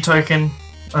seed token?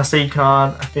 A seed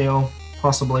card, I feel.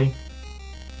 Possibly.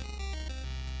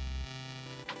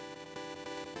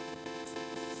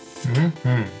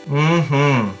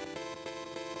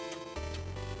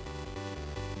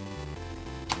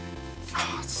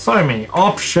 So many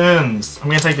options. I'm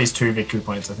going to take these 2 victory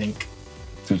points, I think.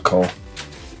 Good call.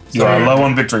 You are low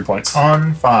on victory points.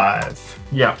 On 5.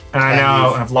 Yeah, and I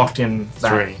now have locked in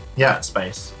that 3. Yeah,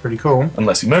 space. pretty cool.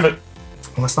 Unless you move it.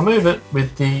 Unless I move it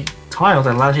with the tile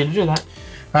that allows you to do that.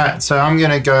 Alright, so I'm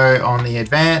going to go on the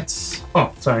advance.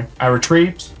 Oh, sorry. I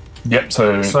retrieved. Yep,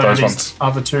 so So those these ones.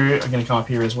 other 2 are going to come up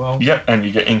here as well. Yep, and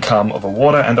you get income of a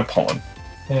water and a pollen.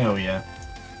 Hell yeah.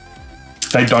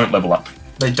 They don't level up.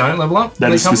 They don't level up? That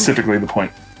They is come- specifically the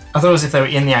point. I thought it was if they were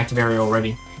in the active area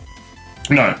already.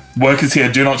 No, workers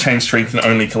here do not change strength and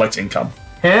only collect income.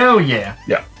 Hell yeah.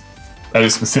 Yeah, that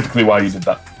is specifically why you did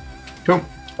that. Cool.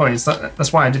 Oh, yes,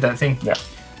 that's why I did that thing. Yeah,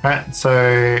 Alright,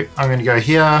 so I'm going to go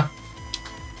here.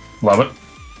 love it.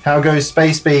 How goes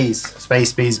Space Bees?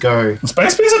 Space Bees go. The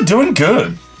Space Bees are doing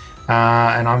good.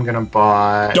 And I'm going to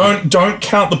buy... Don't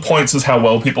count the points as how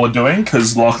well people are doing,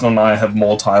 because Lachlan and I have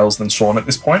more tiles than Sean at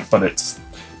this point, but it's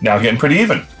now getting pretty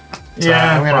even. So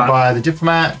Yeah, I'm going to right. buy the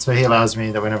Diplomat, so he allows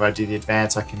me that whenever I do the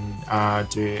advance, I can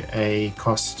do a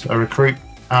recruit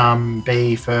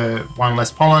bee for 1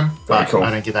 less pollen. Very But cool.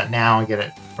 I don't get that now, I get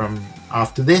it from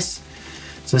after this.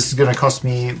 So this is going to cost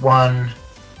me 1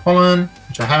 pollen,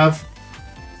 which I have.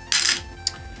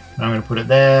 And I'm going to put it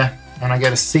there. And I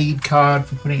get a seed card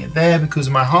for putting it there because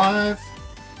of my hive.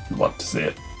 Love to see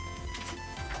it.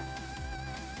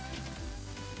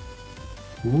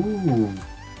 Ooh.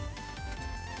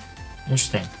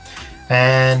 Interesting.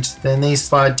 And then these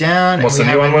slide down. What's and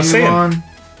the we new have one a we're new seeing? one.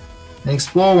 An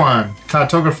explore one.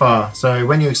 Cartographer. So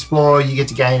when you explore, you get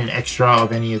to gain an extra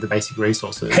of any of the basic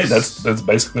resources. Hey, that's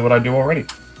basically what I do already.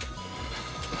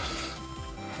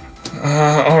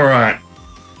 All right.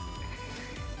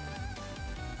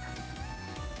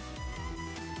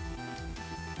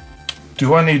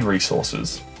 Do I need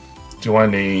resources? Do I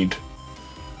need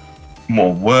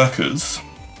more workers?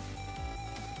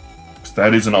 'Cause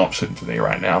that is an option for me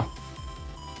right now.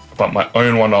 But my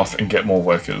own one off and get more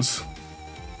workers.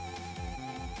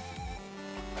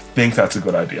 I think that's a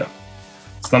good idea.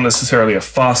 It's not necessarily a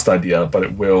fast idea, but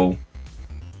it will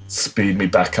speed me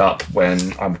back up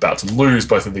when I'm about to lose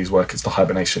both of these workers to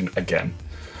hibernation again.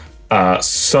 I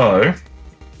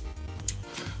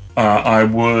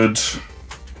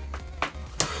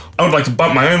would like to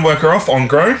bump my own worker off on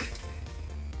grow.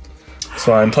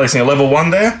 So I'm placing a level 1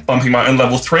 there, bumping my own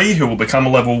level 3, who will become a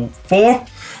level 4,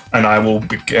 and I will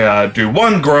do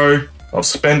 1 grow of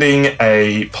spending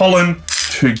a pollen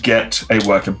to get a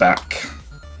worker back.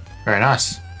 Very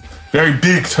nice. Very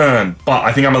big turn, but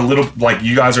I think I'm a little like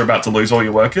you guys are about to lose all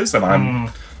your workers, and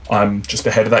I'm just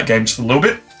ahead of that game just a little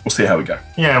bit. We'll see how we go.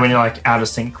 Yeah, when you're like out of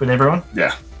sync with everyone.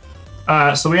 Yeah.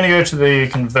 So we're going to go to the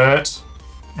convert,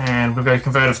 and we've got a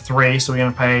convert of 3, so we're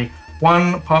going to pay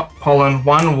 1 pollen,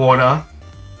 1 water,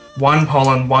 1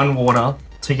 pollen, 1 water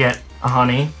to get a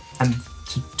honey, and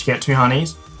to get 2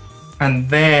 honeys. And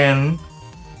then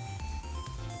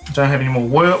I don't have any more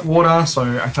water,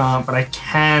 so I can't, but I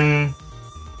can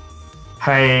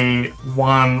pay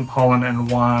 1 pollen and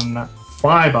 1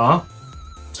 fiber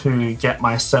to get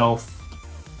myself...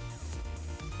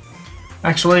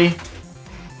 Actually,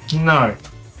 no.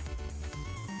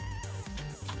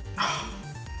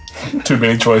 Too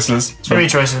many choices. Too many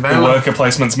choices, The man. worker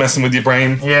placement's messing with your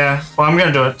brain. Yeah, well, I'm going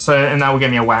to do it. So, and that will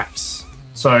give me a wax.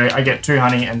 So I get 2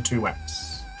 honey and 2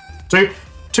 wax.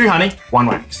 Two honey, 1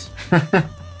 wax.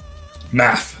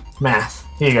 Math. Math.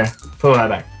 Here you go. Pull that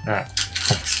back. Alright.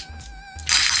 Thanks.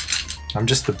 I'm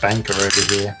just the banker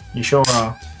over here. You sure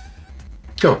are.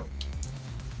 Cool.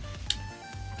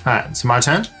 Alright, so my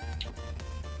turn?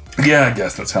 Yeah, I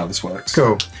guess that's how this works.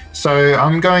 Cool. So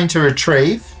I'm going to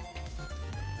retrieve.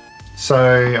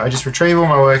 So I just retrieve all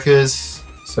my workers.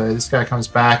 So this guy comes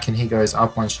back and he goes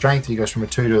up 1 strength. He goes from a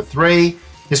 2 to a 3.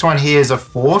 This one here is a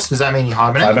force. Does that mean he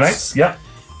hibernates? Hibernates, yep.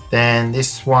 Then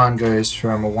this one goes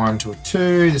from a 1 to a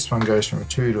 2. This one goes from a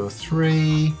 2 to a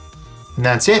 3. And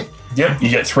that's it. Yep, you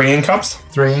get 3 incomes.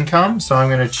 3 income. So I'm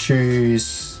going to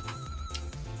choose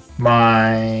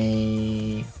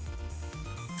my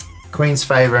Queen's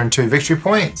Favor and 2 victory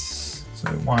points. So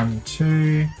 1,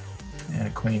 2, and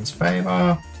a Queen's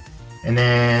Favor. And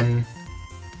then,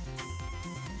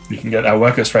 You can get our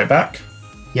worker straight back.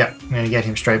 yep, I'm going to get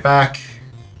him straight back.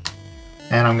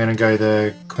 And I'm going to go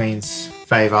the Queen's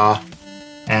Favor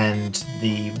and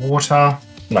the water.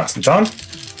 Nicely done.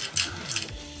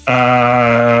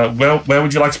 Well, where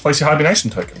would you like to place your hibernation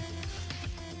token?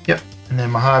 Yep. And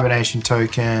then my hibernation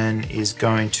token is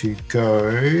going to go.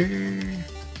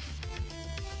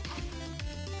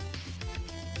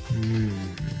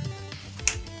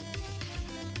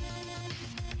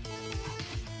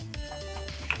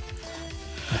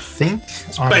 I think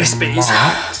Space I Beast.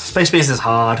 might- Space Beast is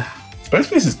hard. Space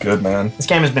Beast is good, man. This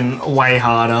game has been way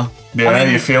harder. Yeah, I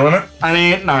mean- you feeling it? I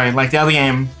mean, no, like the other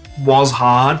game was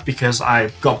hard because I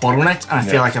got bottlenecked, and I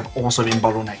Yeah. feel like I've also been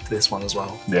bottlenecked this one as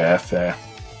well. Yeah, fair.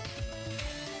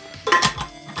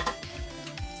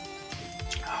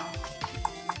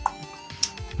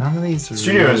 None of these are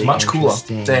Studio is really much cooler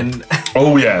interesting. than.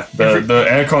 Oh yeah, the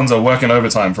aircons are working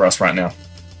overtime for us right now.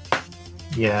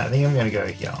 Yeah, I think I'm going to go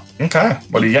here. Okay,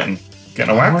 what are you getting?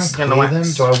 Getting a I want wax? to Getting a clear them.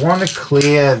 wax. Do I want to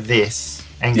clear this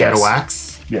and get a Yes.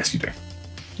 wax? Yes, you do.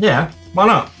 Yeah, why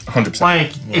not? 100%.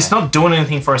 Like, it's not doing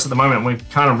anything for us at the moment. We're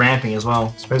kind of ramping as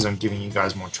well. I suppose I'm giving you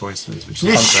guys more choices, which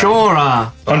You is sure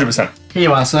are. 100%. Here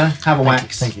you are, sir. Have a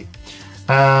wax. Thank you.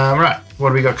 Right, what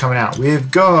do we got coming out? We've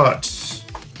got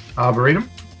Arboretum,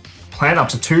 Plant up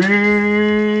to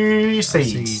 2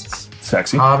 seeds.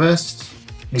 Sexy. Harvest,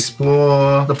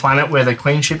 Explore. The planet where the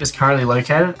Queen ship is currently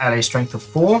located at a strength of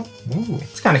 4. Ooh,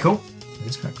 It's kind of cool. that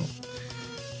is kind of cool.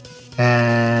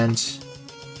 And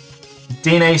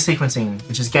DNA sequencing,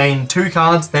 which is gain 2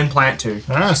 cards, then plant 2.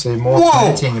 oh, so more Whoa!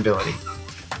 planting ability.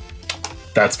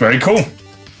 That's very cool.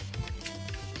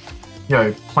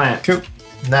 Yo, plant. Cool.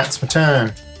 And that's my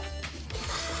turn.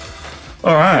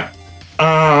 All right.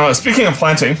 Speaking of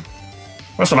planting,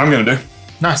 that's what I'm going to do.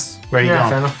 Nice. Where are you Yeah,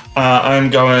 fair going? enough. I'm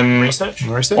going Research.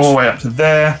 Research? all the way up to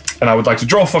there, and I would like to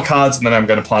draw 4 cards, and then I'm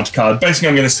going to plant a card. Basically,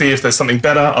 I'm going to see if there's something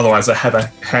better. Otherwise, I have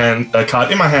a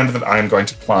card in my hand that I am going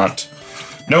to plant.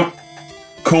 Nope.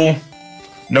 Cool.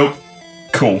 Nope.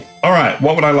 Cool. All right.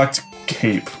 What would I like to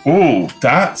keep? Ooh,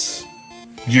 that's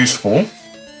useful.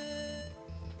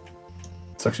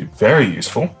 It's actually very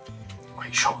useful.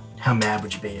 Wait, Sean, how mad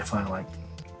would you be if I, like,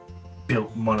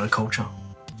 built monoculture?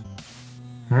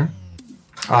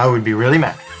 I would be really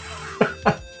mad.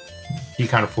 You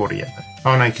can't afford it yet,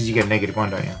 though. Oh, no, because you get -1,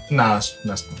 don't you? Nah, that's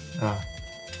not. Oh.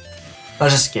 I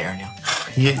was just scaring you.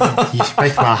 You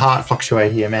make my heart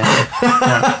fluctuate here, man.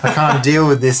 No, I can't deal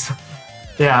with this.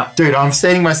 Yeah, Dude, I'm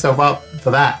setting myself up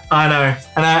for that. I know,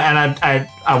 and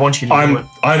I want you to do it.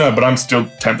 I know, but I'm still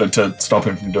tempted to stop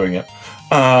him from doing it.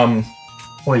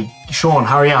 Wait, Sean,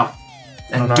 hurry up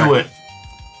and Oh, no. do it.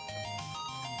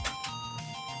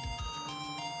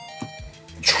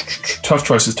 Tough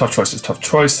choices, tough choices, tough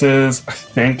choices. I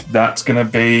think that's going to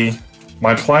be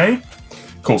my play.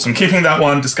 Cool, so I'm keeping that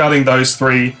one, discarding those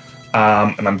 3,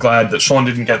 and I'm glad that Sean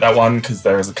didn't get that one because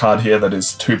there is a card here that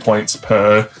is 2 points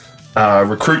per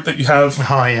recruit that you have.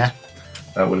 Oh, yeah.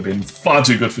 That would have been far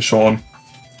too good for Sean.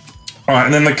 All right,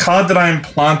 and then the card that I am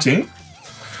planting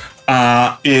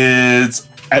is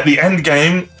at the end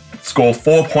game, score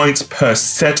 4 points per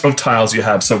set of tiles you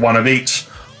have, so 1 of each.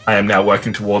 I am now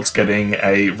working towards getting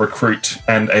a recruit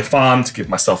and a farm to give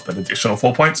myself an additional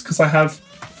 4 points because I have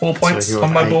 4 points you're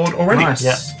on my 8. board already. Nice.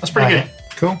 Yeah. That's pretty Okay,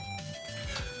 Cool.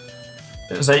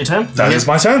 good. Is that your turn? That is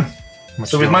my turn.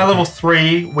 So with my level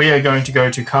 3, we are going to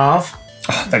go to carve.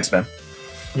 Oh, thanks, man.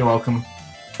 You're welcome.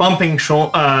 Bumping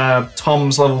short,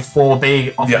 Tom's level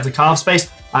 4B off Yeah. of the carve space.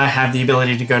 I have the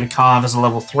ability to go to carve as a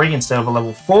level 3 instead of a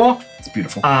level 4. It's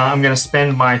beautiful. I'm going to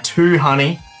spend my 2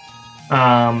 honey.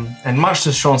 And much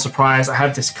to Sean's surprise, I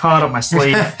have this card up my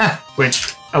sleeve,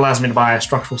 which allows me to buy a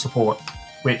structural support.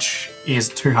 which is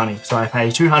 2 honey. So I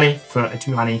pay 2 honey for a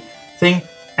 2 honey thing,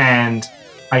 and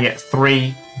I get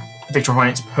 3 victory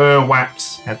points per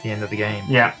wax at the end of the game.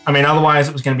 Yeah, I mean, otherwise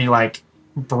it was going to be like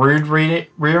brood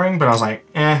rearing, but I was like,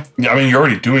 eh. Yeah, I mean, you're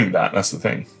already doing that. That's the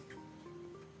thing.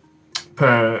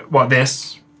 Per what,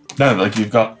 this? No, like you've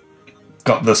got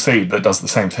the seed that does the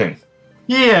same thing.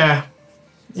 Yeah,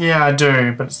 I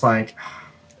do, but it's like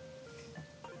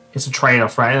it's a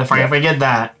trade-off, right? If I get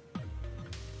that,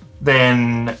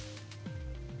 then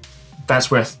that's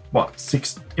worth what,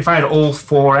 6? If I had all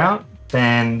 4 out,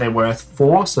 then they're worth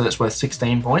 4, so that's worth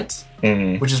 16 points,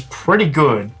 which is pretty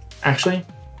good, actually.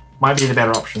 Might be the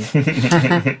better option.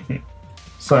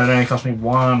 So it only cost me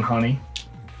 1 honey.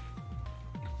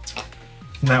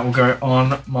 And that will go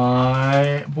on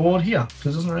my board here.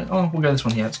 Because it doesn't really, oh, we'll go this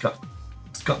one here. It's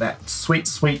got that sweet,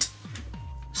 sweet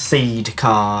seed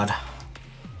card.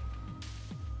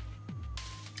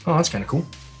 Oh, that's kind of cool.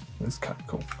 That's kind of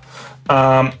cool.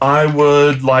 I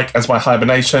would like, as my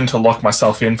hibernation, to lock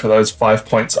myself in for those 5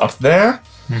 points up there.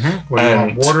 What do you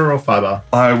want, water or fiber?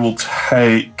 I will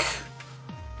take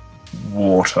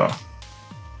water.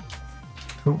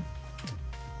 Cool.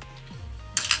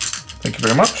 Thank you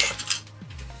very much.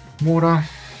 Water.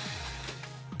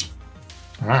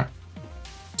 Alright.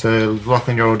 So,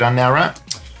 Lachlan, you're all done now, right?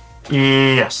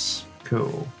 Yes.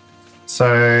 Cool.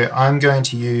 So, I'm going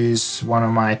to use one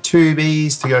of my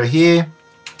 2Bs to go here.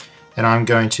 And I'm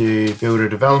going to build a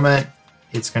development.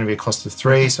 It's going to be a cost of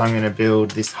 3, so I'm going to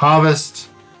build this harvest.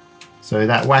 So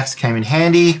that wax came in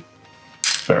handy.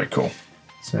 Very cool.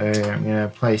 So I'm going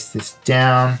to place this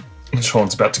down. And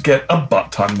Sean's about to get a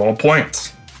butt ton more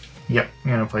points. Yep, I'm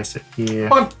going to place it here.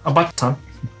 What? A butt ton.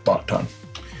 Butt ton.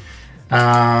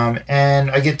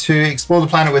 And I get to explore the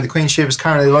planet where the Queen ship is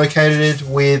currently located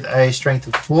with a strength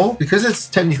of 4. Because it's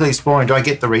technically exploring, do I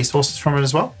get the resources from it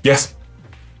as well? Yes.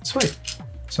 Sweet.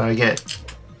 So I get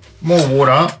more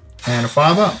water and a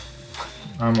fiber.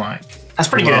 I'm like... That's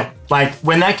pretty good. Like,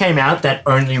 when that came out, that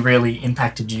only really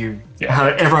impacted you. Yeah. How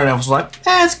everyone else was like,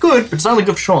 it's good, but it's only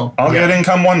good for Sean. I'll get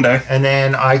income one day. And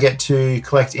then I get to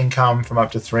collect income from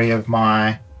up to 3 of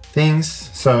my things.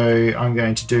 So I'm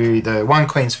going to do the 1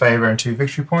 Queen's Favour and 2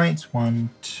 victory points. 1,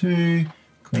 2,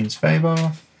 Queen's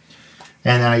Favour.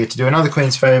 And then I get to do another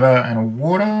Queen's Favour and a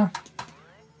water.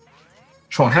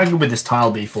 Sean, how good would this tile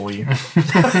be for you?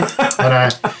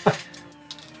 I don't.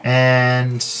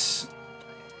 And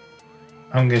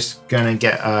I'm just going to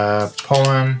get a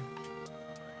pollen.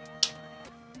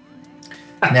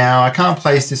 Now, I can't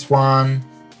place this one,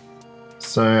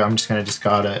 so I'm just going to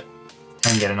discard it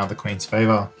and get another Queen's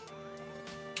Favour.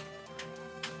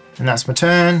 And that's my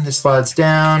turn. This slides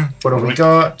down. What have we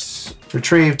got?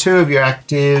 Retrieve 2 of your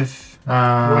active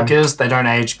workers. They don't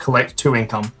age. Collect 2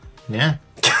 income. Yeah.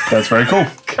 That's very cool.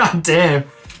 God damn.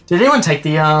 Did anyone take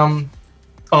the,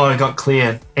 Oh, it got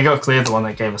cleared. It got cleared, the one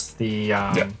that gave us the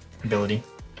ability.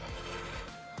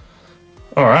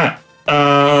 All right.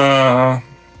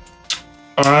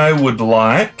 I would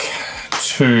like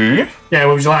to... Yeah,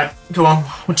 what would you like? Go on.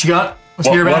 What you got? Let's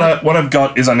hear about it. What I've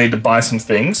got is I need to buy some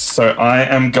things. So I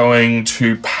am going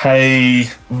to pay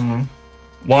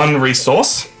 1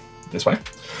 resource, this way,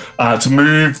 to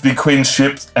move the Queen's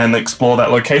ship and explore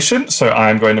that location. So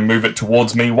I'm going to move it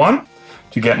towards me 1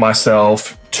 to get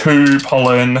myself 2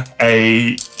 pollen,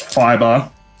 a fiber,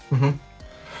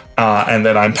 and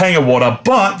then I'm paying a water,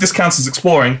 but this counts as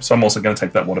exploring, so I'm also going to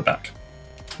take that water back.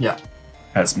 Yeah.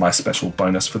 As my special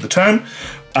bonus for the turn.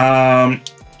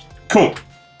 Cool.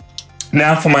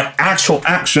 Now for my actual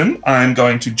action, I'm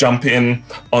going to jump in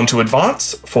onto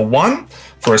advance for 1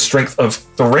 for a strength of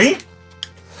 3.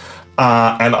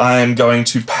 And I am going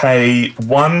to pay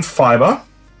 1 fiber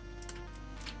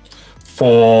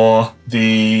for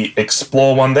the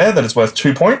explore one there that is worth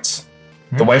 2 points.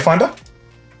 The Wayfinder.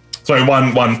 Sorry,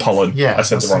 one pollen. Yeah, I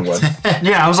said the wrong word.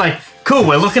 Yeah, I was like, cool,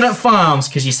 we're looking at farms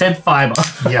because you said fiber.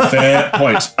 Yeah. Fair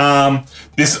point. I'm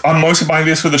mostly buying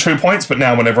this for the 2 points, but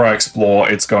now whenever I explore,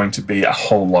 it's going to be a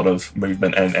whole lot of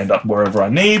movement and end up wherever I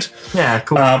need. Yeah,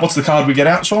 cool. What's the card we get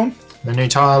out, Sean? The new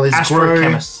tile is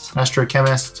Astrochemist.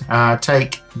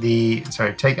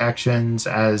 Astrochemist. Take actions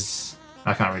as...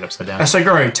 I can't read upside down. So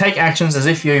grow. Take actions as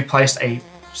if you placed a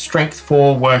strength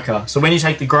 4 worker. So when you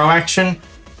take the grow action,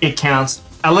 it counts.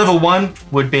 A level 1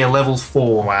 would be a level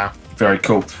 4. Wow. Very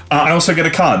cool. I also get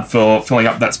a card for filling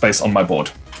up that space on my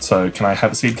board. So can I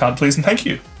have a seed card, please, and thank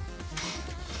you.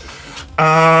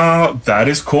 That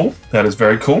is cool. That is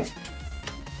very cool.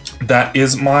 That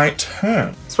is my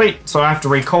turn. Sweet. So I have to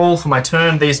recall for my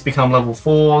turn. These become level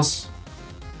 4s.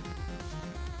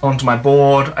 Onto my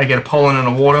board. I get a pollen and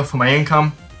a water for my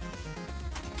income.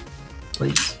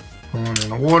 Please. Pulling in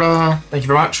the water. Thank you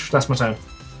very much. That's my turn.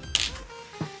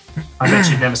 I bet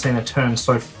you've never seen a turn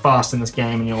so fast in this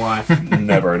game in your life.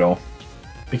 Never at all.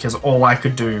 Because all I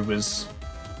could do was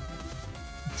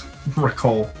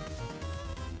recall.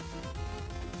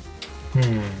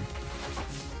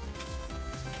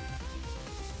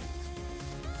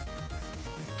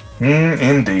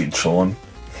 Indeed, Sean.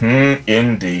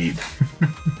 Indeed.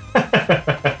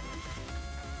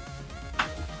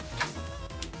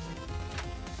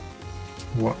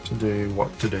 What to do,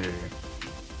 what to do.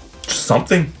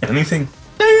 Something, anything,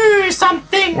 Do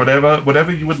something!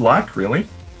 whatever you would like, really.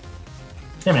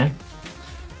 Yeah, man.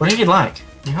 Whatever you'd like.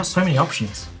 You've got so many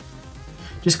options.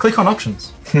 Just click on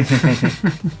options.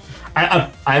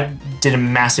 I did a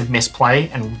massive misplay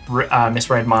and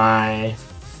misread my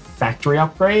factory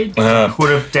upgrade. Could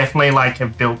have definitely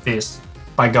have built this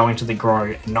by going to the grow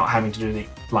and not having to do the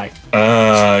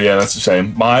yeah, that's a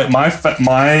shame. My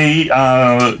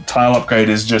tile upgrade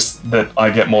is just that I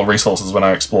get more resources when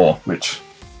I explore, which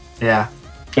yeah.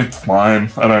 it's fine.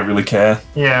 I don't really care.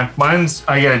 Yeah, mine's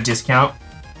I get a discount,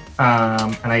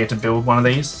 and I get to build one of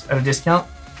these at a discount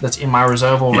that's in my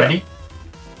reserve already. Yeah.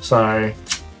 So It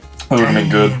would have been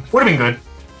good. Would have been good.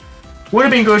 Would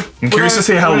have been good. I'm curious to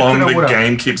see how long the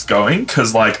game keeps going,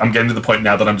 because I'm getting to the point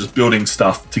now that I'm just building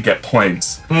stuff to get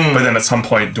points. But then at some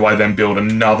point, do I then build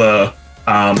another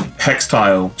hex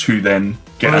tile to then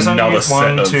get another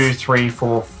set of 1, 2, 3,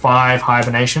 4, 5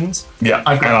 hibernations? Yeah,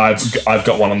 I've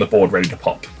got one on the board ready to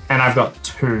pop. And I've got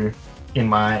 2 in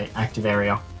my active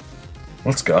area.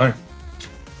 Let's go.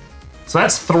 So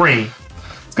that's 3.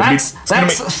 That's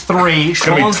 3.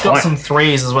 Sean's got some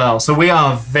 3s as well. So we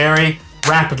are very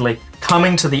rapidly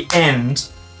coming to the end.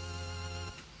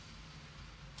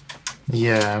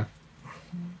 Yeah.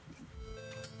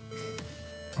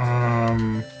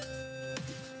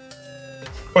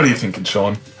 What are you thinking,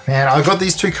 Sean? Man, I got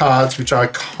these 2 cards, which I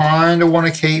kind of want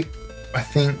to keep. I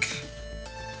think.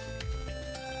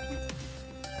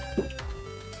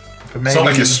 But maybe... It's not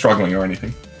like you're struggling or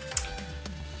anything.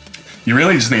 You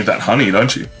really just need that honey,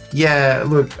 don't you? Yeah,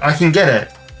 look, I can get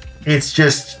it. It's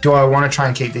just, do I want to try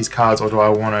and keep these cards, or do I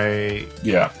want to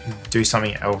do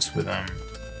something else with them?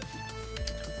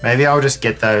 Maybe I'll just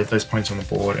get those points on the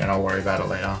board and I'll worry about it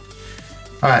later.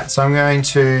 Alright, so I'm going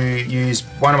to use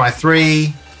one of my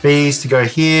 3 bees to go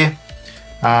here,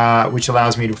 which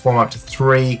allows me to perform up to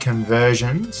 3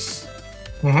 conversions.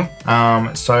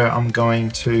 So I'm going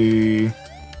to...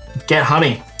 Get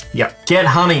honey. Yep. Get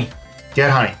honey. Get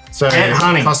honey. So get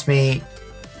honey. It costs me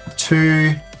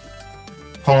 2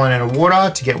 pollen and a water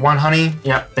to get 1 honey.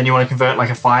 Yep. Then you want to convert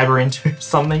a fiber into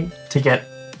something to get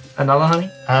another honey?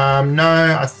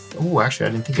 No. Actually,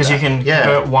 I didn't think of that. Because you can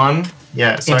convert 1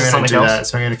 Yeah, so I'm going to do that.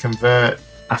 So I'm going to convert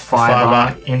a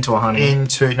fiber into a honey.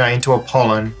 Into a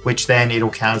pollen, which then it'll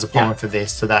count as a pollen for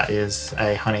this. So that is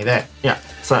a honey there. Yeah.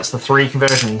 So that's the 3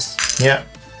 conversions. Yeah.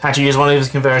 Had to use one of these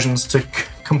conversions to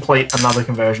complete another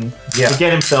conversion. Yeah. To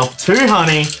get himself 2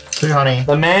 honey. 2 honey.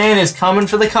 The man is coming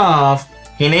for the carve.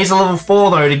 He needs a level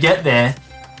 4 though to get there.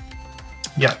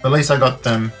 Yeah, at least I got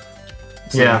them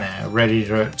sitting there, ready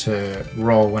to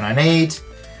roll when I need.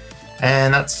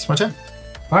 And that's my turn.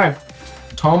 Alright.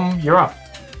 Tom, you're up.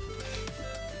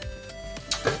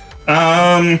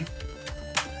 I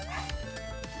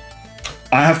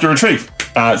have to retrieve.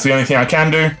 It's the only thing I can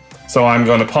do. So I'm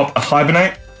going to pop a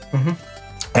hibernate.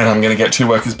 And I'm going to get 2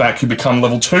 workers back who become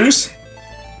level 2s.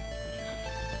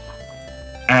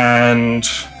 And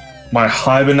my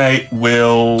hibernate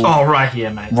will... Oh, right here,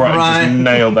 mate. Right. Just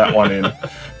nail that one in.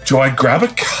 Do I grab a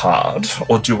card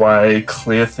or do I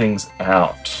clear things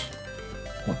out?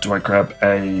 Or do I grab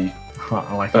a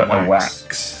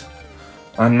wax?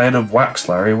 I'm made of wax,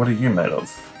 Larry. What are you made of?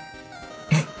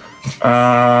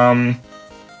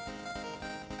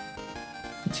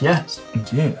 Yes.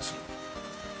 Yes.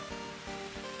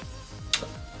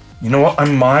 You know what? I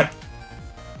might...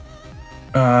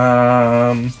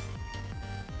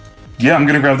 Yeah, I'm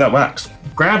going to grab that wax.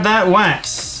 Grab that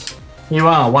wax. You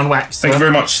are 1 wax, sir. Thank you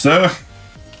very much, sir.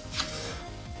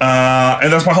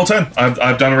 And that's my whole turn.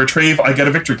 I've done a retrieve. I get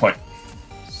a victory point.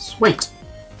 Sweet.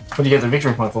 What do you get the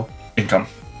victory point for? Income.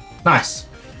 Nice.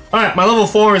 Alright, my level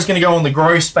 4 is going to go on the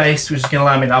grow space, which is going to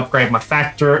allow me to upgrade my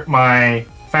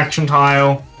faction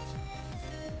tile.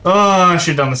 Oh, I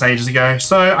should have done this ages ago.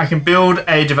 So I can build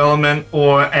a development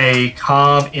or a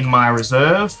carve in my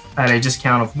reserve at a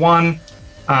discount of 1.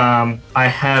 I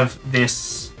have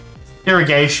this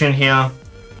irrigation here,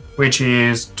 which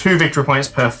is 2 victory points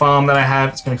per farm that I have.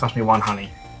 It's going to cost me 1 honey.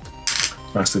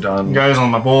 Nicely done. Goes on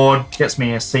my board, gets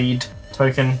me a seed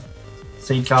token,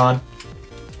 seed card.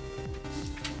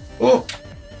 Oh.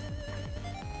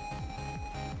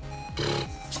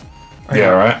 Yeah,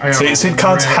 right. I got Seed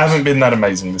cards red. haven't been that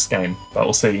amazing this game, but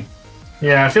we'll see.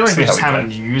 Yeah, I feel like See we how just we go.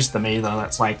 haven't used them either.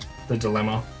 That's like the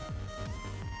dilemma.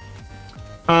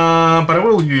 But I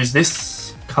will use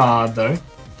this card though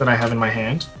that I have in my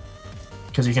hand,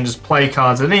 because you can just play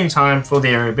cards at any time for the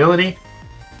area ability.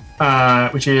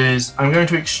 Which is, I'm going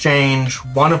to exchange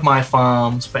one of my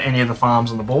farms for any of the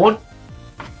farms on the board.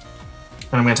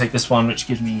 And I'm going to take this one, which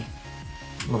gives me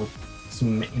a little,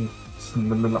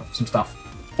 some stuff.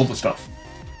 All the stuff.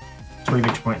 3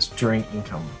 victory points during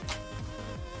income.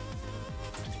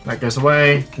 That goes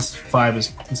away. This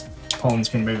pollen's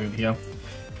can move over here.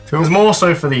 Cool. It's more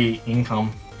so for the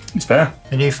income. It's fair.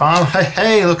 A new farm.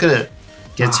 Hey, look at it.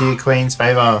 Gets you Queen's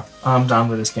favor. I'm done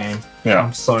with this game. Yeah.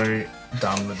 I'm so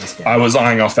done with this game. I was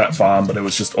eyeing off that farm, but it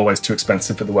was just always too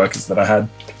expensive for the workers that I had.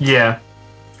 Yeah.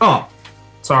 Oh,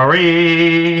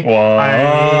 sorry. What?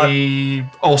 I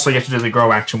also get to do the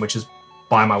grow action, which is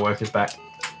buy my workers back.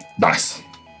 Nice.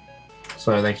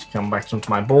 So they can come back onto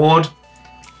my board.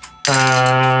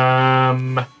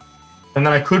 And then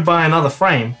I could buy another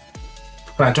frame,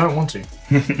 but I don't want to.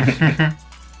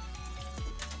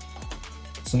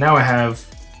 So now I have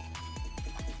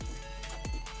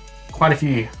quite a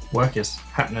few workers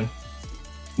happening.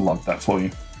 Love that for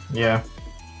you. Yeah.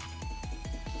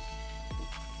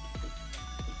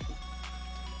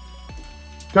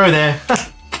 Go there.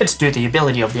 Get to do the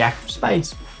ability of the active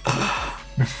space.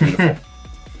 Beautiful.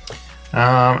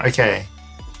 Okay.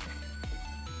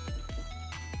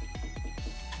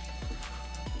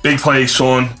 Big play,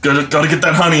 Sean. Gotta get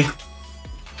that honey.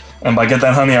 And by get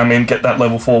that honey, I mean get that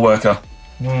level 4 worker.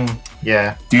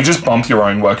 Yeah. Do you just bump your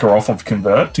own worker off of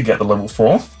convert to get the level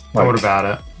 4? Thought about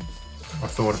it. I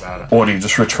thought about it. Or do you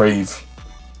just retrieve?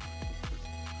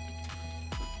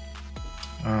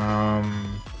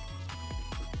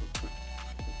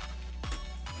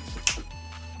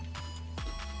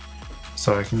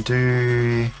 So I can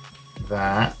do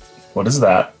that. What is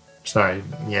that? Sorry,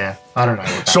 yeah. I don't know.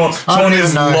 What that Sean, is. I Sean don't even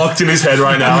is know. locked in his head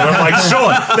right now. And I'm like,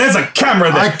 Sean, there's a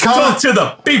camera there. I can't- Talk to the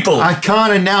people. I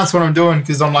can't announce what I'm doing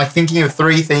because I'm like thinking of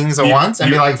 3 things at once and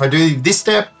be like, if I do this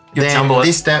step, then jumble it.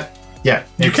 this step. Yeah.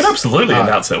 You can absolutely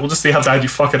announce it. We'll just see how bad you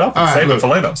fuck it up and All right, save it look. for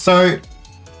later. So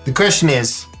the question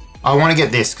is, I want to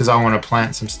get this because I want to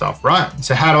plant some stuff, right?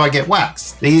 So how do I get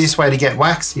wax? The easiest way to get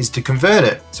wax is to convert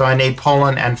it. So I need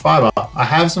pollen and fiber. I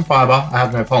have some fiber. I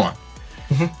have no pollen,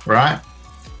 right?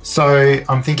 So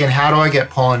I'm thinking, how do I get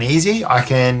pollen easy? I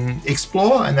can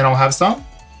explore and then I'll have some,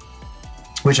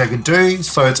 which I could do.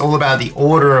 So it's all about the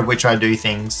order of which I do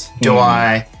things.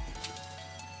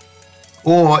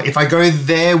 Or if I go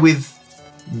there with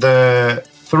the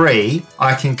 3,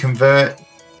 I can convert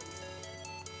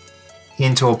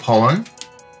into a pollen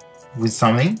with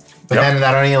something. But Yep. then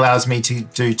that only allows me to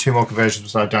do 2 more conversions,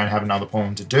 so I don't have another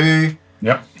pollen to do.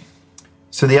 Yep.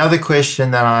 So the other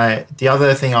question the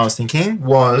other thing I was thinking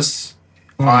was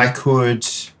I could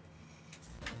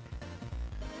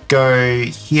go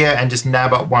here and just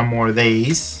nab up 1 more of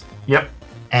these Yep.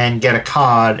 and get a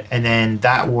card, and then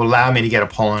that will allow me to get a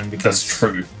pollen because That's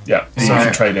true. Yeah. So So- you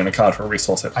can trade in a card for a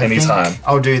resource at I any think time.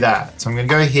 I'll do that. So I'm going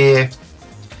to go here.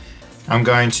 I'm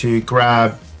going to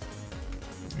grab.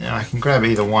 I can grab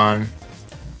either one.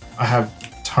 I have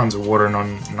tons of water and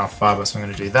not enough fiber, so I'm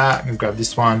going to do that. I'm going to grab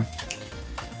this one.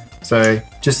 So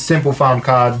just simple farm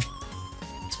card.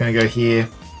 It's going to go here.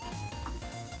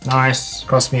 Nice.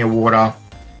 Cost me a water.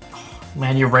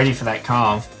 Man, you're ready for that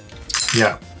carve.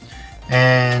 Yeah.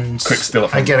 And Quick, steal it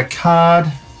from I get a card.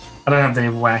 I don't have the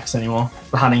wax anymore.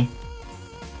 The honey.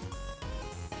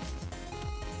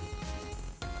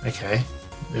 Okay.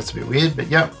 That's a bit weird, but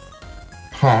yep.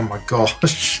 Oh my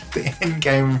gosh. The end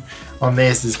game on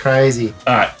this is crazy.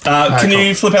 Alright. Can cool.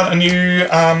 you flip out a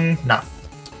No.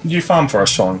 new farm for us,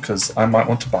 Sean? Because I might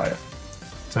want to buy it.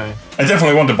 So, I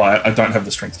definitely want to buy it. I don't have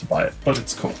the strength to buy it, but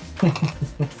it's cool.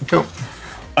 cool.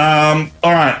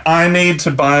 Alright, I need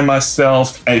to buy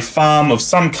myself a farm of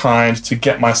some kind to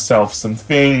get myself some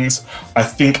things. I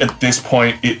think at this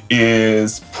point it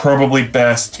is probably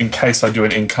best, in case I do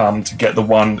an income, to get the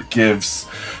one that gives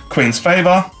Queen's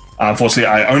Favor. Unfortunately,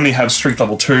 I only have Strength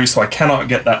level 2, so I cannot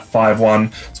get that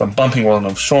 5-1. So I'm bumping one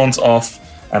of Sean's off,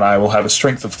 and I will have a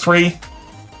Strength of 3.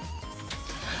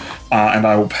 And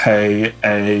I will pay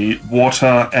a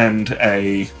water and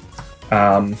a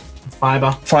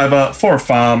Fiber. fiber for a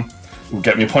farm. It will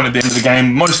get me a point at the end of the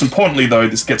game. Most importantly, though,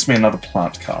 this gets me another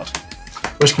plant card.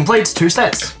 Which completes 2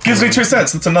 sets. Gives me 2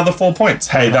 sets. That's another 4 points.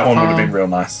 Hey, that one would have been real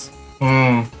nice.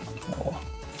 Mm.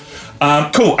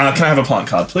 Cool. Can I have a plant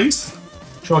card, please?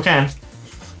 Sure can.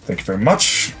 Thank you very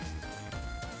much.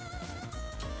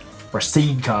 Or a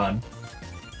seed card.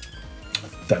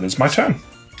 That is my turn.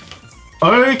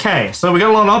 Okay, so we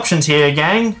got a lot of options here,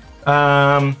 gang.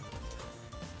 The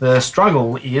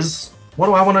struggle is, what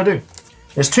do I want to do?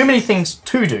 There's too many things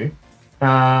to do,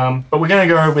 but we're going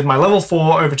to go with my level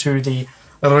 4 over to the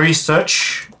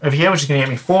research over here, which is going to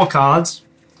get me 4 cards.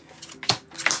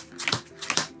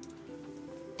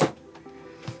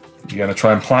 You going to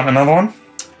try and plant another one?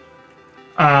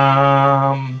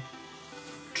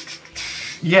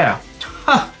 Yeah.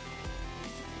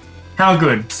 How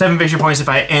good? 7 victory points if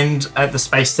I end at the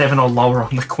space 7 or lower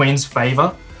on the Queen's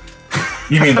favor.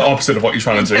 You mean the opposite of what you're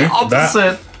trying to do?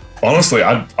 Opposite. Honestly,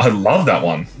 I love that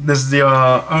one. This is the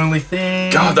only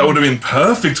thing. God, that would have been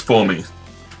perfect for me.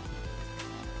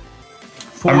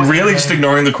 I'm really just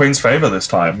ignoring the Queen's favor this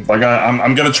time. Like,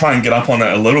 I'm going to try and get up on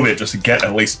it a little bit just to get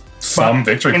at least some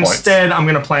victory points. Instead, I'm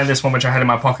going to plan this one, which I had in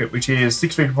my pocket, which is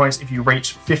 6 victory points if you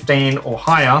reach 15 or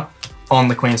higher on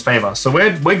the Queen's favor. So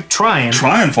we're trying.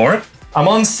 Trying for it. I'm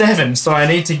on 7, so I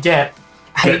need to get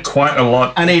 8. Quite a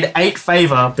lot. I need 8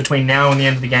 favor between now and the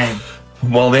end of the game.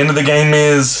 Well, the end of the game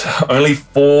is only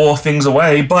 4 things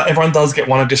away, but everyone does get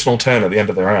 1 additional turn at the end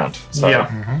of the round. So.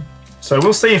 Yeah. So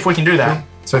we'll see if we can do that.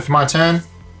 So for my turn,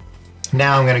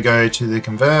 now I'm going to go to the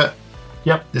convert.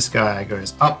 Yep. This guy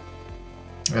goes up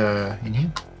in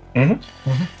here.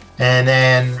 Mm-hmm. And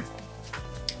then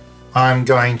I'm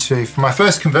going to, for my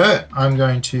first convert, I'm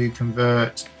going to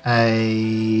convert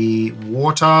a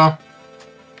water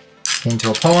into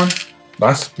a pawn.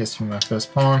 Nice. Gets me my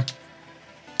first pawn.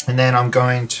 And then I'm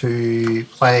going to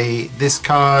play this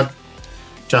card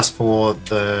just for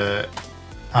the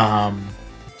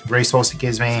resource it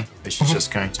gives me, which is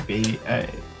just going to be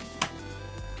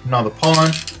another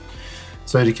pawn.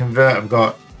 So to convert, I've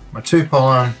got my 2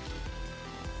 pawn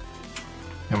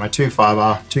and my 2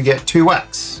 fiber to get 2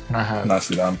 wax. Can I have?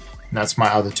 Nicely done. And that's my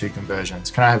other 2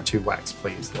 conversions. Can I have 2 wax,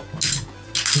 please?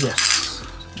 Yes.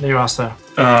 There you are, sir.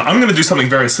 I'm going to do something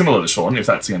very similar to Sean, if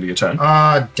that's the end of your turn.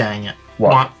 Ah, dang it.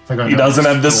 What? He doesn't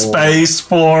have the space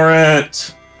for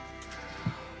it.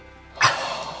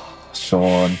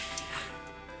 Sean,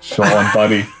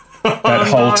 buddy. That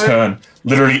whole turn.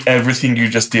 Literally everything you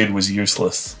just did was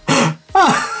useless. I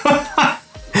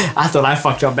thought I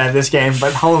fucked up bad this game,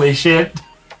 but holy shit.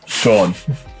 Sean,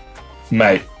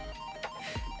 mate.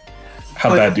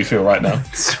 How bad do you feel right now?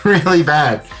 It's really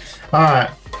bad. Alright.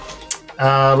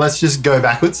 Let's just go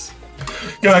backwards.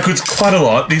 Yeah, backwards quite a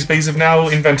lot. These bees have now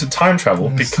invented time travel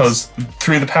because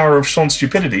through the power of Sean's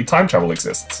stupidity, time travel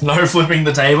exists. No flipping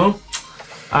the table.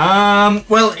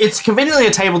 Well, it's conveniently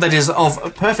a table that is of a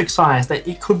perfect size that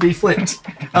it could be flipped.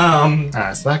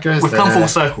 Alright, so that goes We've come full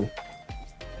circle.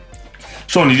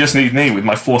 Sean, you just need me with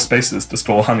my 4 spaces to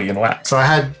store honey and wax. So I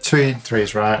had 2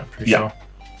 3s, right? Pretty sure.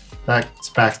 That's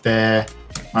back there.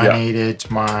 I needed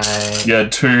my... Yeah,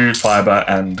 2 fiber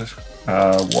and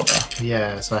water.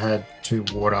 Yeah, so I had 2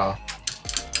 water.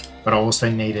 But I also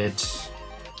needed...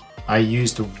 I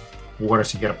used the water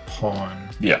to get a pollen.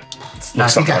 Yeah. No, I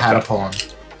think I had a pollen.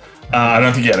 I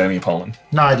don't think you had any pollen.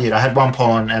 No, I did. I had 1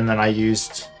 pollen and then I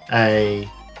used a...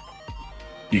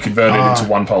 You converted it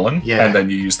into 1 pollen, yeah. and then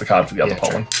you used the card for the other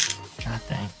pollen. God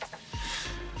dang.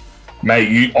 Mate,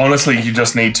 you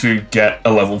just need to get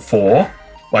a level 4.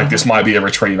 Like, this might be a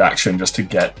retrieve action just to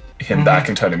get him back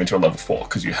and turn him into a level 4,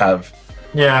 because you have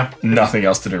nothing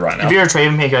else to do right now. If you retrieve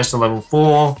him, he goes to level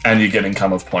 4. And you get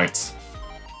income of points.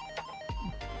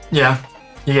 Yeah.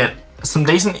 You get some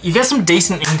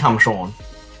decent income, Sean.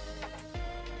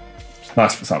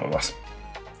 Nice for some of us.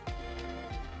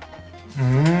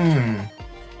 Mmm.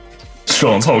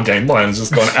 Sean's whole game plan has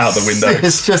just gone out the window.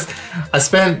 It's just, I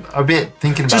spent a bit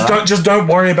thinking about it. Just don't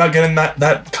worry about getting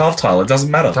that carve tile. It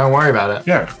doesn't matter. Don't worry about it.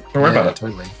 Yeah, don't worry about it.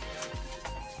 Totally.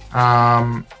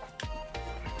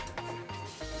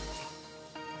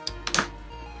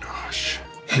 Gosh,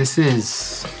 this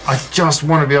is. I just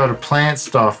want to be able to plant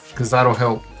stuff because that'll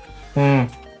help.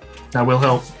 That will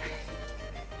help.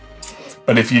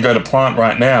 But if you go to plant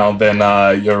right now, then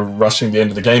you're rushing the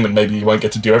end of the game, and maybe you won't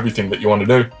get to do everything that you want to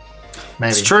do. Maybe.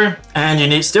 It's true, and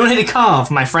you still need to carve,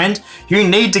 my friend. You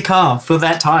need to carve for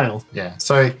that tile. Yeah.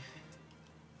 So.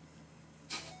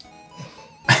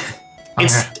 I'm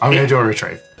going to do a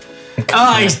retrieve.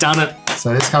 Oh, he's done it.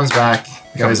 So this comes back,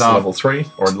 goes to up. level 3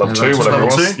 or level 2, to whatever it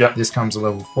level was. 2. Yep. This comes to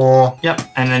level 4. Yep,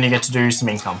 and then you get to do some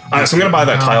income. Alright, so I'm going to buy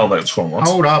that tile that Sean wants.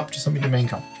 Hold up, just let me do my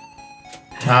income.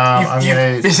 I'm you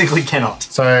going to. physically cannot.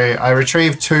 So I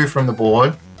retrieved 2 from the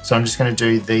board. So I'm just going to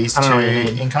do these 2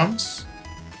 incomes.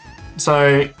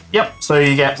 So, yep. So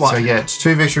you get what? So you get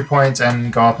 2 victory points and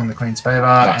go up in the Queen's favor,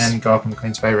 and go up in the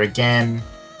Queen's favor again.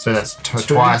 So that's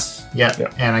twice.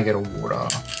 Yep. And I get a water.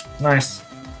 Nice.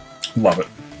 Love it.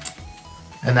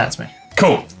 And that's me.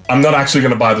 Cool. I'm not actually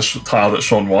going to buy the tile that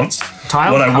Sean wants.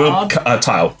 Tile? What I will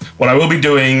tile. What I will be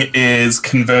doing is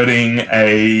converting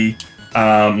a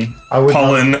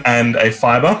pollen and a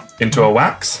fiber into a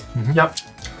wax. Yep.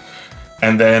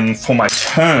 And then for my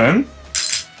turn,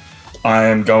 I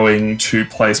am going to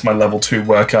place my level 2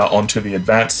 worker onto the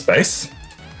advanced space.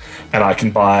 And I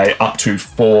can buy up to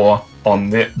 4 on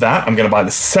that. I'm going to buy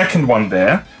the second one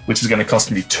there, which is going to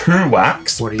cost me 2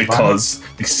 wax because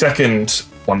the second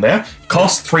one there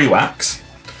costs 3 wax.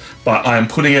 But I'm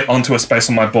putting it onto a space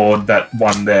on my board that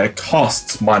one there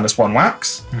costs -1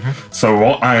 wax. So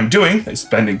what I am doing is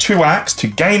spending 2 wax to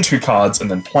gain 2 cards and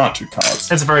then plant 2 cards.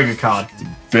 That's a very good card.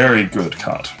 Very good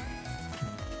card.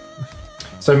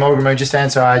 So Morgan, just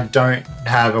answer, I don't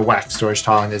have a wax storage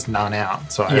tile and there's none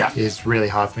out. So it's really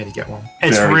hard for me to get one.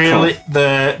 It's Very really,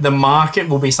 the market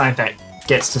will be something that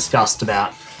gets discussed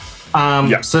about.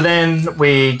 So then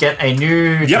we get a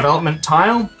new development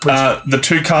tile. The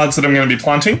 2 cards that I'm going to be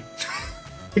planting.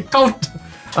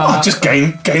 Just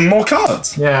gain more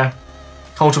cards. Yeah.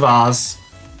 Cultivars,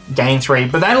 gain 3.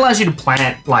 But that allows you to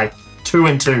plant like 2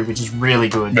 and 2, which is really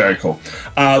good. Very cool.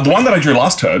 The one that I drew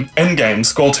last turn, endgame,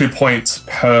 score 2 points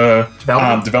per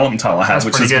development tile I have,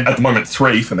 which is at the moment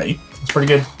 3 for me. It's pretty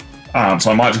good.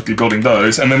 So I might just be building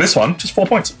those. And then this one, just 4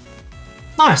 points.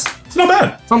 Nice. It's not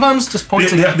bad. Sometimes just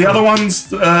points. The other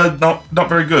one's not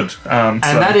very good. And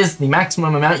that is the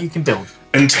maximum amount you can build.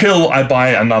 Until I buy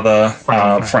another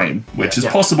frame, which is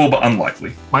possible but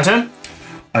unlikely. My turn?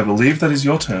 I believe that is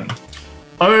your turn.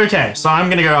 Okay, so I'm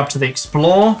going to go up to the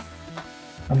Explore.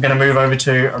 I'm going to move over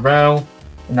to a rail,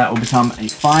 and that will become a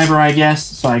fiber, I guess.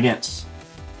 So I get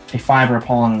a fiber, a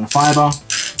pollen, and a fiber.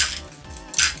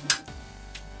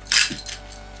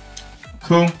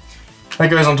 Cool. That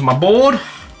goes onto my board.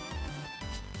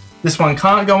 This one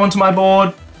can't go onto my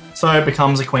board, so it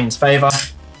becomes a Queen's Favor.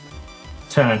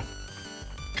 Turn.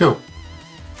 Cool.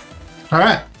 All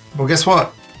right. Well, guess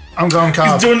what? I'm going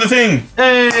cards. He's doing the thing.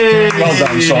 Hey! Well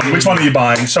done, Sean. Which one are you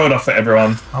buying? Show it off for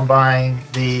everyone. I'm buying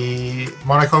the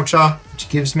monoculture, which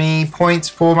gives me points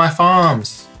for my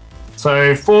farms.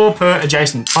 So 4 per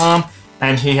adjacent farm,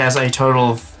 and he has a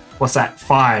total of, what's that,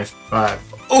 5.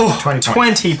 Oh,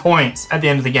 20 points at the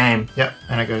end of the game. Yep,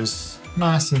 and it goes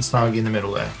nice and snug in the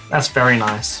middle there. That's very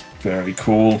nice. Very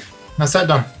cool. That's that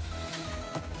done.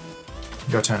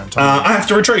 Your turn. I have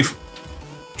to retrieve.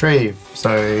 Retrieve.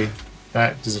 So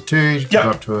that is a 2. Go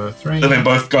up to a 3. And then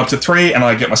both go up to 3, and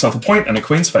I get myself a point and a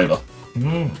Queen's Favor.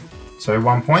 So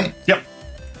 1 point. Yep.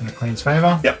 And a Queen's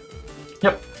Favor. Yep.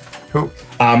 Cool.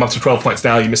 I'm up to 12 points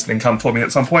now. You missed an income for me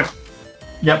at some point.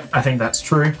 Yep, I think that's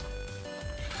true.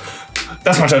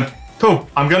 That's my turn. Cool.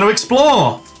 I'm going to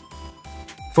explore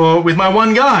with my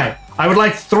one guy. I would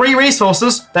like 3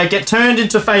 resources that get turned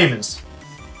into favors.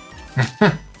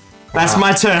 That's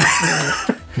my turn.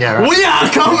 Yeah, right. We are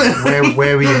coming.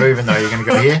 Where were you moving though? You're going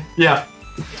to go here? Yeah.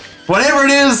 Whatever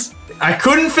it is, I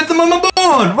couldn't fit them on my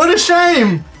board. What a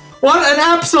shame. What an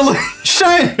absolute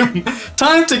shame.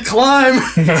 Time to climb.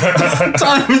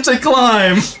 Time to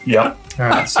climb. Yep. All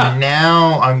right, so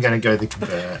now I'm going to go the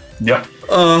convert. Yep.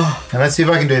 And let's see if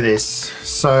I can do this.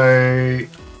 So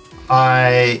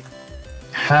I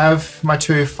have my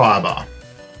 2 fiber.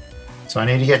 So I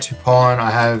need to get 2 pollen. I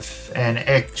have an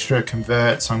extra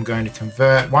convert, so I'm going to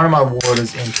convert one of my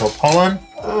waters into a pollen.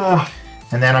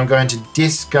 And then I'm going to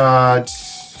discard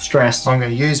stress. So I'm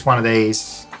going to use one of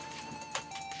these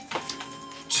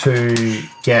to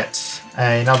get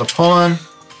another pollen.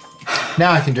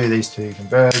 Now I can do these 2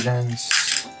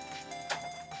 conversions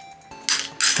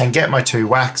and get my 2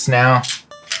 wax now,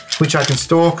 which I can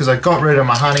store because I got rid of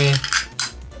my honey.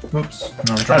 Whoops, and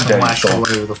I'm dropping wax all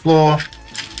over the floor.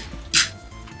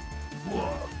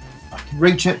 I can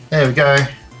reach it. There we go.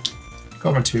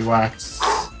 Got my 2 wax.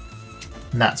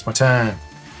 And that's my turn.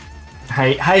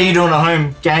 Hey, how you doing at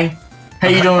home, gang? How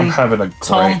you doing? I'm having a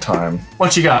great time.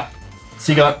 What you got?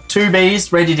 So you got 2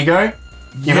 bees ready to go.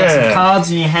 You've got some cards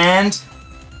in your hand.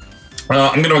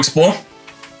 I'm going to explore.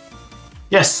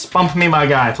 Yes, bump me my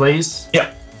guy, please.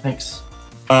 Yep. Thanks.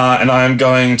 And I'm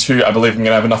going to, I believe I'm going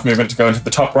to have enough movement to go into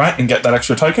the top right and get that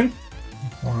extra token.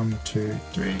 1, 2,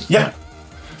 3. Yeah.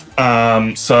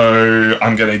 So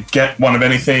I'm going to get one of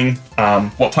anything.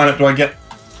 What planet do I get?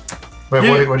 What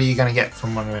are you going to get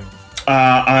from one of them?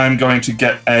 I'm going to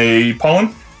get a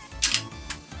pollen.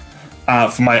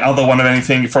 For my other one of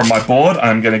anything from my board,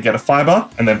 I'm going to get a fiber.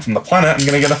 And then from the planet, I'm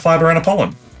going to get a fiber and a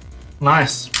pollen.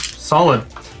 Nice. Solid.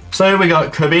 So we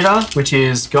got Kobita, which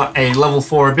is got a level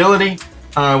 4 ability,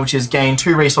 which is gain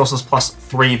 2 resources plus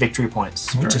 3 victory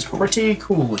points, which is pretty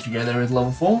cool if you go there with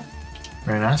level 4.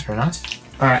 Very nice, very nice.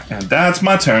 All right. And that's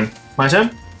my turn. My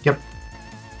turn? Yep.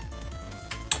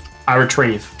 I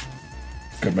retrieve.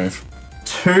 Good move.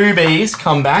 2 bees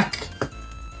come back.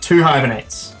 2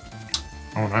 hibernates.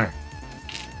 Oh no.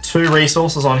 2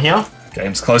 resources on here.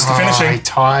 Game's close to I finishing.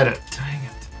 tied it. Dang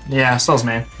it. Yeah, soz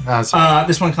man. That's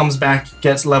This one comes back,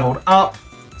 gets leveled up.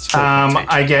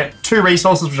 I get 2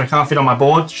 resources, which I can't fit on my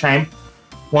board. Shame.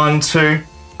 1, 2.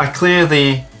 I clear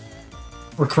the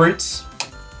recruits.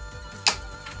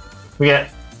 We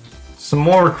get some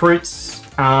more recruits.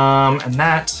 And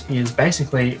that is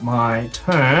basically my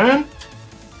turn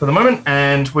for the moment.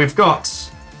 And we've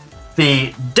got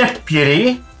the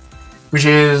Deputy, which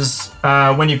is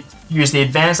when you use the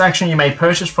advanced action, you may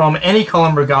purchase from any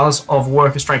column regardless of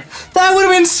worker strength. That would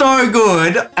have been so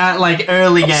good at like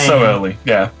early game. So early,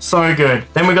 yeah. So good.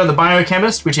 Then we've got the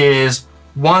Biochemist, which is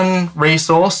 1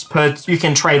 resource per. You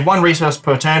can trade 1 resource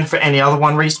per turn for any other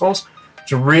 1 resource,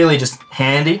 which is really just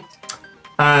handy.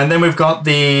 And then we've got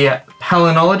the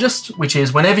Palynologist, which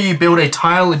is whenever you build a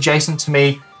tile adjacent to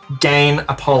me, gain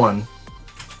a pollen.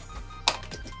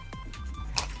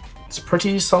 It's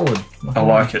pretty solid. I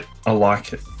like it. I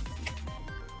like it.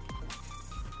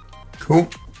 cool.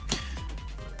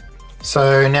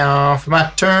 So now for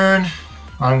my turn,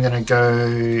 I'm going to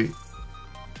go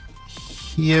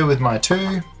here with my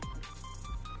 2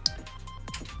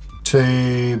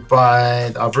 to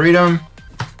buy the Arboretum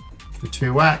for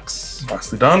 2 wax.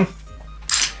 Nicely done.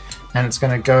 And it's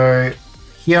going to go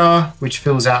here, which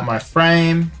fills out my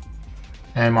frame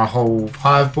and my whole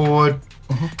hive board.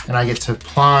 And I get to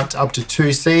plant up to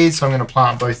 2 seeds, so I'm going to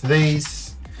plant both of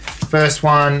these. First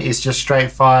one is just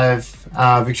straight 5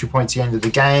 victory points at the end of the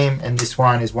game, and this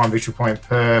one is 1 victory point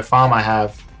per farm I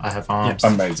have. I have farms.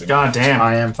 Yep. Amazing. God damn.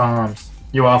 I am farms.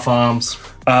 You are farms.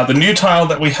 The new tile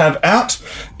that we have out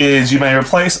is you may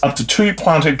replace up to 2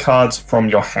 planted cards from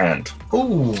your hand.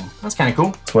 Ooh, that's kind of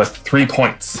cool. It's worth 3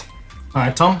 points. All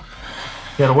right, Tom.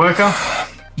 You got a worker?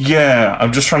 Yeah,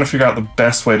 I'm just trying to figure out the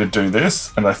best way to do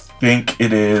this, and I think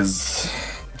it is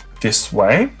this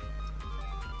way.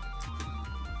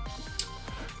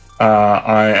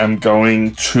 I am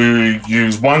going to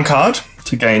use 1 card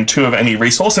to gain 2 of any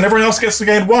resource, and everyone else gets to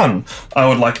gain 1. I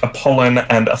would like a pollen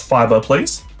and a fiber,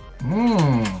 please.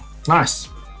 Nice.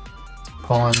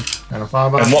 Pollen and a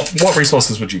fiber. And what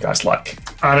resources would you guys like?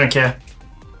 I don't care.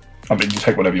 I mean, you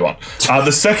take whatever you want.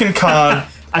 The second card...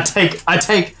 I take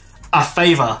a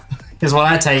favor, is what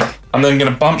I take. I'm then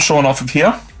going to bump Sean off of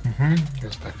here.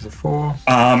 Goes back as a 4.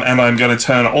 And I'm going to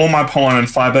turn all my pollen and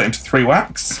fiber into 3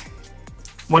 wax.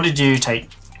 What did you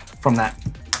take from that?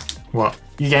 What?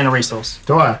 You gain a resource.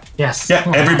 Do I? Yes.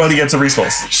 Yeah, everybody gets a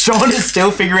resource. Sean is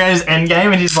still figuring out his end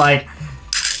game, and he's like,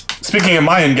 Speaking of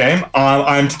my end game,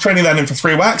 I'm trading that in for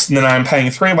 3 wax, and then I'm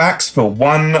paying 3 wax for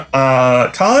 1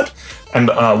 card and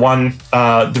 1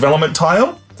 development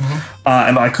tile.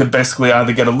 And I could basically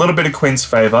either get a little bit of Queen's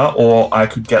Favor, or I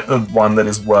could get the one that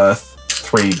is worth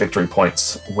 3 victory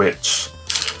points, which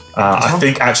I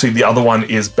think actually the other one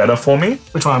is better for me.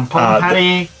 which one? Pollen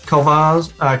Patty,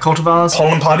 Cultivars?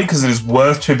 Pollen Party, because it is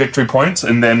worth 2 victory points,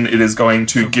 and then it is going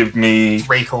to give me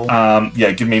Recall.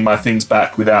 give me my things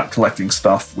back without collecting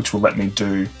stuff, which will let me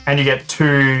do And you get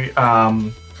 2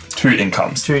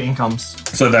 incomes. 2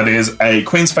 incomes. So that is a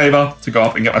Queen's Favor to go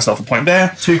up and get myself a point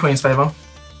there. 2 Queen's Favor.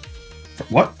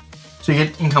 What? So you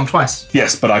get income twice.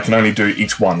 Yes, but I can only do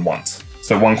each one once.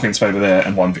 So 1 Queen's Favor there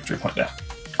and 1 victory point there.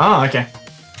 Ah, okay.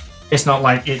 It's not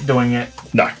like it doing it.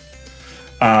 No.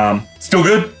 Still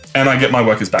good, and I get my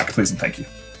workers back, please and thank you.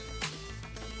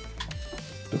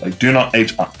 But they do not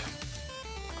age up.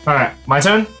 Alright, my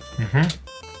turn?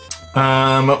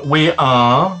 We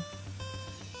are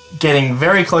getting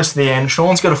very close to the end.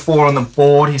 Sean's got a 4 on the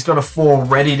board. He's got a 4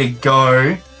 ready to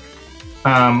go.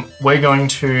 We're going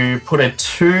to put a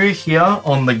 2 here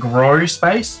on the grow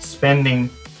space, spending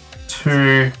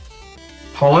 2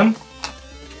 pollen.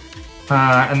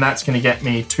 And that's going to get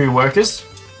me 2 workers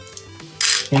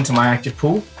into my active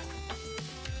pool.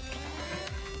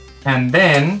 And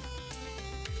then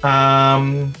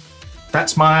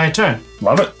that's my turn.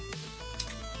 Love it.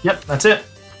 Yep, that's it.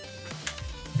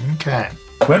 Okay.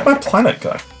 Where'd my planet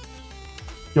go?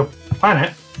 Your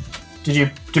planet?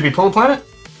 Did we pull a planet?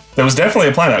 There was definitely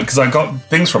a planet, because I got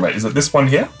things from it. Is it this one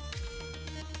here?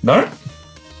 No?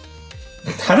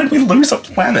 How did we lose a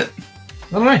planet?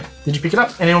 I don't know. Did you pick it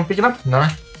up? Anyone pick it up? No.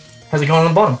 How's it going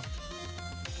on the bottom?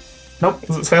 Nope.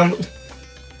 Does it sound...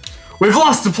 We've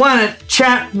lost the planet.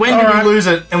 Chat, when did we lose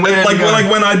it? And where did it go?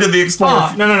 Like when I did the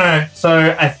Explorer. Oh, no.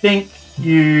 So I think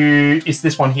it's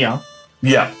this one here.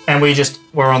 Yeah. And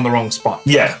we're on the wrong spot.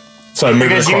 Yeah. So move it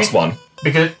Because across one.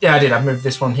 Because, yeah, I did. I moved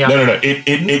this one here. No.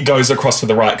 It goes across to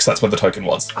the right, because that's where the token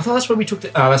was. I thought that's where we took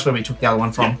the other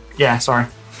one from. Yeah, sorry.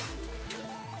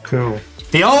 Cool.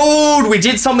 We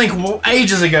did something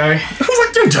ages ago. It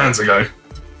was like 2 turns ago.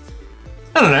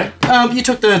 I don't know. You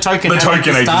took the token. The at token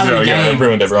the ages start of ago, the yeah, game. it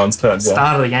ruined everyone's turn. Yeah.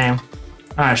 Start of the game.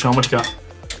 All right, Sean, what you got?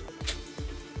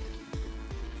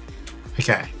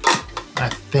 Okay. I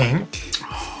think...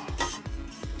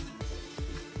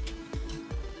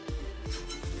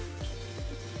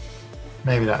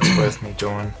 maybe that's worth me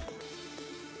doing.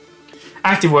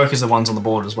 Active workers are the ones on the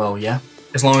board as well, yeah?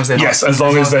 As long as they're Yes, as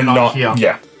long as they're not here.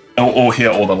 yeah. Or here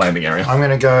or the landing area. I'm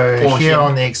going to go Or here here.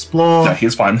 on the explore. No,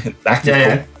 here's fine. Active Yeah,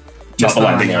 yeah. not the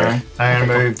landing area. I'm going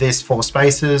to move this 4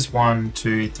 spaces. 1,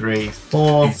 2, 3,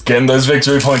 4. He's getting those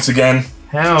victory points again.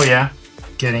 Hell yeah.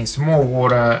 Getting some more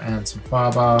water and some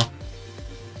fiber.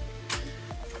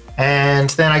 And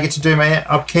then I get to do my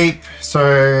upkeep.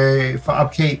 So for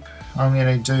upkeep, I'm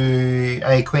going to do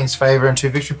a Queen's Favor and 2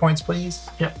 victory points, please.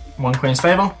 Yep. 1 Queen's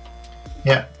Favor.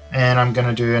 Yep. And I'm going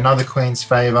to do another Queen's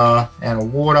Favor and a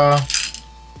water.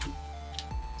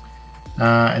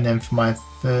 And then for my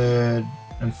third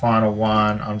and final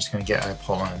one, I'm just going to get a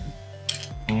pollen.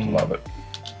 Love it.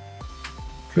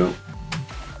 Cool.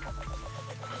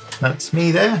 That's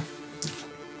me there.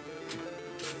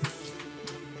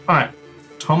 All right.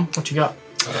 Tom, what you got?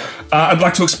 I'd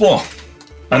like to explore.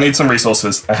 I need some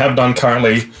resources. I have done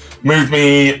currently. Move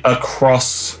me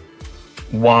across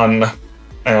 1,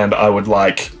 and I would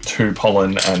like 2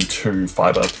 pollen and 2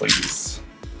 fiber, please.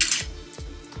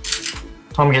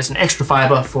 Tom gets an extra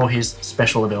fiber for his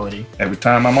special ability. Every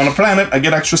time I'm on a planet, I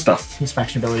get extra stuff. His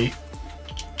faction ability.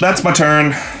 That's my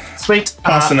turn. Sweet.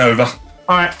 Passing over.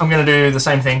 All right, I'm going to do the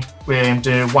same thing. We're going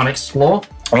to do 1 explore.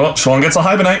 Oh, Sean gets a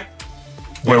hibernate.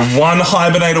 We're 1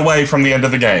 hibernate away from the end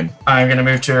of the game. I'm going to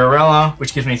move to Arella,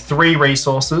 which gives me 3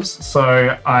 resources.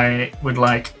 So I would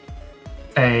like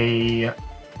a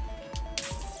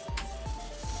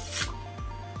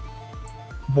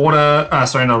water.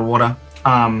 Sorry, not a water.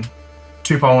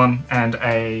 2 pollen and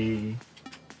a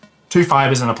 2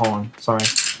 fibers and a pollen. Sorry,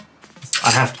 I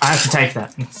have to take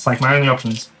that. It's like my only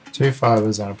options. 2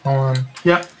 fibers and a pollen.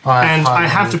 Yep. I've I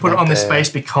have to put it on this there. space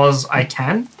because I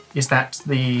can. Is that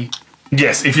the...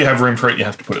 Yes, if you have room for it, you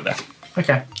have to put it there.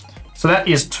 Okay. So that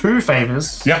is 2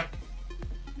 favors. Yep.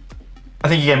 I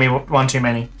think you gave me 1 too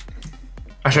many.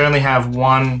 I should only have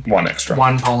 1 extra.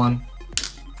 1 pollen.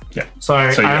 Yeah. So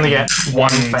you I only get 1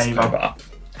 favor. up.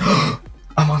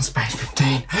 I'm on space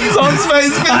 15. He's on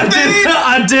space 15!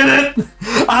 I did it!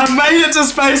 I made it to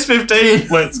space 15!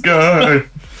 Let's go.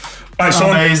 Alright,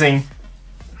 Sean, Amazing.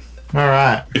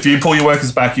 Alright. if you pull your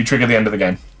workers back, you trigger the end of the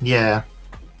game. Yeah.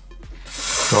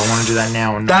 So I want to do that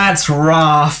now. And That's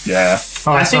rough. Yeah.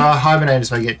 Alright, I so think- I hibernated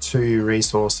so I get 2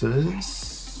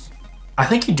 resources. I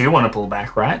think you do want to pull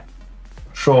back, right?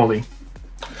 Surely.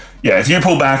 Yeah, if you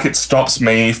pull back, it stops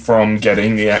me from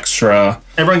getting the extra...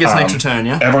 Everyone gets an extra turn,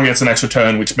 yeah? Everyone gets an extra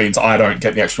turn, which means I don't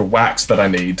get the extra wax that I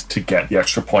need to get the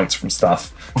extra points from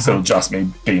stuff. So it'll just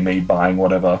be me buying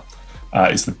whatever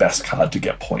is the best card to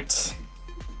get points.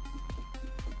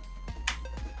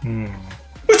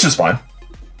 Which is fine.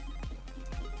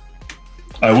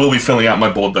 I will be filling out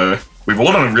my board, though. We've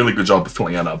all done a really good job of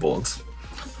filling out our boards.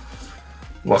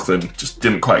 Lachlan just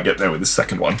didn't quite get there with his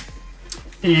second one.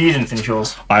 You didn't finish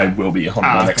yours. I will be on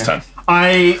my next turn.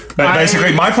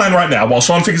 Basically, my plan right now, while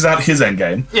Sean figures out his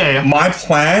endgame, Yeah. my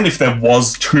plan, if there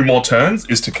was 2 more turns,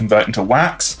 is to convert into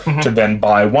wax, to then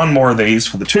buy 1 more of these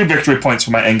for the 2 victory points for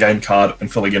my endgame card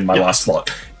and filling in my last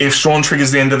slot. If Sean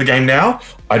triggers the end of the game now,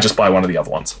 I just buy one of the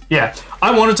other ones. Yeah.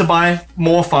 I wanted to buy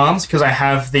more farms because I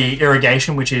have the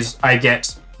irrigation, which is I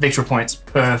get victory points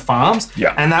per farms.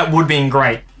 Yeah. And that would have been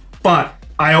great. But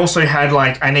I also had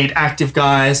I need active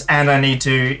guys and I need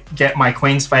to get my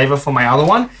Queen's Favor for my other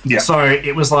one. Yeah. So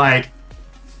it was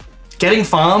getting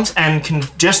farms and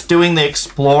just doing the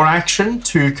explore action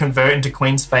to convert into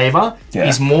Queen's Favor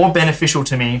is more beneficial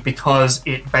to me because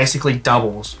it basically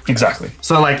doubles. Exactly.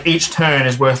 So each turn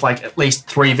is worth at least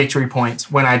 3 victory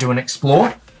points when I do an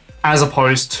explore, as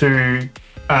opposed to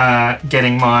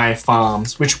getting my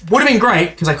farms, which would have been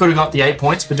great because I could have got the 8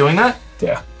 points for doing that.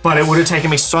 Yeah. But it would have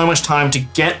taken me so much time to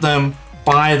get them,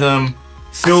 buy them,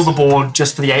 fill the board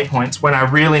just for the 8 points when I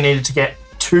really needed to get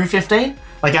to 15.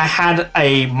 I had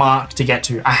a mark to get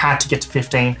to. I had to get to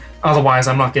 15. Otherwise,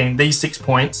 I'm not getting these 6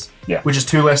 points, which is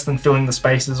 2 less than filling the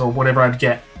spaces or whatever I'd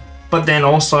get. But then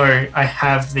also, I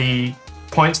have the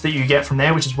points that you get from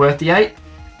there, which is worth the 8.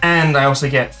 And I also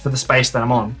get for the space that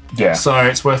I'm on. Yeah. So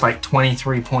it's worth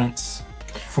 23 points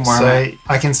from where I'm at. So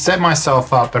I can set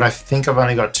myself up, but I think I've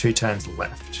only got 2 turns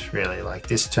left, really.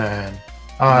 This turn.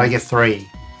 Oh, I get 3.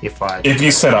 If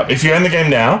you set up, if you end the game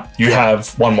now, you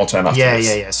have one more turn after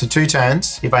this. Yeah. So 2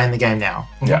 turns if I end the game now.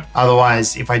 Yeah.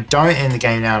 Otherwise, if I don't end the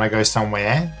game now and I go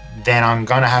somewhere, then I'm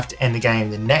going to have to end the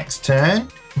game the next turn,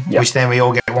 which then we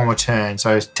all get one more turn.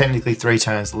 So it's technically 3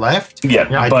 turns left. Yeah.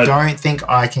 I don't think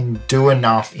I can do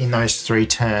enough in those 3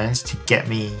 turns to get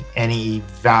me any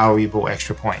valuable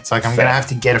extra points. Like I'm going to have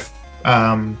to get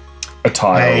a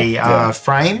tile,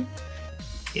 frame,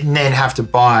 and then have to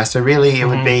buy. So really, it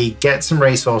would be get some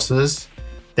resources.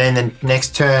 Then the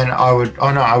next turn, I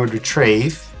would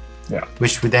retrieve. Yeah.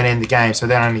 Which would then end the game. So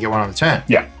then I only get one on the turn.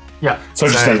 Yeah. Yeah. So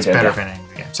just it's better if it ends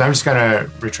the game. So I'm just going to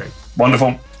retrieve.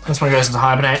 Wonderful. This one goes into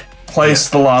hibernate. Place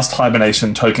the last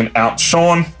hibernation token out,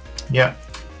 Sean. Yep.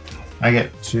 I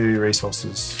get 2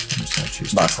 resources. I'm just going to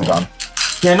choose. Nicely done.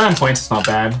 Yeah, 9 points is not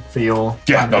bad for your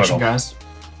hibernation, not at all. guys.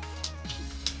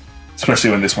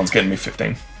 Especially when this one's getting me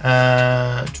 15.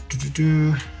 I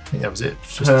think that was it.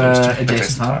 It's just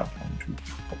adjacent tile.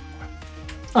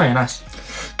 Oh, yeah, nice.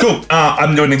 Cool.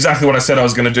 I'm doing exactly what I said I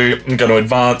was going to do. I'm going to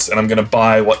advance and I'm going to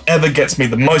buy whatever gets me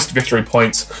the most victory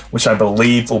points, which I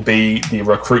believe will be the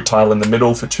recruit tile in the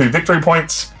middle for 2 victory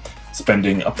points.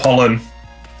 Spending a pollen,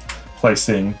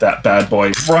 placing that bad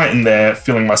boy right in there,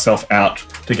 filling myself out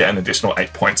to get an additional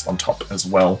 8 points on top as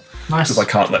well. Nice. Because I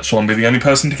can't let Sean be the only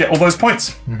person to get all those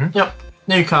points. Yep.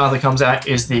 New card that comes out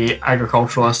is the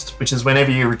Agriculturalist, which is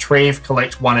whenever you retrieve,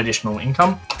 collect 1 additional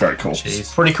income. Very cool.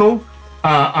 Jeez. Pretty cool.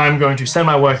 I'm going to send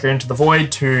my worker into the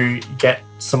void to get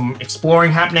some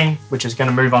exploring happening, which is going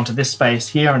to move on to this space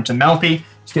here into Malpi.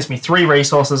 This gives me 3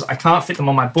 resources. I can't fit them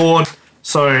on my board,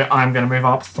 so I'm going to move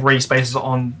up 3 spaces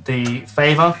on the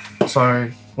favor. So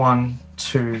 1,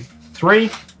 2, 3.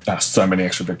 That's so many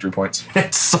extra victory points.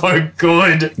 It's so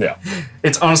good. Yeah.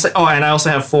 It's honestly... Oh, and I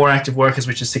also have 4 active workers,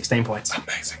 which is 16 points.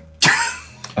 Amazing.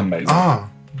 Amazing. Oh,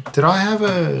 did I have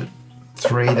a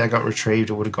 3 that got retrieved?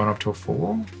 It would have gone up to a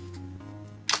 4.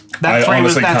 That 3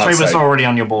 was already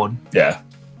on your board. Yeah.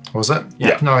 Was it?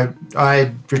 Yeah. No,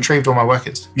 I retrieved all my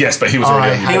workers. Yes, but he was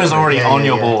already on your He was already on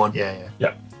your board. Yeah.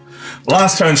 Yeah.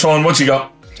 Last turn, Sean. What you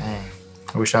got? Dang.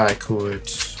 I wish I could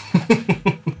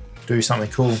do something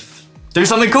cool. Do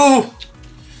something cool.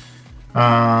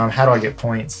 How do I get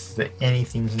points for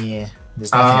anything here?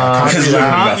 There's nothing I can't do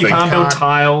that. You can't build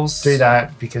tiles. Do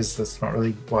that because that's not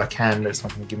really... Well, I can, but it's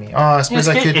not going to give me... Oh, I suppose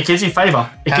I could... It gives you favor.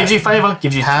 It gives you favor.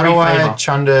 Gives you 3 How do I favor.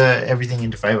 chunder everything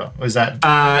into favor? Was that...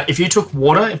 If you took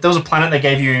water, if there was a planet that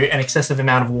gave you an excessive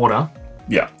amount of water,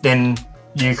 Yeah. then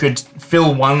you could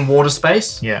fill 1 water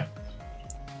space. Yeah.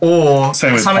 Or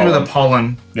Same with something with pollen. a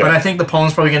pollen. Yeah. But I think the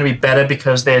pollen's probably going to be better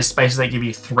because there's spaces that give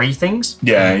you 3 things.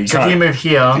 Yeah. You So if can't. you move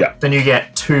here, Yeah. then you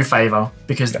get 2 favor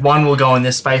because 1 will go in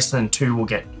this space and 2 will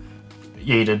get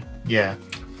yeeted. Yeah.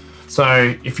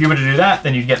 So if you were to do that,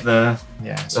 then you'd get the...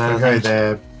 Yeah. So we'll go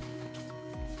there.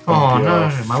 Oh you no,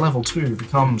 off. my level 2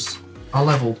 becomes a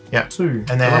level Yeah. 2.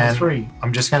 And a level then 3.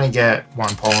 I'm just going to get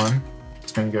 1 pollen.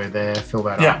 It's going to go there, fill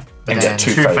that Yeah. up. And then get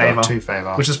 2 2 favor. favor. 2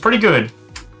 favor. Which is pretty good.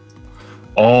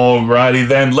 Alrighty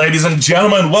then, ladies and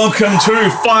gentlemen, welcome to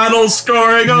final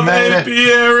scoring of Made it.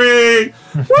 Apiary.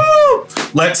 Woo!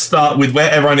 Let's start with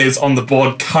where everyone is on the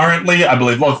board currently. I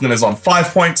believe Lachlan is on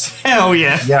 5 points, Hell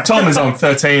yeah. Yeah. Tom is on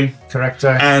 13,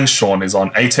 Correcto. and Sean is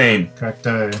on 18.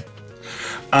 Correcto.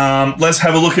 Let's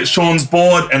have a look at Sean's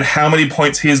board and how many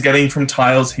points he is getting from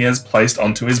tiles he has placed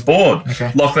onto his board.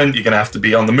 Okay. Lachlan, you're going to have to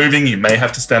be on the moving. You may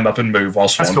have to stand up and move while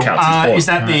Sean That's cool. counts his board. Is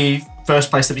that the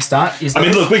first place that we start? I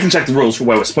mean, look, we can check the rules for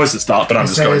where we're supposed to start, but I'm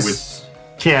just going with...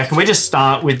 Yeah, can we just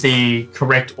start with the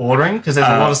correct ordering? Because there's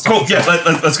a lot of stuff. Cool, yeah,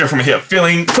 let's go from here.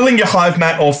 Filling your hive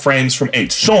mat or frames from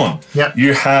each. Sean, Yep.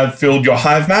 you have filled your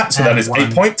hive mat, so that And is 8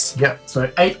 1. points. Yep. So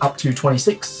 8 up to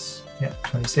 26. Yep.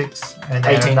 26. And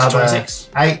then 18 to another 26.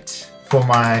 8 for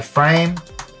my frame.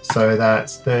 So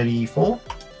that's 34.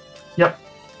 Yep.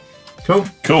 Cool.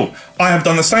 Cool. I have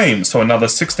done the same, so another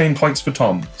 16 points for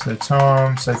Tom. So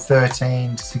Tom, so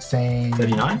 13 to 16.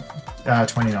 39.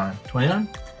 29. 29.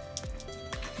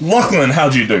 Lachlan,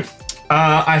 how'd you do?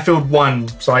 I filled 1,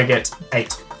 so I get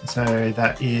 8. So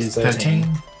that is 13.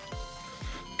 13.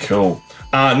 Cool.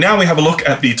 Now we have a look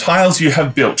at the tiles you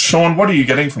have built. Sean, what are you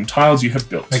getting from tiles you have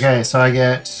built? Okay, so I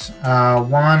get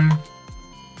 1,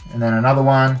 and then another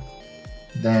 1,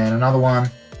 then another 1,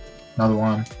 another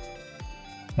 1,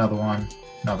 another 1,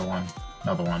 another 1,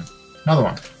 another 1, another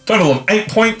 1. Total of 8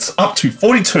 points up to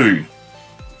 42.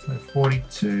 So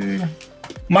 42.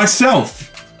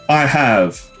 Myself, I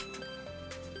have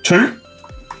 2,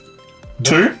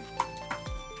 2,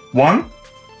 1,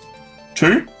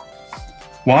 2,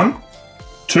 1,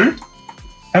 2,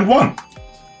 and 1.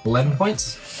 11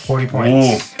 points. 40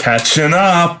 points. Ooh, catching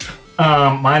up.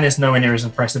 Mine is nowhere near as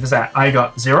impressive as that. I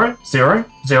got 0, 0,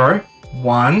 0,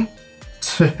 1,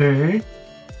 2,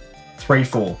 3,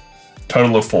 4.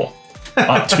 Total of 4.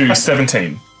 Up to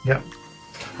 17. Yep.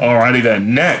 Alrighty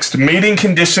then. Next, meeting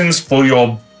conditions for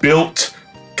your built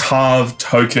carve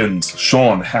tokens.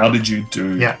 Sean, how did you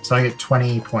do? Yeah, so I get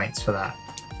 20 points for that.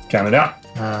 Count it out.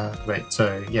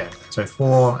 So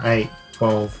 4, 8,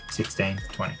 12, 16,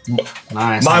 20.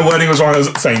 Nice. My wording was wrong. I was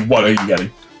saying, what are you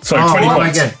getting? So 20 what am I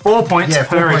points. getting? 4 points, Yeah,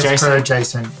 4 per, points adjacent per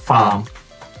adjacent farm.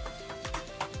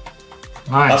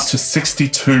 Nice. Up to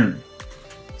 62.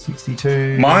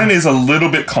 62. Mine is a little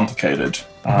bit complicated.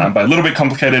 By a little bit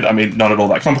complicated, I mean not at all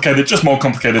that complicated, just more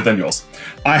complicated than yours.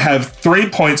 I have 3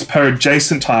 points per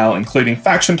adjacent tile, including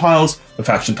faction tiles. The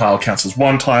faction tile counts as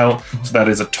 1 tile, so that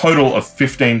is a total of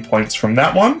 15 points from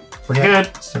that one. Pretty good.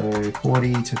 So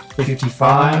 40 to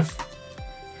 55.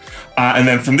 And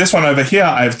then from this one over here,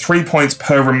 I have 3 points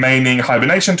per remaining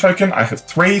hibernation token. I have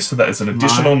 3, so that is an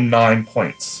additional 9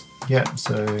 points. Yep,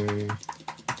 so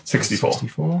 64.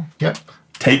 64. Yep.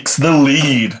 Takes the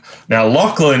lead. Now,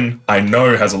 Lachlan, I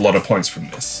know, has a lot of points from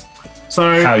this.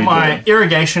 So How you my doing?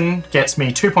 irrigation gets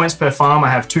me 2 points per farm.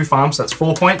 I have 2 farms, so that's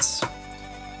 4 points.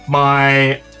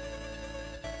 My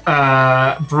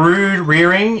brood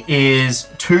rearing is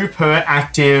 2 per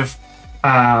active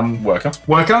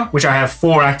Worker. which I have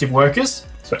 4 active workers.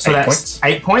 So 8 that's points.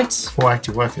 8 points 4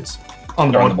 active workers. on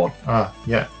the They're on board. the board.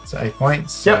 Yeah, so 8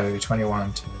 points. Yep. So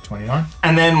 21 to 29.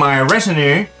 And then my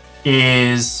retinue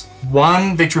is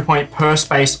 1 victory point per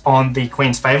space on the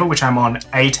Queen's Favour, which I'm on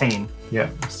 18. Yeah,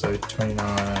 so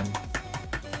 29.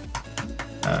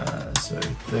 So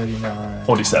 39.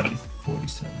 47.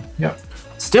 47. Yep.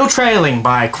 Still trailing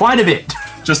by quite a bit.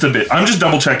 Just a bit. I'm just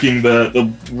double checking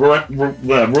the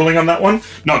ruling on that one.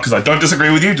 Not because I don't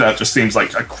disagree with you, that just seems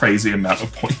like a crazy amount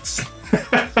of points.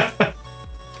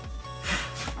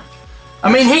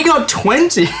 I mean, he got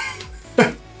 20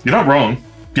 You're not wrong.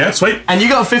 Yeah, sweet. and you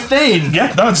got 15.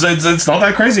 Yeah, no, it's not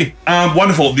that crazy.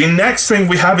 Wonderful. The next thing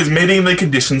we have is meeting the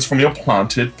conditions from your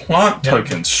planted plant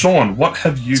tokens. Sean, what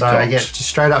have you So got? I get just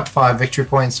straight up 5 victory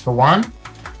points for 1. So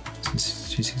this is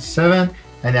 267.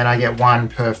 And then I get 1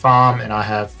 per farm, and I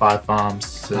have 5 farms.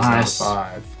 So there's Nice.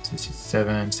 another 5.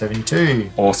 267,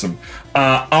 72. Awesome.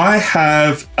 I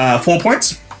have 4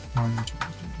 points. 1, 2,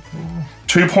 3, 4.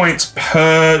 2 points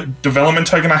per development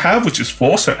token I have, which is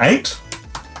 4, so 8.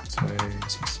 So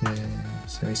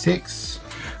 76.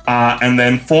 And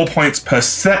then 4 points per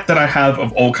set that I have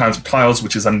of all kinds of tiles,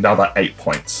 which is another 8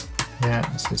 points. Yeah,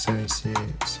 so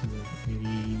 76,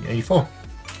 80, 84.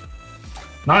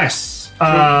 Nice.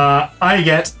 I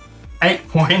get 8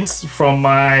 points from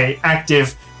my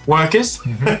active workers.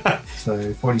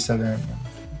 So 47, 1,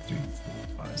 2, 3,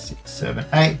 4, 5, 6, 7,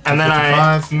 8. And then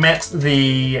 55. I met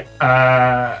the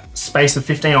space of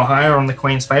 15 or higher on the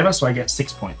Queen's Favour, so I get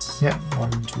 6 points. Yep,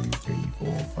 1, 2, 3,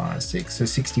 4, 5, 6. So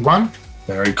 61.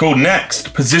 Very cool.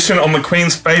 Next, position on the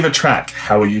Queen's Favour track.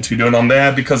 How are you two doing on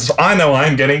there? Because I know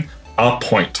I'm getting a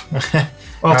point.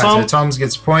 Well, Alright, Tom, so Tom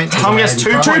gets points. Tom He's gets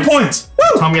on 2 85. Points!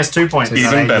 Woo! Tom gets 2 points. So he's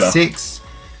Even on better. 86.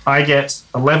 I get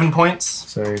 11 points.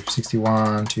 So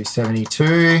 61 to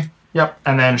 72. Yep.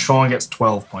 And then Sean gets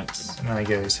 12 points. And I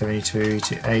go 72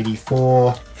 to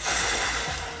 84.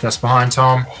 Just behind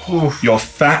Tom. Oof. Your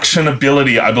faction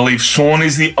ability. I believe Sean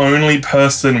is the only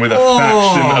person with a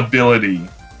faction ability.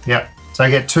 Yep. So I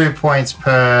get 2 points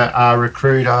per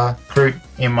recruit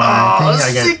in my thing.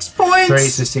 I get 6 points. 3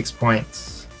 to 6 points.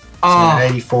 Oh. So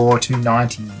 84 to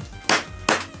 90.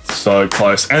 So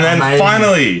close. And then Amazing.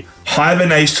 finally,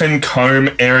 hibernation comb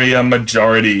area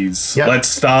majorities. Yep. Let's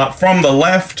start from the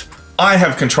left. I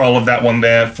have control of that one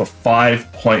there for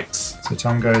 5 points. So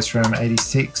Tom goes from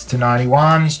 86 to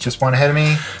 91. He's just 1 ahead of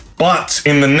me. But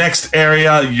in the next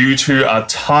area, you two are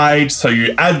tied. So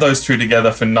you add those two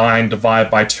together for 9, divide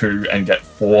by 2, and get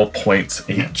 4 points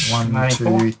each. 1,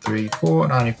 94. 2, 3, 4,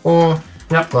 94.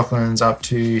 Yep. Lachlan's up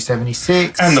to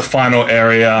 76. And the final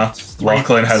area,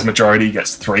 Lachlan has majority,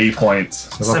 gets 3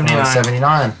 points. So Lachlan has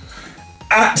 79.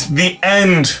 At the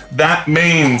end, that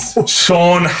means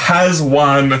Sean has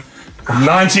won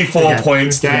 94 Good game.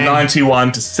 points Good to game.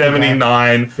 91 to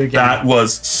 79. Good game. That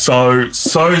was so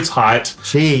tight.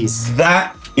 Jeez.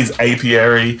 That is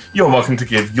Apiary. You're welcome to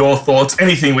give your thoughts,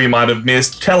 anything we might have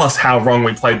missed. Tell us how wrong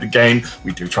we played the game.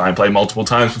 We do try and play multiple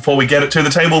times before we get it to the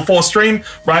table for stream.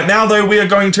 Right now, though, we are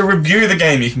going to review the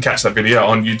game. You can catch that video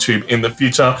on YouTube in the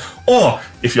future. Or,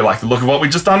 if you like the look of what we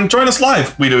just done, join us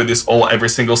live. We do this all every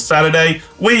single Saturday.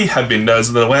 We have been Nerds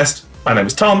of the West. My name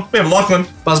is Tom. We have Lachlan.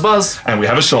 Buzz, buzz. And we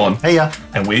have a Sean. Hey ya.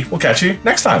 And we will catch you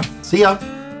next time. See ya.